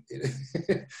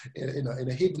in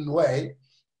a hidden way.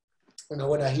 You know,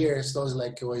 when I hear stories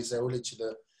like where you say, Ulrich,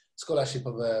 the scholarship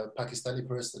of a Pakistani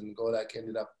person go like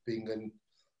ended up being an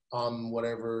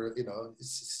whatever, you know,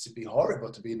 it's to be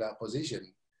horrible to be in that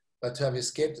position. But to have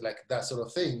escaped like that sort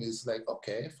of thing is like,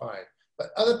 okay, fine.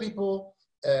 But other people,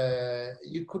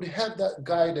 you could have that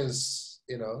guidance,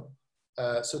 you know,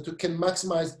 so to can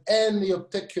maximize and you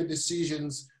take your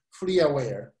decisions fully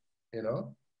aware, you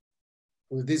know,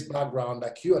 with this background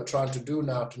like you are trying to do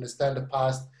now to understand the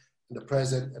past and the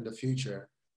present and the future,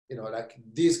 you know, like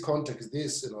this context,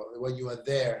 this, you know, when you are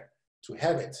there to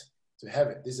have it.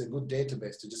 This is a good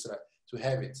database to just like, to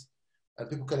have it. And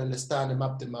people can understand and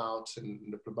map them out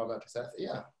and the problematics.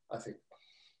 Yeah, I think.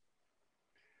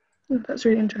 That's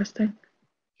really interesting.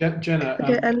 Jenna,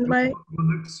 okay, and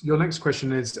your next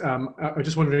question is, I'm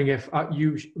just wondering if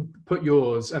you put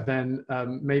yours and then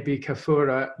maybe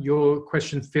Kafura, your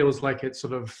question feels like it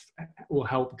sort of will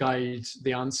help guide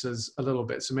the answers a little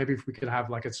bit. So maybe if we could have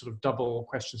like a sort of double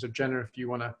question. So Jenna, if you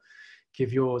want to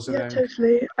give yours. And yeah, then...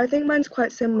 totally. I think mine's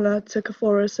quite similar to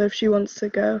Kafura, so if she wants to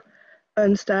go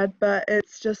instead, but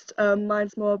it's just,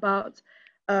 mine's more about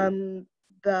your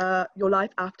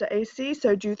life after AC.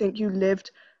 So do you think you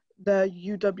lived the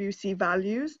UWC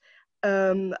values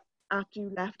after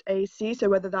you left AC, so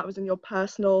whether that was in your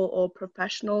personal or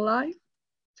professional life?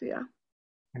 So yeah.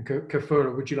 And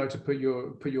Kafura, would you like to put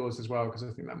yours as well, because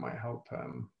I think that might help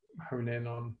hone in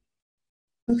on.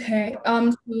 Okay,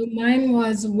 so mine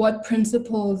was, what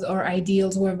principles or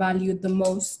ideals were valued the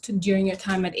most during your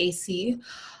time at AC?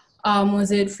 Was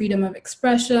it freedom of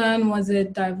expression? Was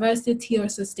it diversity or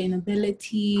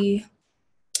sustainability?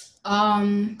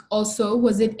 Also,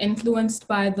 was it influenced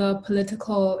by the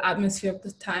political atmosphere of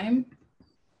the time?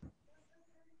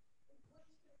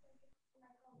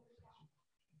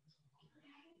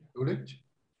 Ulrich?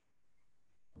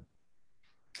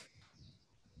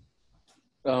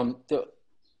 The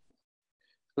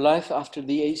life after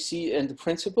the AC and the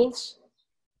principles,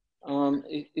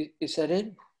 is that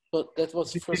it? But that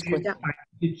was the first question.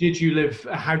 Did you live,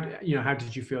 how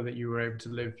did you feel that you were able to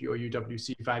live your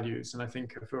UWC values? And I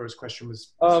think Kafura's question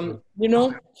was... you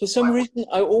know, for some reason,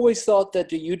 I always thought that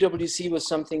the UWC was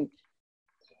something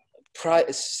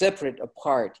separate,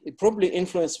 apart. It probably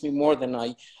influenced me more than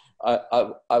I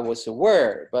was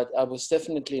aware, but I was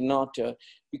definitely not,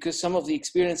 because some of the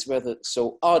experiences were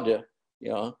so odd, you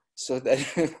know, so that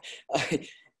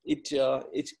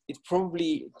it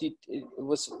probably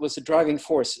was a driving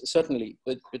force, certainly,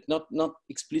 but not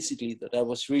explicitly that I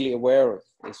was really aware of.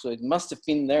 So it must have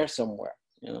been there somewhere,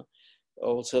 you know,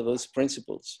 also those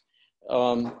principles.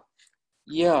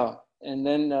 Yeah, and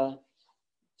then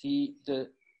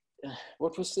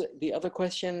what was the other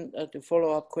question? The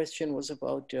follow-up question was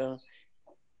about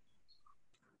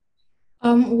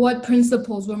what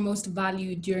principles were most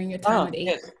valued during your time at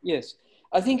AC? Yes.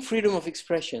 I think freedom of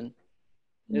expression.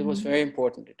 It was very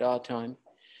important at our time,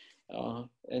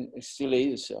 and it still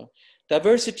is.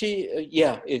 Diversity,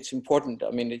 yeah, it's important.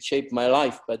 I mean, it shaped my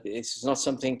life, but it's not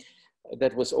something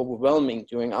that was overwhelming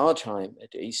during our time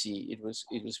at AC. It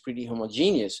was pretty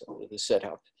homogeneous, the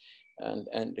setup,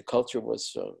 and the culture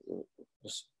was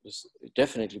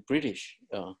definitely British.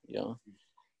 Yeah,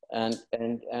 and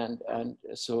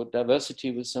so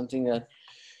diversity was something that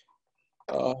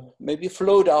maybe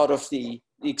flowed out of the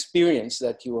experience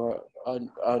that you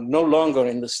are no longer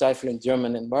in the stifling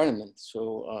German environment.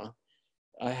 So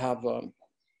I have,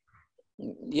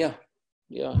 yeah,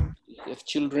 I have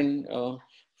children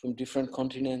from different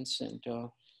continents, and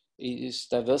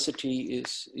diversity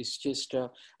is just,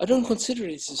 I don't consider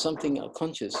it as something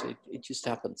conscious. It just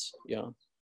happens, yeah,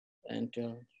 and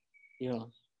yeah.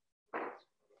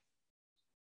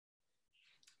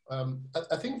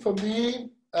 I think for me,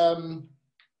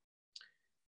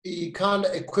 you can't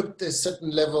equip a certain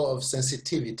level of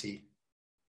sensitivity,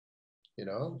 you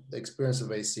know, the experience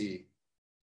of AC,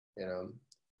 you know,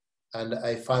 and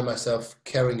I find myself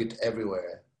carrying it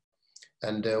everywhere.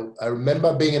 And I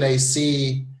remember being in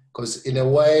AC, because in a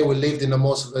way we lived in a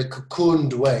most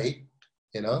cocooned way,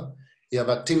 you know. You have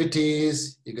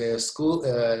activities, you get your school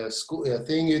your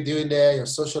thing you're doing there, your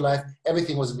social life,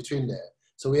 everything was between there.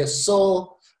 So we are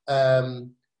so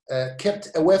kept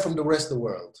away from the rest of the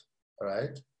world, all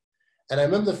right? And I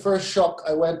remember the first shock,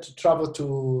 I went to travel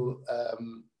to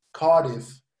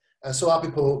Cardiff and saw how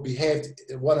people behaved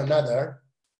one another.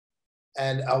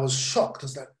 And I was shocked. I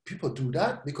was like, people do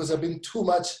that? Because I've been too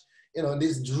much, you know, in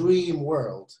this dream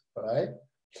world, right?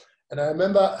 And I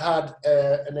remember I had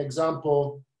an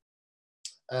example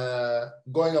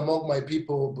going among my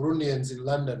people, Burundians in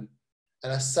London.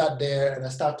 And I sat there and I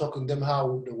started talking to them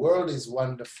how the world is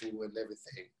wonderful and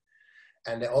everything.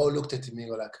 And they all looked at me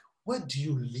and were like, where do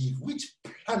you live? Which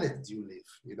planet do you live?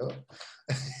 You know?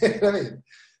 I mean,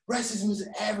 racism is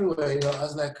everywhere. You know, I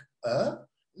was like,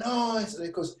 no, it's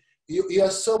because you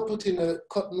are so put in a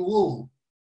cotton wool,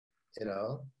 you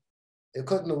know, a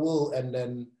cotton wool, and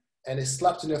it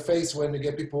slaps in your face when you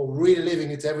get people really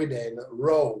living it every day in a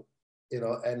row, you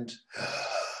know, and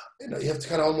you know, you have to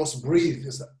kind of almost breathe.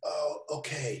 It's like, oh,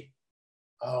 okay.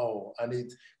 Oh, and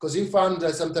it, because you found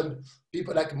that sometimes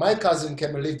people, like my cousin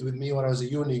came and lived with me when I was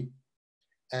at uni,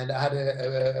 and I had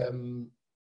a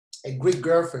Greek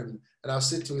girlfriend, and I was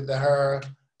sitting with her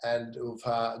and with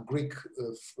her Greek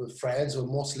friends who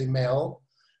were mostly male,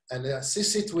 and she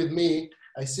sit with me.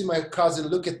 I see my cousin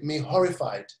look at me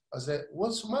horrified. I was like,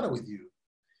 what's the matter with you?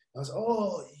 I was,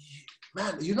 oh,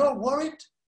 man, you're not worried?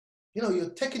 You know, you're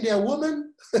taking their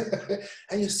woman,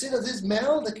 and you see that this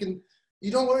male that can, you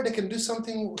don't worry they can do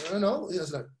something, you know? I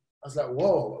was like,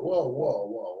 whoa, whoa, whoa, whoa,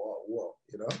 whoa, whoa,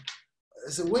 you know? I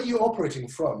said, where are you operating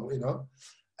from, you know?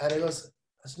 And I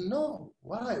said, no,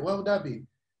 why? Why would that be?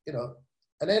 You know?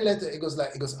 And then later it goes,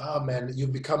 oh man,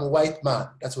 you've become a white man.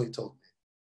 That's what he told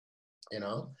me, you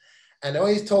know? And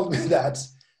when he told me that,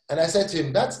 and I said to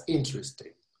him, that's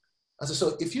interesting. I said,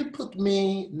 so if you put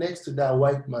me next to that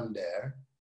white man there,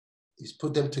 you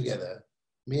put them together,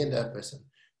 me and that person,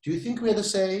 do you think we're the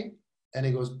same? And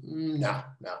he goes, no.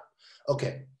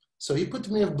 Okay, so he put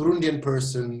me a Burundian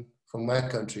person from my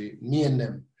country, me and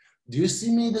them. Do you see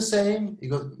me the same? He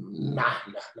goes, nah.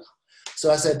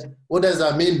 So I said, what does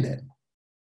that mean then?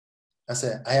 I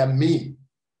said, I am me.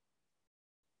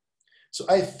 So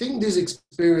I think this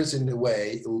experience in a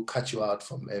way, it will cut you out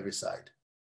from every side.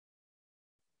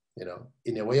 You know,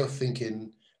 in a way of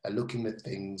thinking and looking at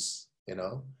things, you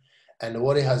know. And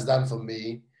what it has done for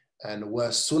me, and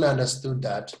where soon I understood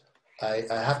that, I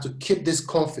have to keep this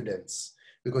confidence,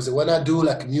 because when I do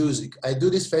like music, I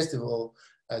do this festival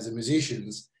as a musician.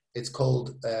 It's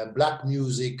called Black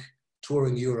Music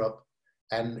Touring Europe.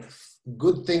 And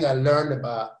good thing I learned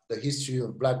about the history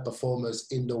of Black performers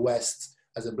in the West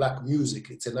as a Black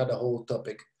music. It's another whole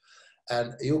topic.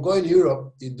 And you go in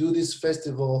Europe, you do this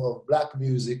festival of Black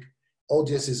music.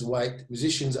 Audience is white,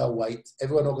 musicians are white,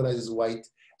 everyone organizes white,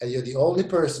 and you're the only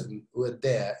person who are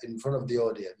there in front of the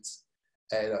audience.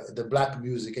 And the Black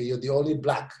music, and you're the only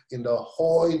Black in the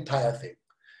whole entire thing,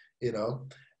 you know?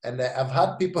 And I've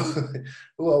had people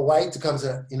who are white to come and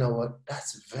say, you know what,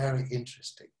 that's very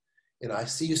interesting. You know, I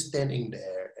see you standing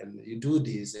there and you do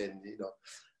this, and, you know,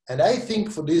 and I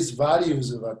think for these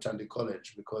values of Atlantic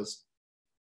College, because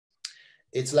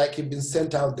it's like you've been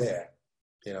sent out there,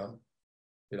 you know,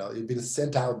 you've been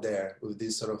sent out there with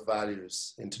these sort of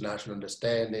values, international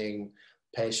understanding,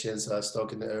 patience, I was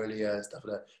talking earlier, stuff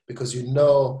like that, because you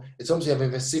know, it's almost you have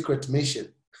a secret mission,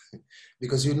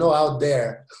 because you know out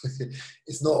there,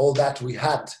 it's not all that we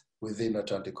had within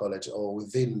Atlantic College or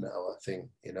within our thing,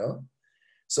 you know?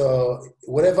 So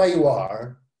wherever you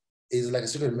are, is like a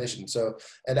secret mission. So,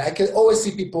 and I can always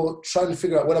see people trying to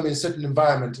figure out when I'm in a certain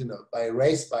environment, you know, by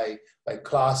race, by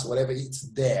class, whatever,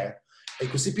 it's there. You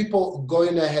can see people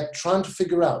going ahead trying to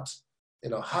figure out, you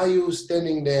know, how you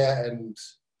standing there and,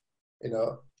 you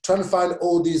know, trying to find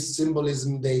all these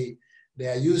symbolism they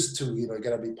are used to. You know, you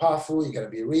gotta be powerful, you gotta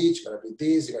be rich, you gotta be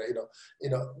this, you gotta, you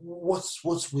know, what's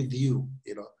with you,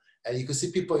 you know? And you can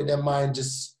see people in their mind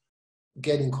just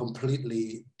getting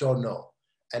completely don't know.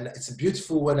 And it's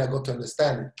beautiful when I got to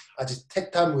understand it. I just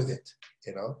take time with it,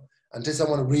 you know, until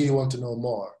someone really want to know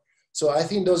more. So I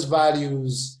think those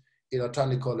values, you know,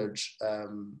 Trinity College,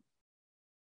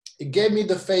 it gave me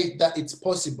the faith that it's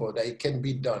possible, that it can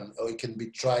be done, or it can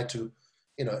be tried to,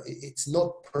 you know, it's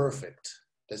not perfect.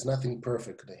 There's nothing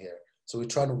perfect in here. So we're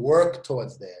trying to work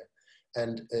towards there.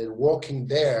 And walking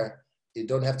there, you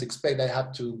don't have to expect that you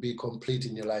have to be complete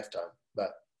in your lifetime,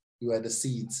 but you are the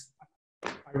seeds.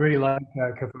 I really like,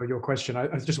 Kefir, your question. I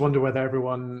just wonder whether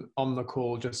everyone on the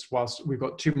call, just whilst we've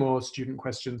got 2 more student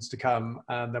questions to come,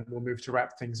 and then we'll move to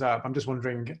wrap things up. I'm just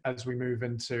wondering, as we move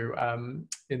into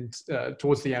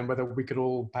towards the end, whether we could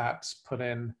all perhaps put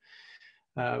in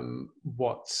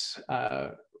what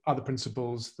other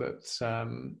principles that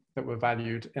that were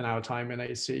valued in our time in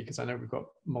AC, because I know we've got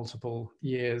multiple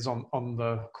years on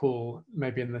the call.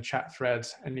 Maybe in the chat thread,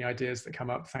 any ideas that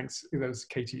come up. Thanks, those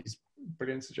Katie's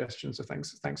brilliant suggestions. So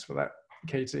thanks for that,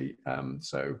 Katie.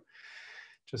 So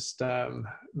just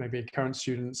maybe current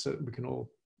students that we can all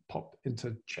pop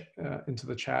into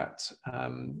the chat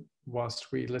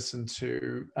whilst we listen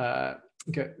to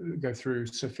go through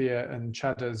Sophia and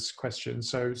Chada's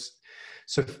questions. So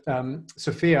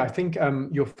Sophia, I think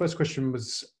your first question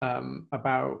was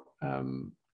about,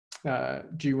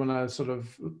 do you want to sort of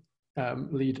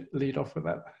lead off with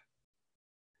that?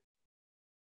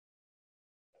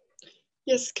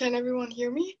 Yes, can everyone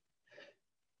hear me?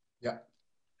 Yeah.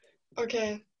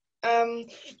 Okay. Yeah,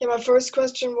 my first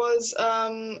question was,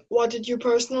 what did you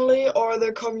personally or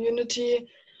the community,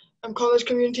 college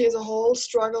community as a whole,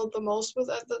 struggled the most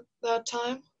with at that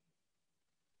time?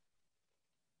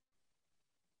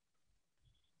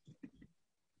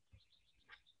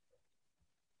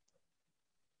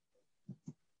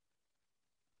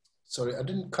 Sorry, I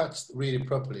didn't catch really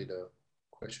properly the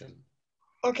question.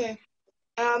 Okay.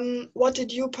 What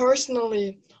did you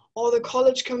personally or the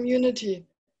college community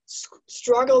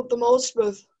struggled the most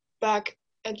with back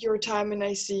at your time in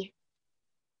AC?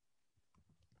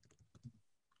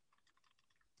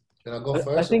 Can I go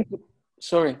first? I think,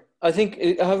 sorry, I think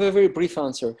I have a very brief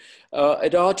answer.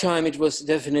 At our time, it was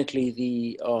definitely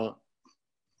the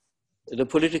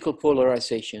political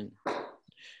polarization,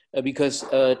 because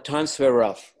times were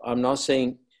rough. I'm not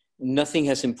saying nothing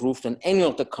has improved on any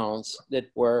of the counts that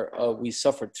we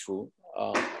suffered through.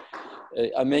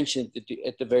 I mentioned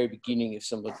at the very beginning, if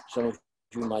some of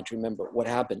you might remember what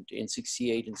happened in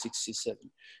 68 and 67.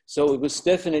 So it was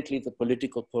definitely the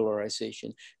political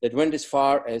polarization that went as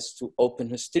far as to open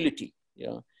hostility,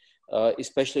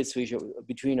 especially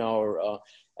between our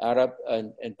Arab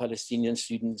and Palestinian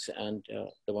students and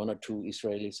the 1 or 2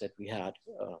 Israelis that we had.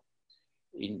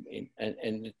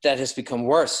 And that has become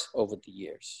worse over the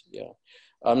years. Yeah,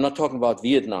 I'm not talking about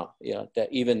Vietnam. Yeah,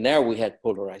 that even there we had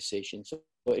polarization. So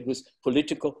it was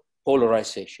political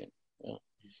polarization. Yeah.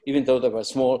 Even though there were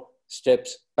small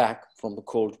steps back from the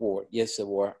Cold War. Yes, there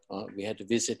were. We had a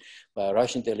visit by a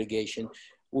Russian delegation,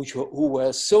 who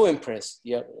were so impressed.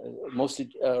 Yeah, mostly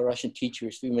Russian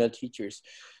teachers, female teachers.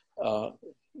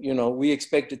 We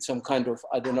expected some kind of,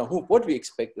 I don't know what we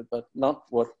expected, but not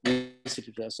what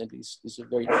visited us. And these are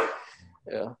very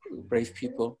brave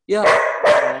people. Yeah.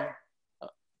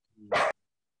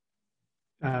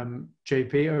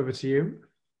 JP, over to you.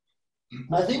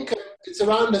 I think it's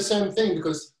around the same thing,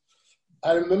 because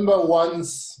I remember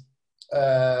once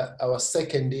our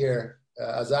second year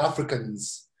as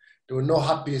Africans, they were not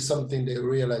happy with something. They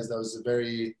realized that was a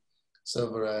very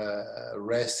sort of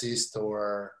racist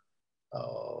or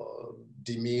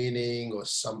demeaning or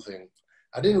something.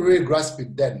 I didn't really grasp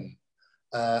it then.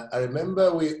 I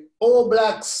remember we all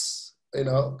blacks,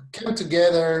 came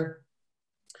together,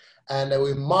 and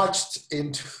we marched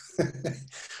into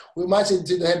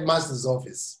the headmaster's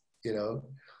office,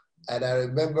 And I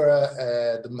remember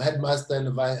the headmaster and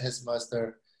the vice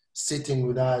headmaster sitting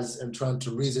with us and trying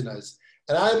to reason us.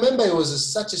 And I remember it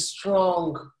was such a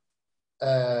strong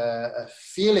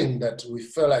feeling that we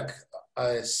felt like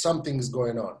something's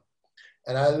going on.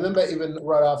 And I remember even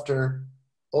right after,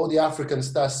 all the Africans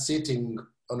start sitting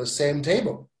on the same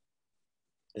table,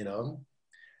 and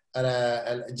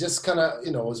just kind of,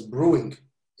 was brewing,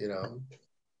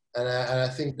 And I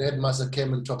think the headmaster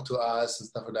came and talked to us and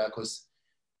stuff like that, because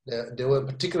There were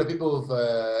particular people with,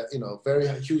 you know, very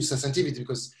huge sensitivity,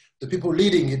 because the people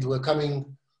leading it were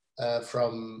coming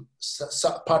from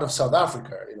part of South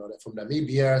Africa, you know, from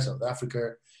Namibia, South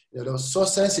Africa. You know, they were so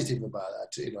sensitive about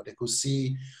that. You know, they could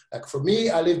see, like for me,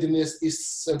 I lived in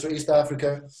Central East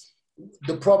Africa.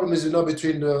 The problem is, you know,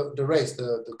 between the race,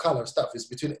 the color stuff, is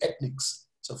between ethnics.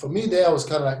 So for me there, I was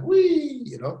kind of like, wee,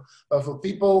 you know. But for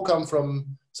people who come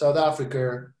from South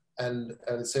Africa and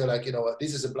say like, you know what,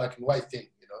 this is a black and white thing,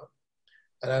 you know.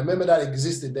 And I remember that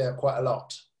existed there quite a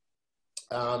lot.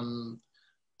 And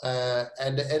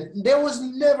there was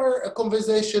never a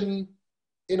conversation,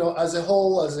 you know, as a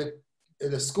whole, in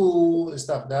the school and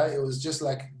stuff. That it was just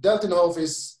like dealt in the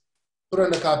office, put on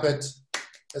the carpet,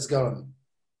 let's go on,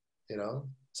 you know.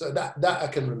 So that I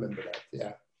can remember that,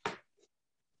 yeah.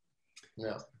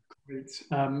 Yeah. Great.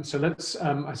 So let's.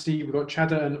 I see we've got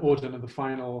Chada and Auden are the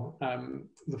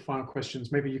final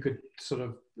questions. Maybe you could sort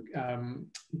of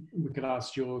we could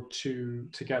ask your two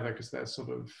together because they're sort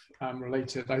of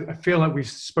related. I feel like we've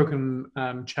spoken,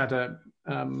 Chada,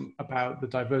 about the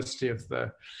diversity of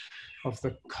the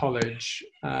college.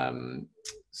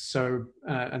 So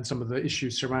and some of the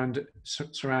issues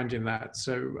surrounding that.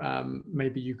 So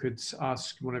maybe you could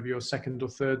ask one of your second or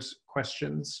third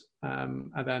questions,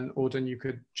 and then Auden, you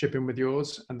could chip in with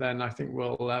yours, and then I think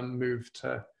we'll move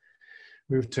to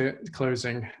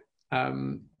closing.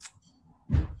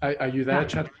 Are you there,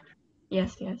 Chad?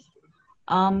 Yes, yes.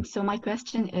 So my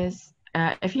question is,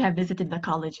 if you have visited the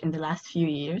college in the last few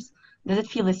years, does it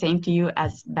feel the same to you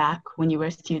as back when you were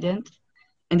a student?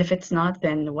 And if it's not,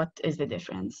 then what is the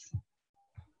difference?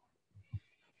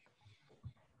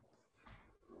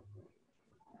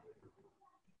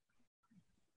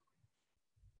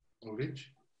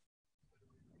 Ulrich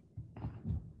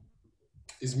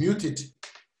is muted.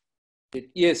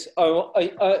 Yes,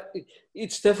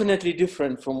 it's definitely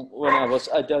different from when I was.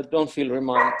 I don't feel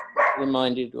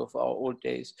reminded of our old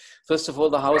days. First of all,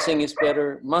 the housing is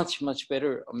better, much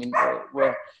better. I mean,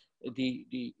 where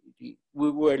we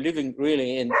were living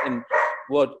really in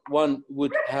what one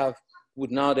would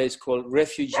nowadays call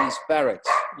refugees barracks,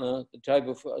 the type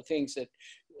of things that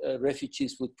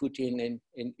refugees would put in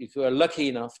if you are lucky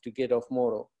enough to get off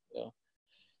Moro,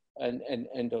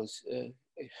 and those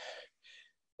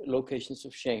locations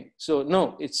of shame. So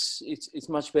no, it's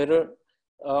much better,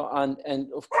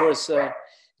 and of course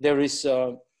there is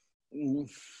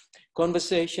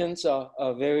conversations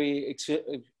are very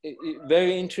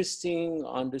interesting,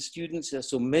 and the students, there's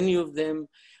so many of them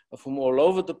from all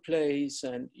over the place,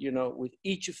 and you know, with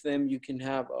each of them you can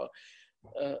have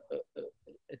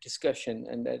a discussion,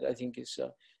 and that I think is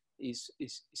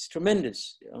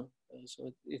tremendous. You know?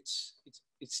 So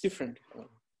it's different.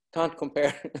 Can't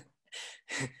compare.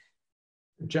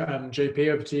 JP,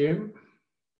 over to you.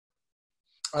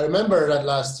 I remember that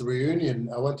last reunion,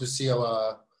 I went to see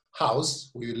our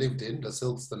house we lived in, the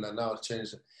Silkston, and now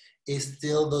changed. It's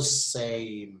still the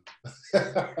same.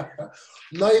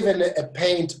 Not even a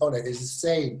paint on it, it's the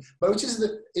same. But which is,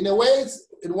 in a way, it's,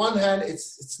 in one hand,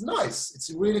 it's nice. It's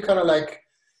really kind of like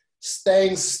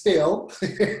staying still.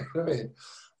 You know what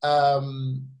I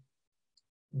mean?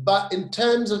 But in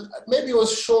terms of, maybe it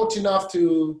was short enough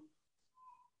to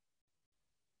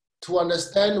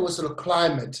understand what sort of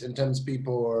climate in terms of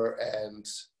people and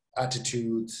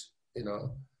attitudes, you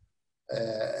know.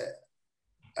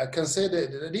 I can say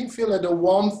that I didn't feel like the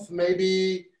warmth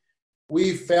maybe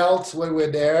we felt when we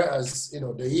were there, as you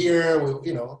know, the year,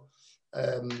 you know.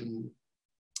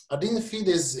 I didn't feel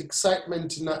this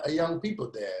excitement in young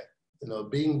people there, you know,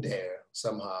 being there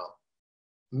somehow.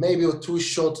 Maybe we're too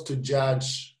short to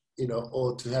judge, you know,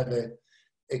 or to have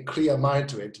a clear mind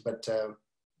to it. But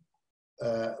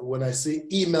when I see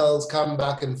emails come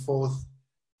back and forth,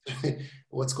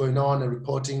 what's going on and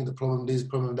reporting the problem this,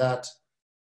 problem that,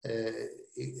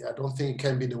 I don't think it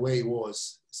can be the way it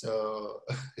was. So,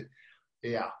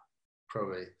 yeah,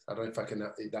 probably. I don't know if I can,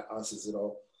 if that answers it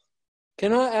all.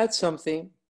 Can I add something?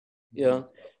 Yeah.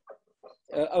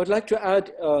 I would like to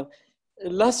add,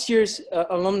 last year's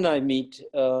alumni meet,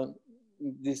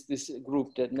 this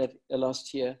group that met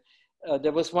last year,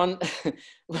 there was one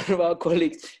of our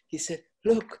colleagues, he said,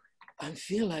 look, I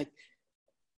feel like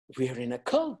we're in a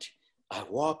cult. I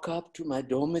walk up to my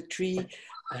dormitory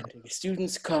and the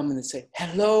students come and say,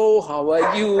 hello, how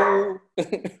are you?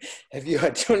 Have you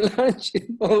had your lunch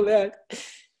and all that?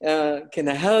 Can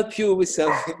I help you with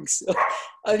something? So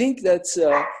I think that's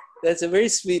a very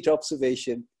sweet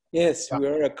observation. Yes, we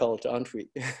are a cult, aren't we?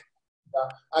 Yeah.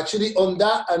 Actually, on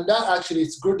that, and that actually,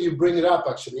 it's good you bring it up,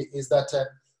 actually, is that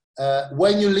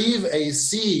when you leave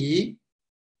AC,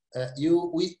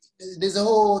 there's a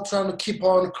whole trying to keep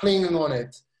on clinging on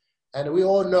it. And we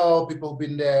all know people who've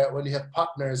been there. When you have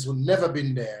partners who've never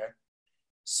been there,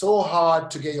 so hard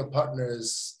to get your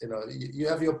partners, you know, you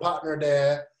have your partner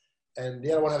there and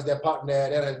the other one has their partner,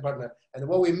 the other has a partner. And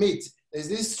when we meet, there's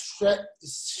this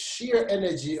sheer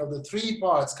energy of the three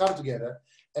parts come together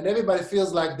and everybody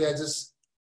feels like they're just,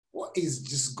 what is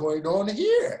just going on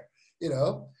here? You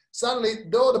know, suddenly,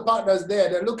 though the partner's there,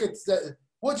 they look at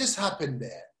what just happened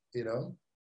there, you know?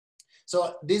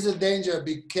 So this is a danger,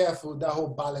 be careful, that whole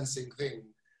balancing thing,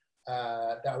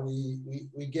 that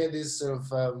we get this sort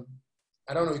of,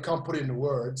 I don't know, you can't put it in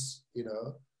words, you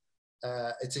know.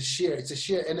 It's a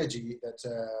sheer energy that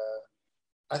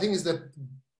I think is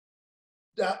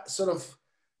that sort of,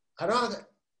 I don't know,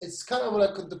 it's kind of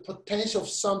like the potential of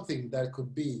something that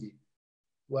could be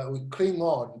where we cling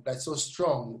on that's so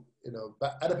strong, you know,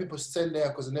 but other people stand there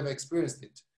because they never experienced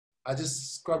it. I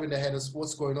just scrubbing their head as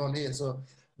what's going on here. So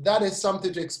that is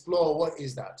something to explore. What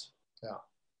is that? Yeah.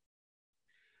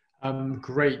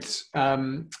 Great.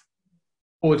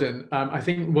 Auden, I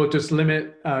think we'll just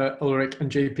limit Ulrich and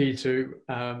JP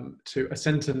to a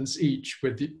sentence each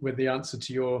with the answer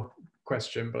to your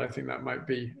question, but I think that might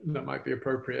be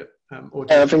appropriate.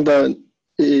 I think that,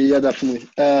 yeah, definitely.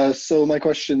 So my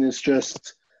question is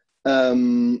just,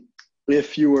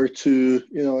 if you were to,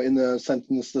 you know, in a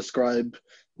sentence describe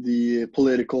the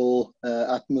political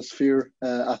atmosphere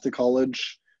at the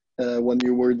college when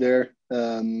you were there,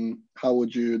 how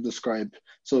would you describe?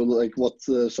 So like what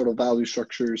sort of value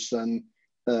structures and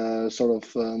sort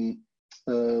of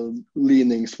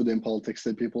leanings within politics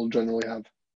that people generally have?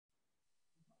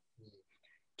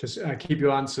 Just keep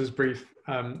your answers brief,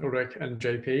 Ulrich and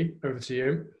JP, over to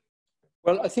you.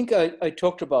 Well, I think I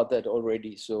talked about that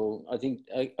already, so I think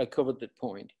I covered that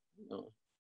point. No.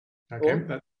 Okay,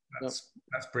 that's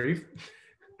brief.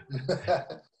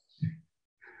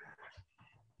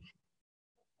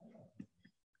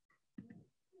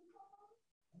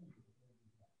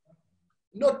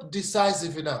 Not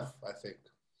decisive enough, I think.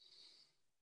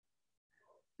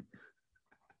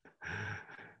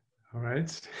 All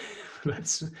right,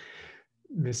 that's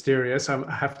mysterious. I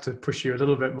have to push you a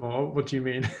little bit more. What do you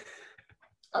mean?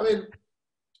 I mean,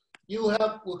 you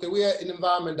have, okay, we are in an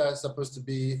environment that is supposed to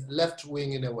be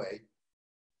left-wing in a way,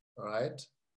 all right?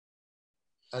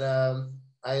 And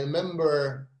I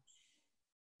remember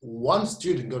one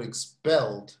student got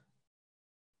expelled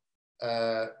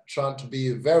trying to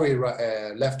be very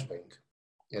left-wing,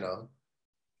 you know,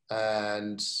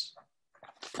 and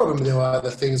probably there were other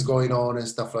things going on and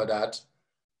stuff like that.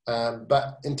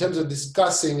 But in terms of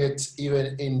discussing it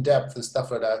even in depth and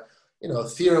stuff like that, you know,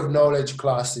 theory of knowledge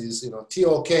classes, you know,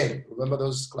 TOK, remember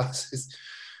those classes,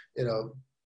 you know.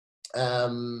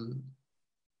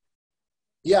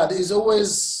 Yeah, it's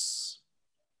always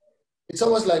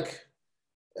like,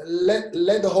 let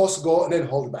the horse go and then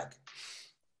hold back.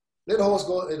 Let the horse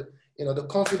go, you know, the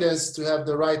confidence to have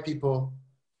the right people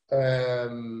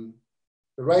to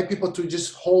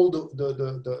just hold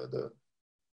the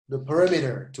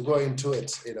perimeter to go into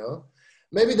it, you know.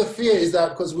 Maybe the fear is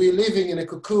that because we're living in a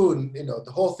cocoon, you know,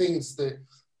 the whole thing is to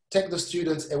take the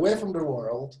students away from the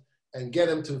world and get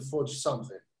them to forge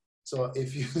something. So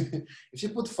if you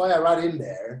put fire right in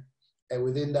there and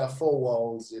within that four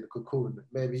walls in a cocoon,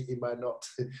 maybe it might not.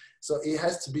 So it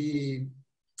has to be,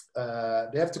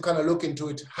 they have to kind of look into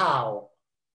it how,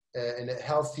 in a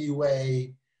healthy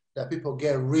way, that people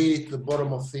get really to the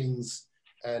bottom of things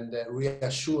and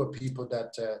reassure people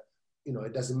that, you know,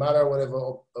 it doesn't matter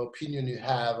whatever opinion you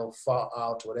have or far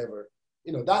out, whatever,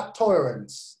 you know, that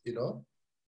tolerance, you know,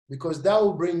 because that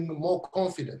will bring more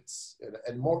confidence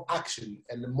and more action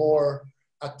and more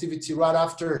activity right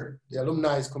after the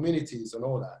alumni communities and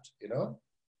all that, you know.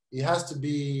 It has to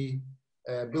be,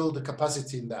 build the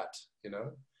capacity in that, you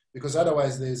know, because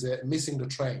otherwise there's a missing the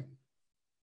train.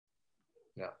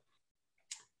 Yeah.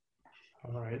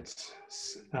 All right.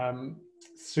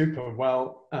 Super.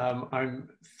 Well,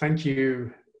 thank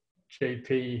you,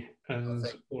 JP and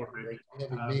Ulrich.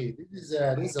 This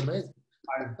is amazing.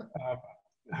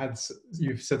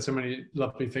 You've said so many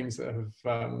lovely things that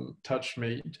have touched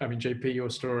me. I mean, JP, your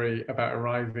story about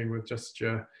arriving with just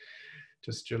your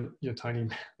tiny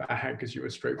bag because you were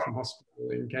straight from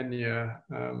hospital in Kenya.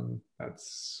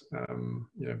 That's you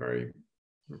know,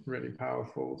 really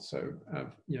powerful. So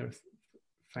you know,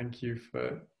 thank you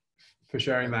for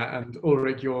sharing that. And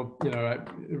Ulrich, your, you know,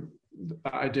 the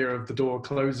idea of the door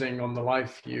closing on the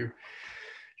life your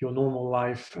normal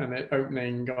life and it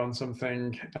opening on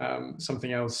something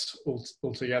else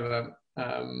altogether.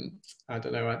 I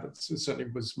don't know. That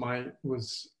certainly was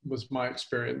my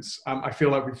experience. I feel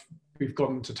like we've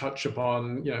gotten to touch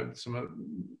upon some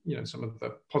of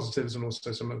the positives and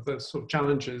also some of the sort of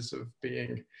challenges of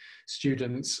being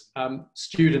students.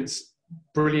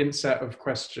 Brilliant set of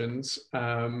questions,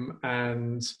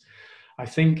 and I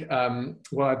think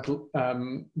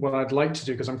what I'd like to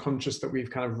do, because I'm conscious that we've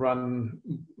kind of run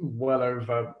well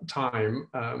over time,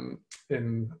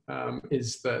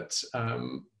 is that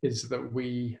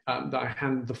I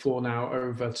hand the floor now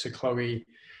over to Chloe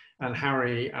and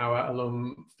Harry, our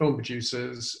alum film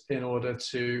producers, in order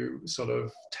to sort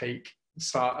of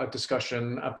start a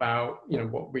discussion about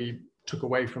what we took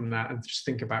away from that, and just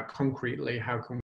think about concretely how can